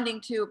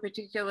responding to a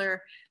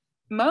particular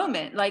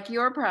moment, like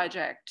your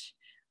project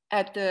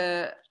at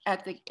the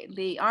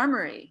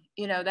Armory.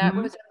 That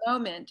was a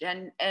moment,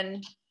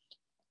 and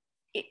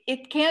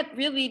it can't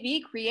really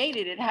be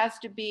created. It has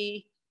to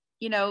be,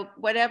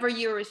 whatever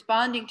you're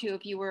responding to.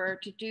 If you were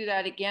to do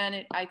that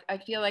again, I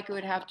feel like it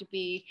would have to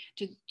be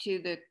to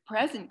the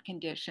present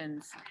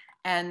conditions,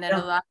 and then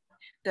a lot of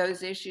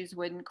those issues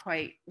wouldn't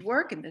quite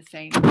work in the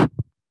same way.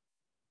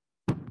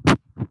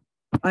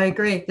 I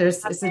agree.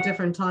 It's a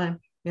different time.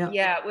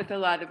 Yeah, with a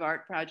lot of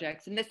art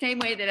projects, in the same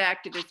way that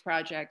activist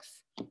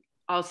projects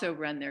also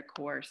run their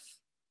course.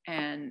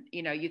 And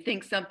you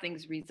think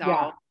something's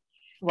resolved,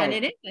 and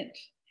it isn't.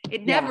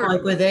 It never,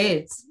 like with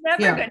AIDS,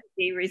 never going to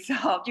be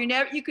resolved.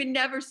 You can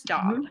never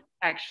stop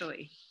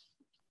actually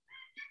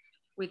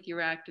with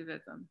your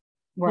activism.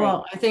 Right.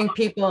 Well, I think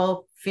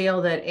people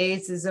feel that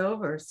AIDS is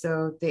over,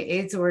 so the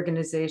AIDS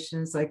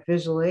organizations like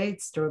Visual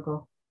AIDS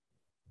struggle.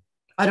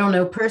 I don't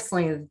know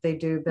personally that they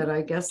do, but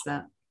I guess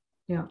that,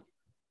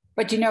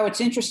 But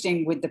it's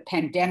interesting with the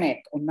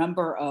pandemic, a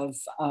number of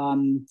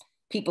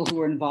people who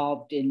were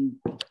involved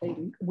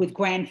with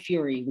Grand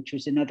Fury, which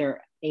was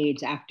another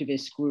AIDS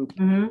activist group,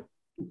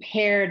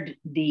 compared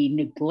the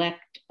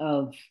neglect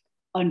of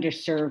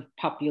underserved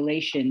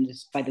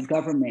populations by the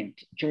government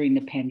during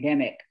the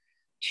pandemic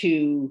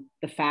to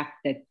the fact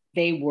that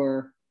they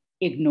were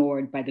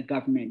ignored by the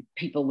government,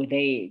 people with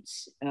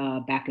AIDS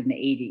back in the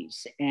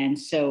 80s. And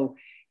so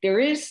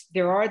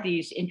there are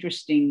these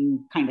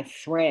interesting kind of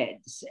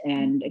threads.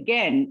 And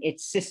again,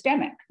 it's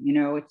systemic,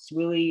 it's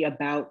really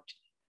about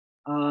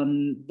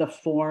the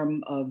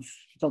form of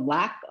the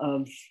lack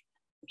of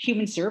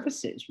human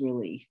services,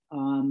 really,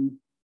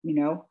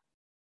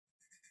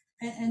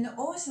 And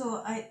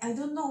also, I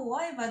don't know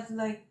why, but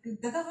like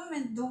the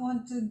government don't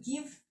want to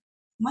give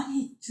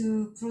money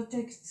to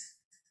protect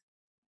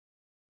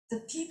the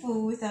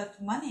people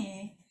without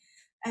money.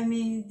 I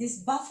mean,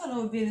 this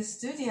Buffalo Bill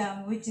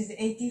Stadium, which is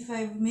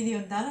 $85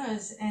 million,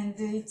 and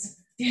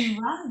it's being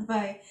run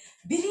by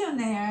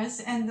billionaires.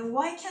 And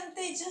why can't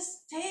they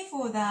just pay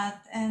for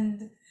that?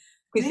 And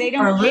because they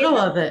don't, or a little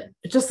of it,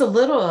 just a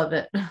little of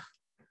it.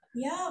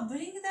 Yeah,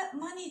 bring that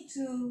money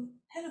to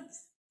help,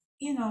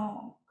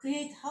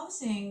 create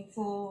housing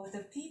for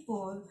the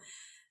people.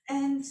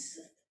 And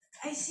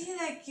I see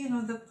like,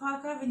 the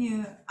Park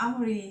Avenue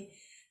Armory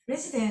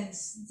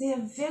residents,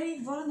 they're very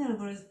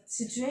vulnerable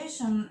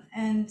situation,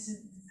 and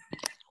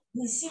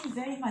they seem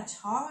very much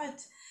hard.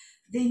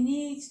 They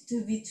need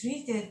to be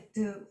treated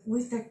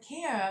with the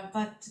care,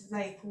 but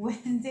like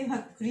when they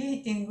were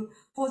creating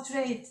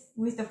portrait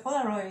with the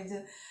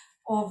Polaroid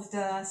of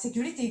the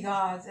security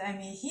guard, I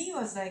mean, he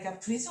was like a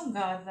prison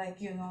guard,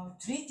 like, you know,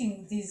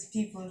 treating these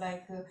people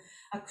like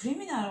a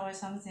criminal or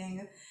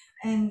something.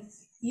 And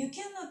you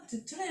cannot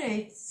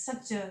tolerate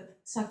such a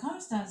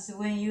circumstance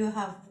when you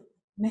have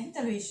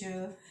mental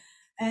issue.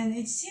 And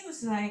it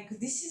seems like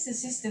this is a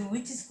system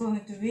which is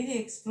going to really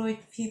exploit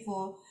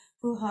people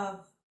who have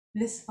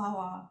less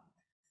power.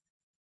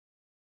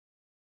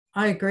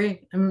 I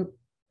agree.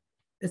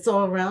 It's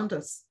all around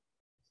us.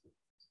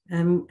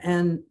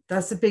 And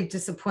that's a big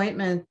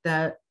disappointment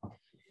that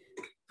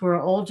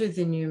we're older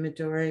than you,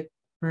 Midori,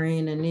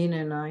 Maureen, and Nina,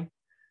 and I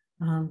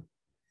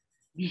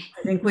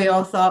think we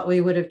all thought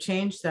we would have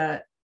changed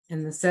that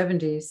in the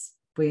 70s.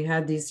 We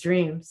had these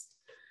dreams.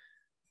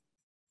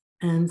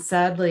 And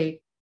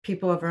sadly,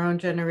 people of our own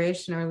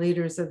generation are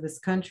leaders of this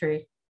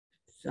country.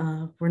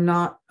 We're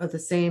not of the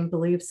same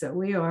beliefs that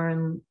we are.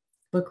 And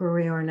look where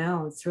we are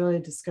now. It's really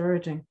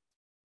discouraging.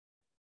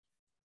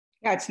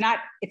 Yeah, it's not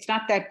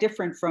that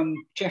different from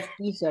Jeff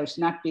Bezos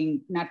not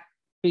being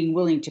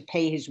willing to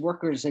pay his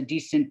workers a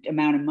decent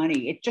amount of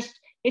money.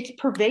 It's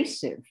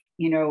pervasive,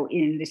 you know,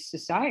 in this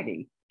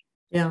society.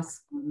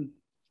 Yes.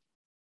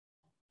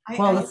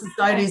 Well, the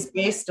society is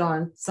based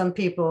on some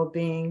people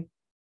being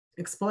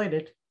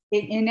exploited.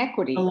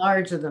 Inequity. A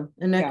large of them,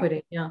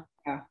 inequity, yeah.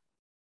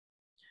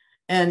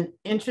 And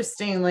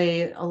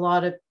interestingly, a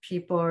lot of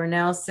people are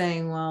now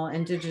saying, well,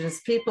 Indigenous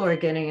people are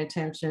getting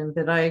attention,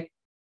 but I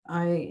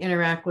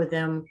interact with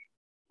them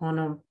on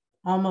an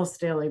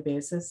almost daily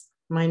basis.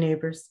 My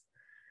neighbors,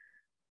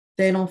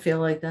 they don't feel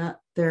like that.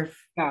 They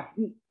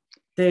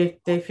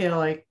feel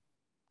like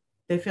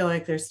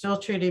they're still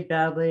treated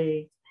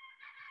badly,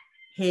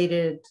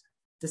 hated,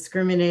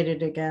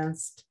 discriminated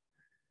against,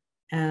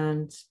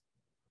 and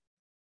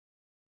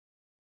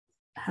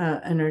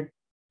are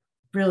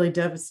really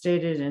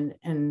devastated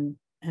and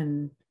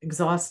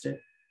exhausted,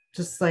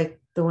 just like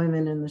the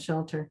women in the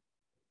shelter.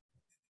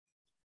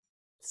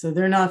 So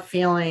they're not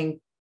feeling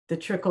the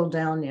trickle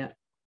down yet.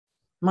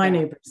 My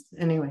neighbors,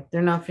 anyway,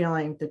 they're not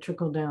feeling the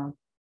trickle down.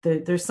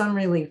 There's some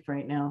relief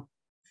right now.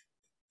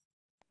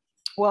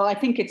 Well, I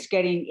think it's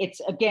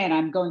again,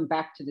 I'm going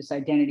back to this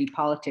identity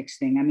politics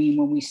thing. I mean,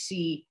 when we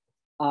see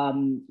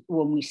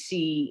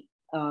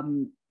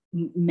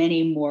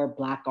many more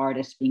Black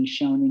artists being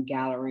shown in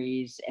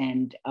galleries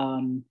and,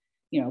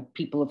 you know,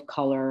 people of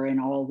color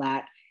and all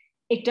that,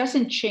 it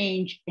doesn't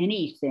change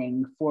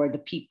anything for the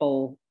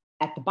people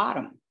at the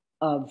bottom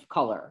of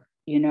color.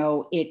 You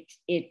know,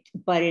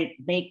 but it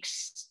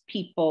makes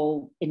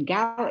people in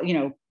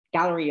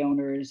gallery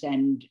owners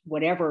and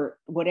whatever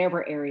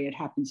area it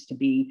happens to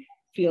be,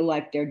 feel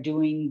like they're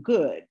doing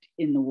good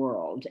in the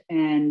world.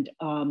 And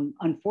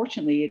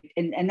unfortunately,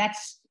 and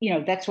that's, you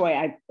know, that's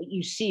why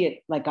you see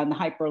it like on the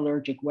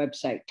Hyperallergic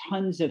website,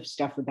 tons of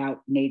stuff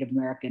about Native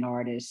American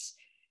artists.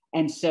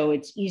 And so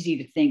it's easy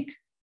to think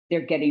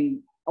they're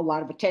getting a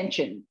lot of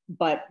attention.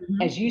 But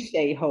as you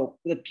say, Hope,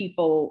 the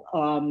people,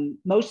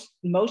 most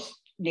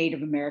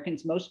Native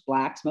Americans, most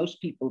Blacks,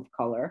 most people of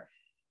color,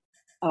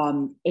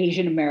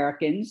 Asian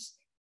Americans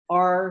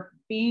are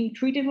being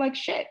treated like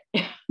shit,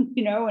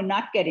 you know, and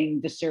not getting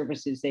the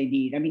services they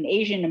need. I mean,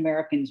 Asian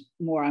Americans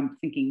more, I'm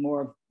thinking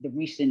more of the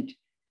recent,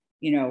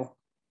 you know,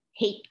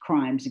 hate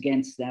crimes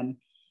against them.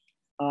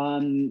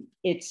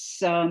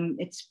 It's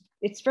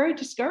very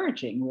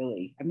discouraging,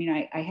 really. I mean,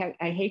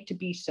 I hate to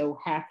be so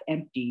half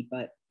empty,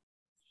 but.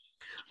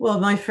 Well,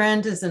 my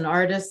friend is an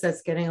artist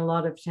that's getting a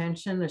lot of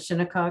attention, a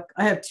Shinnecock.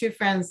 I have two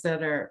friends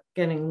that are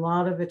getting a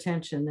lot of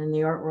attention in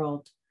the art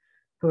world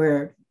who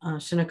are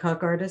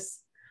Shinnecock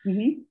artists.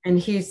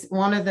 And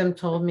one of them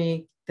told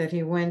me that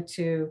he went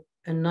to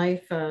a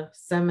NYFA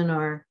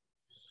seminar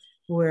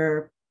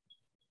where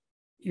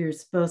you're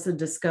supposed to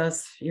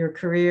discuss your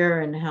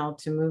career and how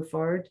to move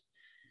forward.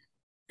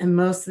 And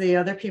most of the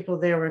other people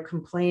there were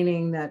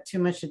complaining that too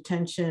much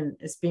attention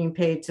is being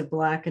paid to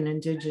Black and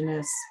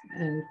Indigenous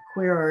and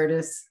queer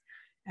artists,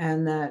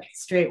 and that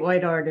straight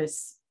white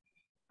artists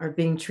are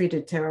being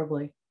treated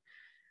terribly.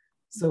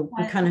 So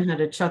we kind of had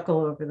a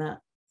chuckle over that.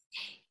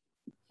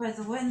 But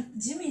when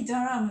Jimmy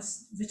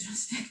Durham's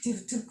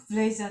retrospective took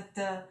place at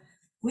the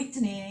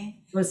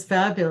Whitney, it was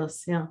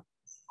fabulous, yeah.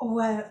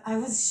 Well, I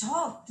was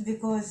shocked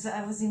because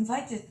I was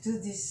invited to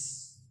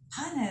this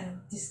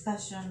panel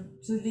discussion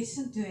to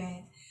listen to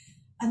it.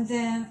 And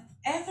then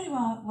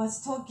everyone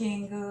was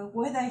talking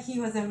whether he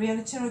was a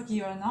real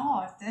Cherokee or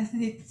not. And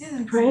it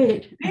didn't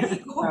really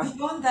go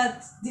beyond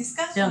that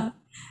discussion. Yeah.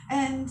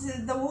 And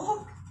the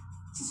work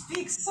to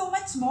speak so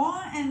much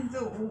more, and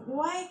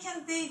why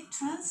can't they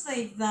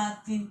translate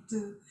that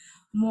into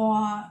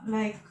more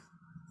like,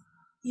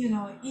 you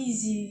know,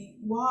 easy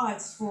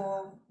words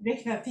for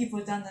regular people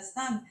to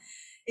understand?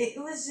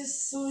 It was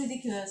just so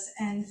ridiculous.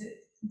 And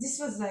this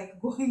was like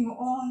going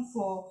on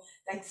for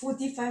like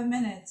 45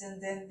 minutes,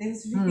 and then there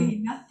was really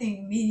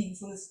nothing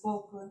meaningful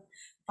spoken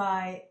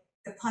by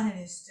the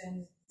panelists,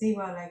 and they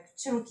were like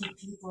Cherokee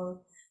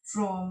people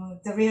from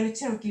the real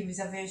Cherokee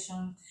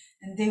reservation,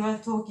 and they were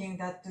talking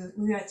that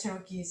we are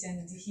Cherokees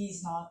and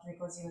he's not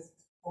because he was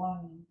born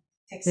in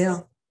Texas. Yeah.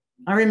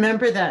 I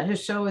remember that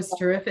his show was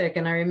terrific,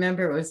 and I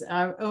remember it was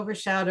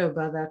overshadowed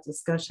by that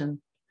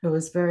discussion. It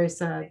was very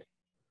sad.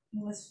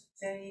 It was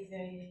very,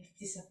 very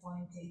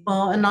disappointing.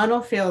 Well, and I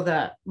don't feel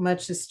that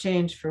much has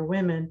changed for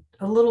women,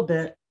 a little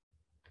bit,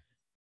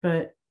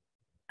 but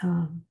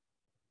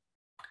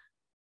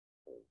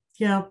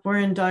yeah, we're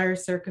in dire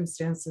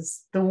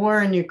circumstances. The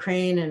war in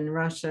Ukraine and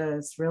Russia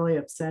is really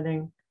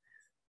upsetting.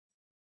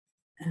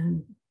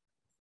 And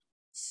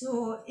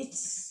so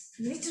it's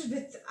a little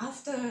bit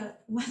after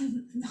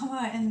 1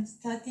 hour and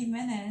 30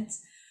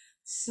 minutes.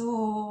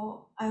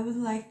 So I would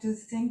like to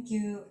thank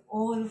you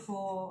all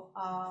for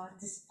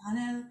this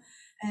panel,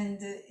 and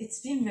it's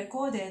been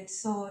recorded,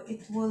 so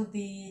it will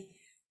be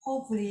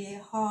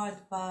hopefully heard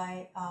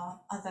by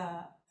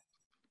other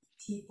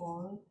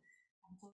people.